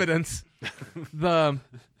garden. evidence.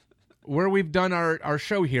 Where we've done our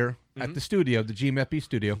show here at the studio, the GMFB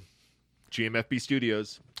studio. GMFB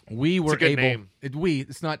Studios. We were a good able. name.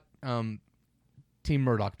 It's not Team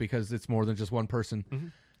Murdoch because it's more than just one person. Mm-hmm.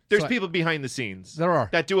 There's So people behind the scenes. There are.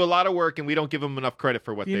 That do a lot of work, and we don't give them enough credit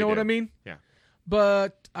for what they do. You know what I mean? Yeah.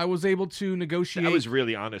 But I was able to negotiate. That was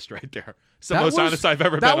really honest right there. It's the most honest I've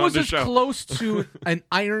ever been on was the as show. close to an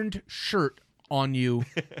ironed shirt on you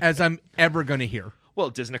as I'm ever going to hear. Well,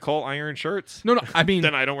 does Nicole iron shirts? No, I mean...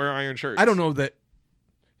 Then I don't wear iron shirts. I don't know that...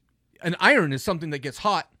 An iron is something that gets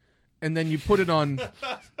hot, and then you put it on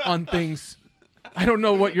things... I don't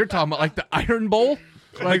know what you're talking about. Like the iron bowl?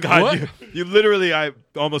 Oh my Like, God, what? you literally, I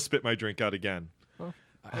almost spit my drink out again. Well,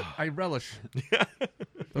 I relish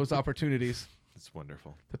those opportunities. It's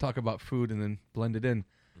wonderful. To talk about food and then blend it in.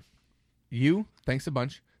 You, thanks a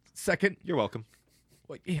bunch. Second, you're welcome.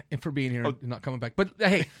 Well, yeah, and for being here and not coming back. But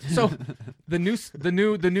hey, so the new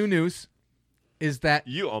news is that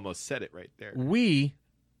you almost said it right there. We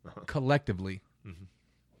collectively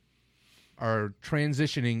are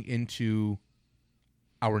transitioning into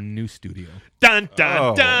our new studio. Dun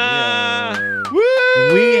dun dun!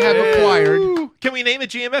 Woo! We have acquired. Can we name it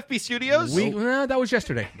GMFB Studios? That was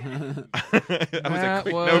yesterday. That was a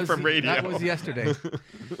quick note from radio. That was yesterday.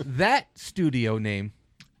 That studio name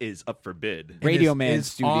is up for bid. Radio Man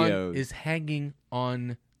Studios is hanging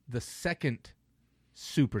on the second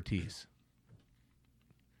Super Tease.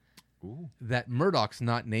 That Murdoch's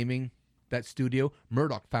not naming that studio.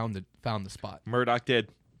 Murdoch found the spot. Murdoch did.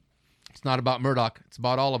 It's not about Murdoch. It's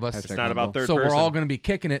about all of us. It's not about third so person. we're all going to be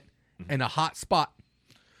kicking it in a hot spot.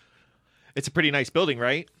 It's a pretty nice building,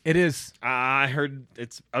 right? It is. I heard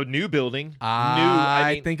it's a new building.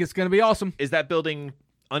 I think it's going to be awesome. Is that building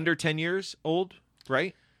under 10 years old,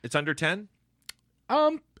 right? It's under 10?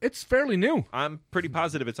 It's fairly new. I'm pretty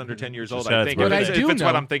positive it's under 10 years old, Just I think. What If I it's do what know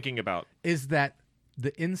I'm thinking about. Is that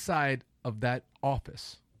the inside of that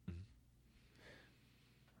office,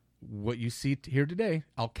 what you see here today,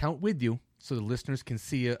 I'll count with you so the listeners can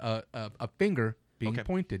see a finger being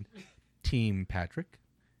pointed. Team Patrick,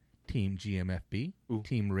 Team GMFB,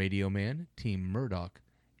 Team Radio Man, Team Murdoch,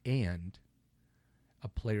 and a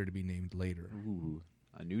player to be named later. Ooh,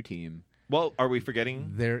 a new team. Well, are we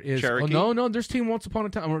forgetting There is. Cherokee? Oh, no. There's Team Once Upon a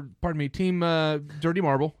Time. Or, pardon me. Team Dirty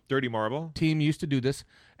Marble. Dirty Marble. Team used to do this.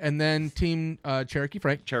 And then Team Cherokee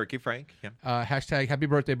Frank. Cherokee Frank, yeah. Hashtag Happy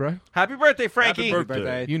Birthday, bro. Happy birthday, Frankie. Happy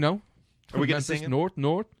birthday. You know. Are we going to Memphis, sing him?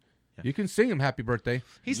 North. You can sing him Happy Birthday.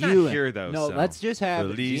 He's not here, though. No, so. let's just have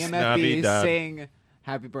Feliz GMFB Navidad. sing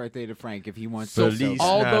Happy birthday to Frank if he wants So to.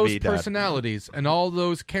 all those personalities and all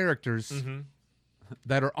those characters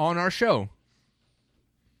that are on our show,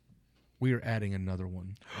 we are adding another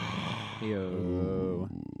one. Yo.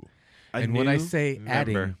 And when I say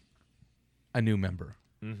adding a new member,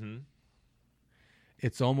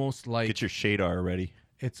 it's almost like... Get your Shadar ready.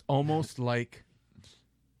 It's almost like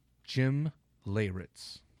Jim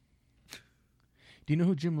Leyritz. Do you know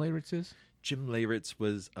who Jim Leyritz is? Jim Leyritz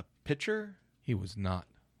was a pitcher? He was not.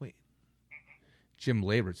 Wait. Jim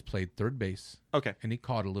Leyritz played third base. Okay. And he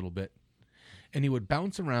caught a little bit. And he would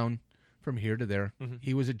bounce around from here to there.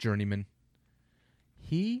 He was a journeyman.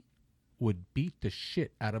 He would beat the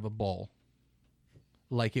shit out of a ball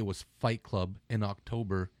like it was Fight Club in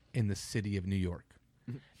October in the city of New York.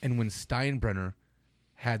 And when Steinbrenner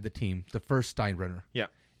had the team, the first Steinbrenner,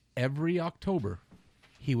 every October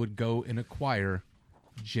he would go and acquire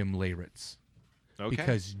Jim Leyritz. Okay.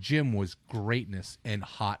 Because Jim was greatness and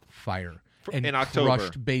hot fire. And in October.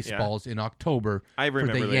 crushed baseballs in October I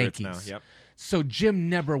remember for the Leyritz Yankees. now, yep. So Jim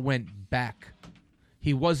never went back.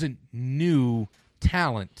 He wasn't new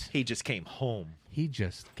talent. He just came home. He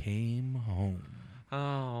just came home.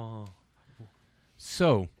 Oh.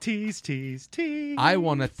 So, tease. I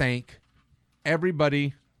want to thank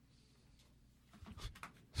everybody.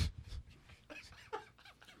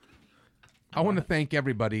 I want to thank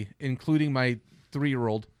everybody, including my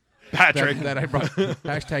 3-year-old Patrick. that I brought.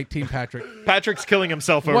 Hashtag Team Patrick. Patrick's killing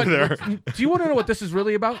himself over there. Do you want to know what this is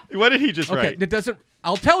really about? What did he just Okay, write? it doesn't.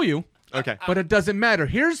 I'll tell you. Okay. But it doesn't matter.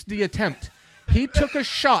 Here's the attempt. He took a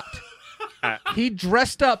shot. He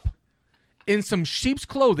dressed up in some sheep's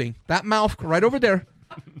clothing. That mouth right over there.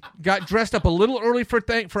 Got dressed up a little early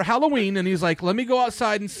for Halloween, and he's like, "Let me go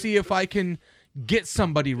outside and see if I can get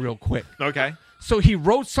somebody real quick." Okay. So he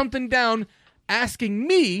wrote something down, asking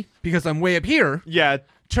me because I'm way up here.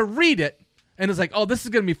 To read it, and it's like, "Oh, this is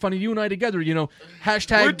gonna be funny. You and I together, you know."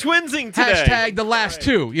 Hashtag We're twinsing today. Hashtag the last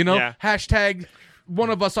two. You know. Yeah. Hashtag one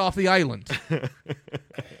of us off the island.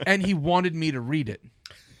 And he wanted me to read it.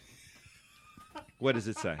 What does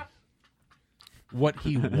it say? What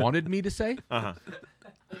he wanted me to say?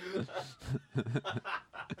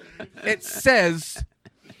 It says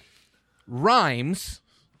rhymes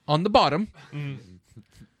on the bottom.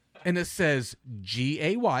 And it says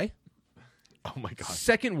G-A-Y. Oh, my God.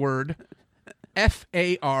 Second word,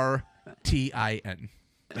 F-A-R-T-I-N.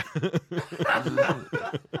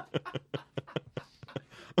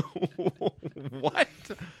 What?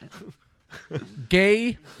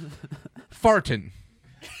 Gay fartin'.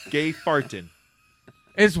 Gay fartin'.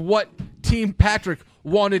 Is what Team Patrick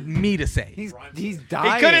wanted me to say. He's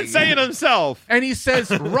dying. He couldn't say it himself. And he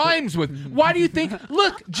says rhymes with. Why do you think?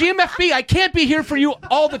 Look, GMFB, I can't be here for you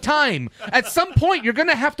all the time. At some point, you're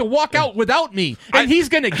gonna have to walk out without me, and he's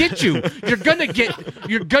gonna get you. You're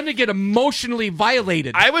gonna get emotionally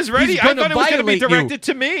violated. I was ready. He's I thought it was gonna be violate you. directed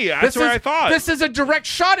to me. That's where I thought. This is a direct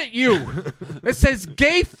shot at you. It says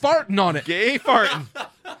gay farting on it. Gay farting.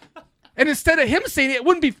 And instead of him saying it, it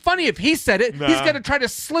wouldn't be funny if he said it. Nah. He's going to try to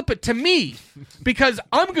slip it to me because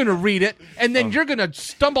I'm going to read it, and then you're going to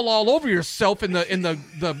stumble all over yourself in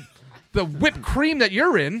the whipped cream that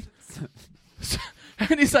you're in.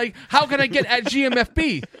 And he's like, "How can I get at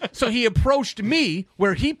GMFB?" So he approached me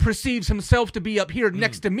where he perceives himself to be up here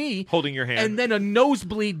next to me, holding your hand, and then a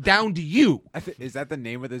nosebleed down to you. Is that the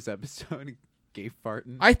name of this episode? Gay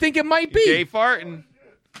fartin'? I think it might be. Gay farting.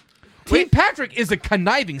 Team Patrick is a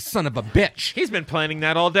conniving son of a bitch. He's been planning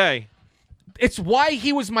that all day. It's why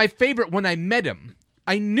he was my favorite when I met him.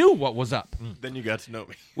 I knew what was up. Then you got to know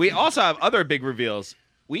me. We also have other big reveals.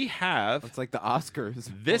 We have It's like the Oscars.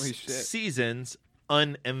 this Holy shit. season's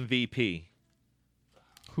un-MVP.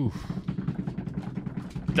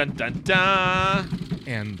 Dun dun dun.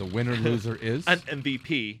 And the winner-loser is?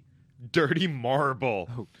 Un-MVP. Dirty Marble.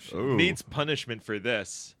 Oh, Needs punishment for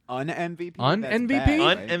this. Un-MVP? Un-MVP?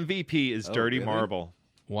 Un-MVP is Dirty really? Marble.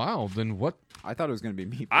 Wow, then what? I thought it was going to be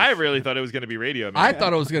me. I really thought it was going to be Radio Man. I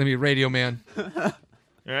thought it was going to be Radio Man. All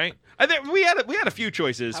right. I think we had a few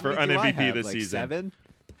choices How for many do I un-MVP have? this Like season. 7?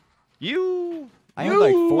 I had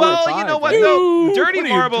like 4 or well, 5. you know what right? though? Dirty What are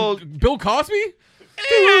you, Marble. Bill Cosby?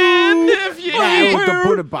 And if you Yeah,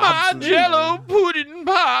 hear the my Jello pudding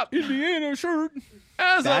pop, Indiana shirt.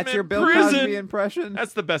 as That's I'm your in Bill prison. Cosby impression?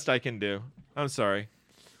 That's the best I can do. I'm sorry.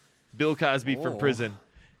 Bill Cosby from Oh. prison.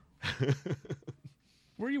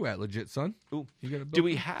 Where you at, legit, son? Ooh. You got a Do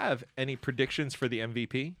we have any predictions for the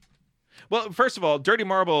MVP? Well, first of all, Dirty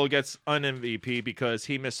Marble gets un-MVP because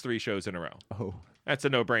he missed 3 shows in a row. Oh. That's a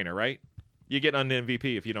no-brainer, right? You get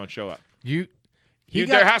un-MVP if you don't show up. There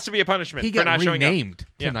has to be a punishment He for got not showing up. renamed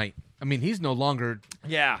Yeah. tonight. I mean, he's no longer.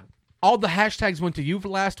 Yeah. all the hashtags went to you for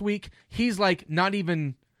last week. He's like not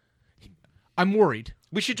even. I'm worried.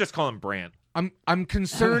 We should just call him Brant. I'm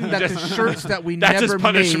concerned that the shirts that we That's never his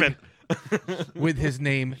punishment. made with his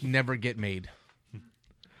name never get made.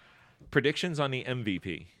 Predictions on the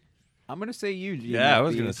MVP. I'm gonna say you. GMFB. Yeah, I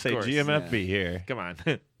was gonna say Of course. GMFB here. Come on.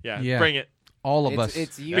 Yeah. Bring it. All of us.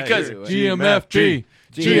 It's you. Because too. GMFB.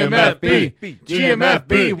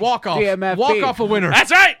 Walk off. GMFB. Walk off a winner.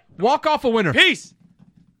 That's right. Walk off a winner. Peace.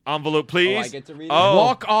 Envelope, please. Oh, I get to read it?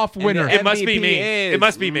 Walk off winner. the It must be MVP me. is- It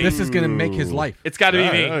must be me. This is going to make his life. It's got to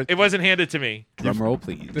be me. Yeah. It wasn't handed to me. Drum roll,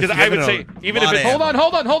 please. Because I would say, even if it's Hold on.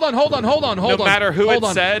 no matter who it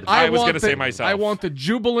on. said, I was want going to say the- myself. I want the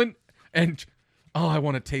jubilant and I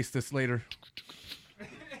want to taste this later.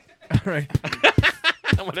 All right.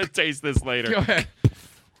 I want to taste this later. Go ahead.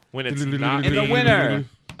 When it's not And the me. winner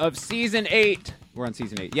of season 8. We're on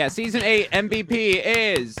season 8. Yeah, season 8 MVP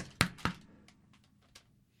is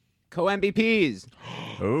co-MVPs.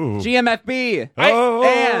 Oh. GMFB.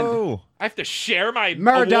 And I have to share my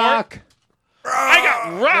Murdoch. award? I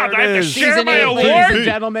got robbed. I have to is. share Season my 8, award. ladies and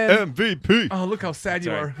gentlemen. MVP. Oh, look how sad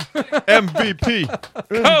you are. MVP.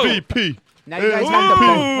 MVP. Now you guys have to both put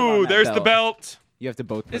on Ooh, that there's the belt. belt. You have to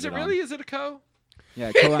both put Is it it on. really? Is it a co?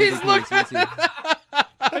 Yeah, co-MVPs. He's looking Let's see.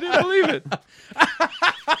 I didn't believe it.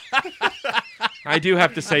 I do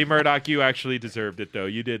have to say, Murdoch, you actually deserved it, though.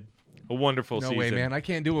 You did a wonderful No season. way, man. I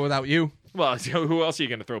can't do it without you. Well, so who else are you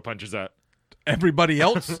going to throw punches at? Everybody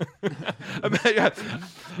else.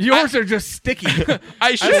 Yours are just sticky.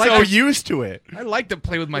 I should I'm so like used to it. I like to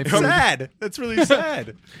play with my food. Sad. That's really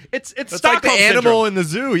sad. It's That's Stockholm like the animal syndrome. in the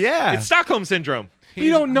zoo. Yeah. It's Stockholm syndrome.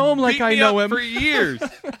 You don't know him like Beat I me know up him. for years.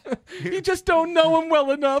 You just don't know him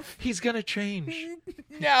well enough. He's gonna change.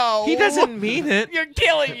 No. He doesn't mean it. You're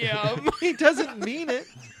killing him. He doesn't mean it.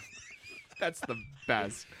 That's the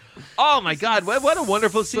best. Oh my God! What a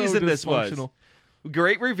wonderful So season this was. dysfunctional.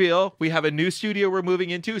 Great reveal. We have a new studio we're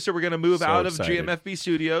moving into, so we're going to move So out of excited. GMFB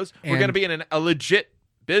Studios. We're And going to be in a legit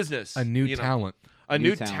business. A new you know. talent. A New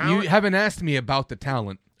new talent. talent. You haven't asked me about the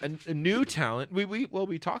talent. A new talent.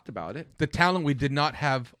 We talked about it. The talent we did not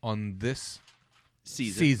have on this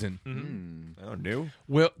season. Oh, new.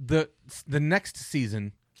 Well, the next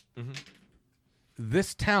season, Mm-hmm.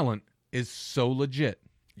 this talent is so legit.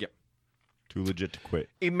 Yep. Too legit to quit.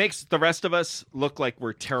 It makes the rest of us look like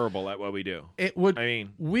we're terrible at what we do. It would. I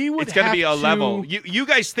mean, we would. it's going to be a have level. You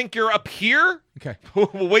guys think you're up here? Okay.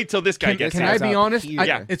 We'll wait till this guy gets Can here. I be up honest? here.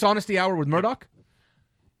 Yeah. It's honesty hour with Murdoch.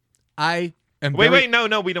 I am. Wait,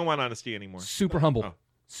 no, we don't want honesty anymore. Super humble. Oh.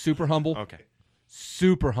 Super humble. Okay.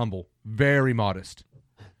 Super humble. Very modest.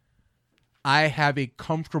 I have a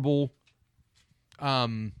comfortable.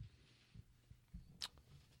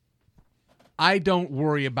 I don't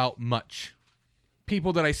worry about much.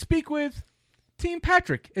 People that I speak with, Team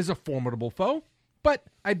Patrick is a formidable foe, but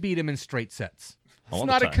I beat him in straight sets. It's All the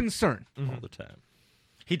not a time. concern. All the time.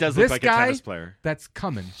 He does This look like guy a tennis player. that's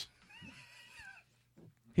coming.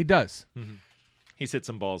 He does. He's hit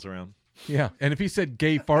some balls around. Yeah, and if he said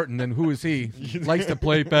gay farting, then who is he? Likes to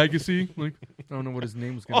play Fagacy? Like, I don't know what his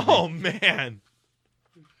name was going to Oh man.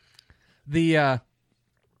 be.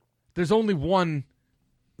 There's only one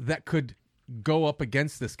that could go up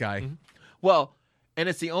against this guy. Well, and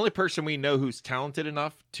it's the only person we know who's talented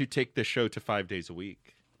enough to take the show to 5 days a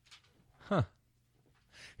week.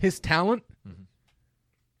 His talent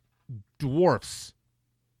dwarfs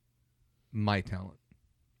my talent.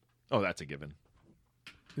 Oh, that's a given.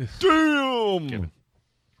 Damn. Given.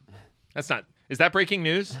 That's not. Is that breaking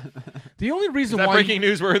news? The only reason Is that why breaking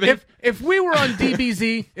news worthy? if we were on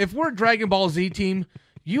DBZ, if we're Dragon Ball Z team,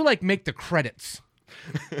 you like make the credits.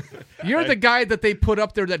 You're the guy that they put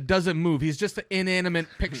up there that doesn't move. He's just an inanimate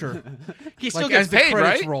picture. He still like, gets as the paid,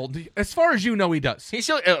 credits right? rolled. As far as you know, he does. He's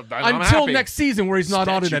still I'm Until happy. next season where he's not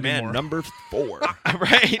on it Statue Man anymore. number 4.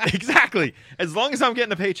 Right? Exactly. As long as I'm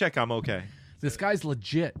getting a paycheck, I'm okay. This guy's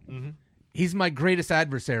legit. He's my greatest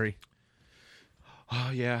adversary. Oh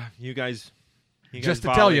yeah, you guys. Just to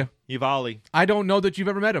volley. tell you. You volley. I don't know that you've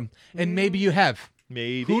ever met him, and maybe you have.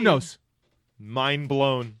 Maybe. Who knows? Mind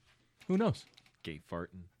blown. Who knows? Gay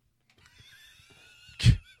farting.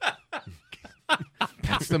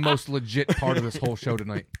 That's the most legit part of this whole show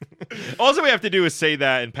tonight. All we have to do is say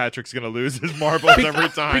that, and Patrick's gonna lose his marbles every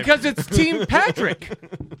time. Because it's Team Patrick.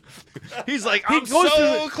 He's like, He I'm goes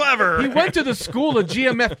so to clever. He went to the school of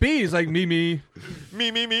GMFB. He's like, me.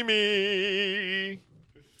 Me.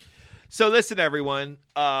 So listen, everyone.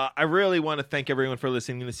 I really want to thank everyone for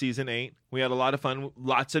listening to season 8. We had a lot of fun.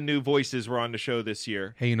 Lots of new voices were on the show this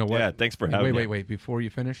year. Hey, you know what? Yeah, thanks for having me. Wait. Before you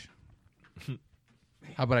finish,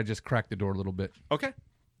 how about I just crack the door a little bit? Okay.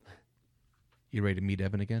 You ready to meet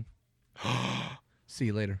Evan again? See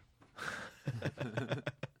you later.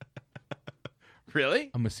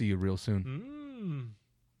 Really? I'm gonna see you real soon.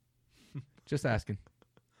 Just asking.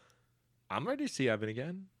 I'm ready to see Evan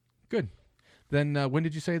again. Good. Then when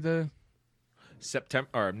did you say the September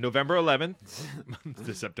or November 11th?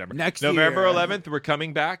 The September. Next November year. 11th, we're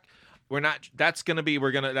coming back. That's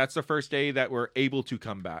the first day that we're able to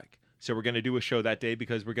come back. So we're going to do a show that day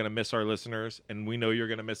because we're going to miss our listeners, and we know you're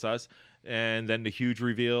going to miss us. And then the huge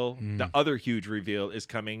reveal, the other huge reveal is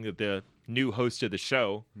coming. The new host of the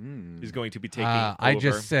show is going to be taking over. I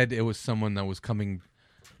just said it was someone that was coming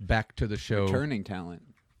back to the show. Returning talent.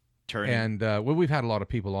 And we've had a lot of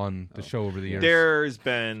people on the show over the years. There's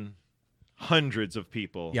been hundreds of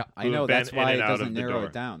people. Yeah, I know. That's why it doesn't narrow door.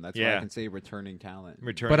 it down. That's why I can say returning talent.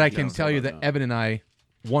 But I can tell you that Evan and I,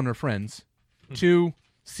 one, are friends. Two,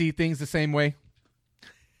 see things the same way.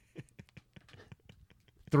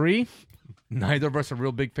 3, neither of us are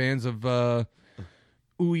real big fans of Ouye,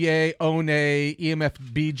 One, EMF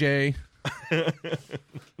BJ,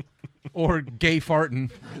 or gay fartin'.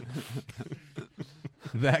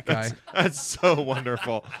 That guy. That's so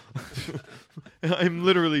wonderful. I'm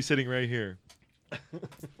literally sitting right here.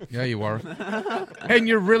 Yeah, you are. And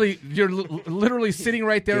you're literally sitting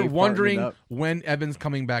right there wondering when Evan's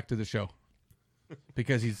coming back to the show.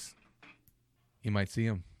 Because you might see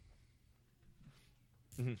him.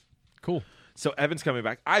 Mm-hmm. Cool. So Evan's coming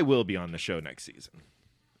back. I will be on the show next season.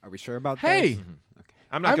 Are we sure about Hey, this? Okay.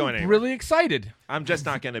 I'm not going anywhere. I'm really excited. I'm just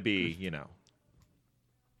not going to be,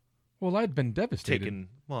 Well, I'd been devastated.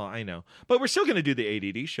 Well, I know. But we're still going to do the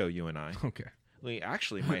ADD show, you and I. Okay. We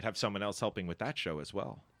actually might have someone else helping with that show as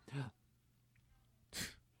well.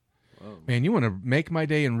 Whoa. Man, you want to make my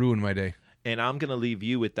day and ruin my day. And I'm going to leave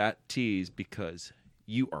you with that tease because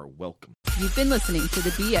you are welcome. You've been listening to The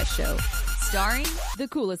BS Show, starring the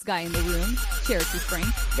coolest guy in the room, Cherokee Frank.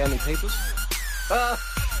 Got any papers?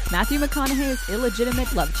 Matthew McConaughey's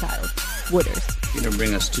illegitimate love child, Wooders. You're going to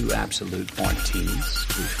bring us 2 absolute martinis.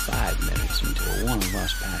 It'll be 5 minutes until one of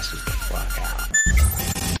us passes the fuck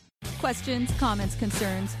out. Questions, comments,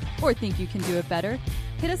 concerns, or think you can do it better?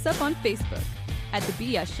 Hit us up on Facebook at The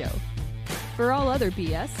BS Show. For all other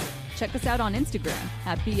BS, check us out on Instagram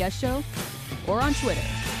at BS Show or on Twitter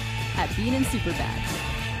at Bean and Superbad.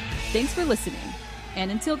 Thanks for listening, and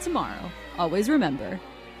until tomorrow, always remember,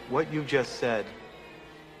 what you just said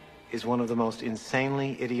is one of the most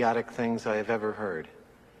insanely idiotic things I have ever heard.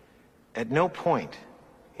 At no point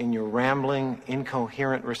in your rambling,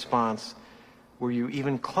 incoherent response were you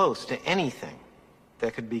even close to anything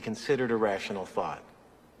that could be considered a rational thought.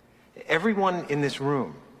 Everyone in this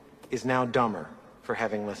room is now dumber for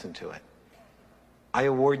having listened to it. I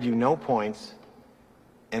award you no points,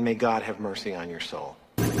 and may God have mercy on your soul.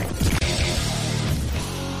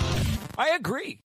 I agree.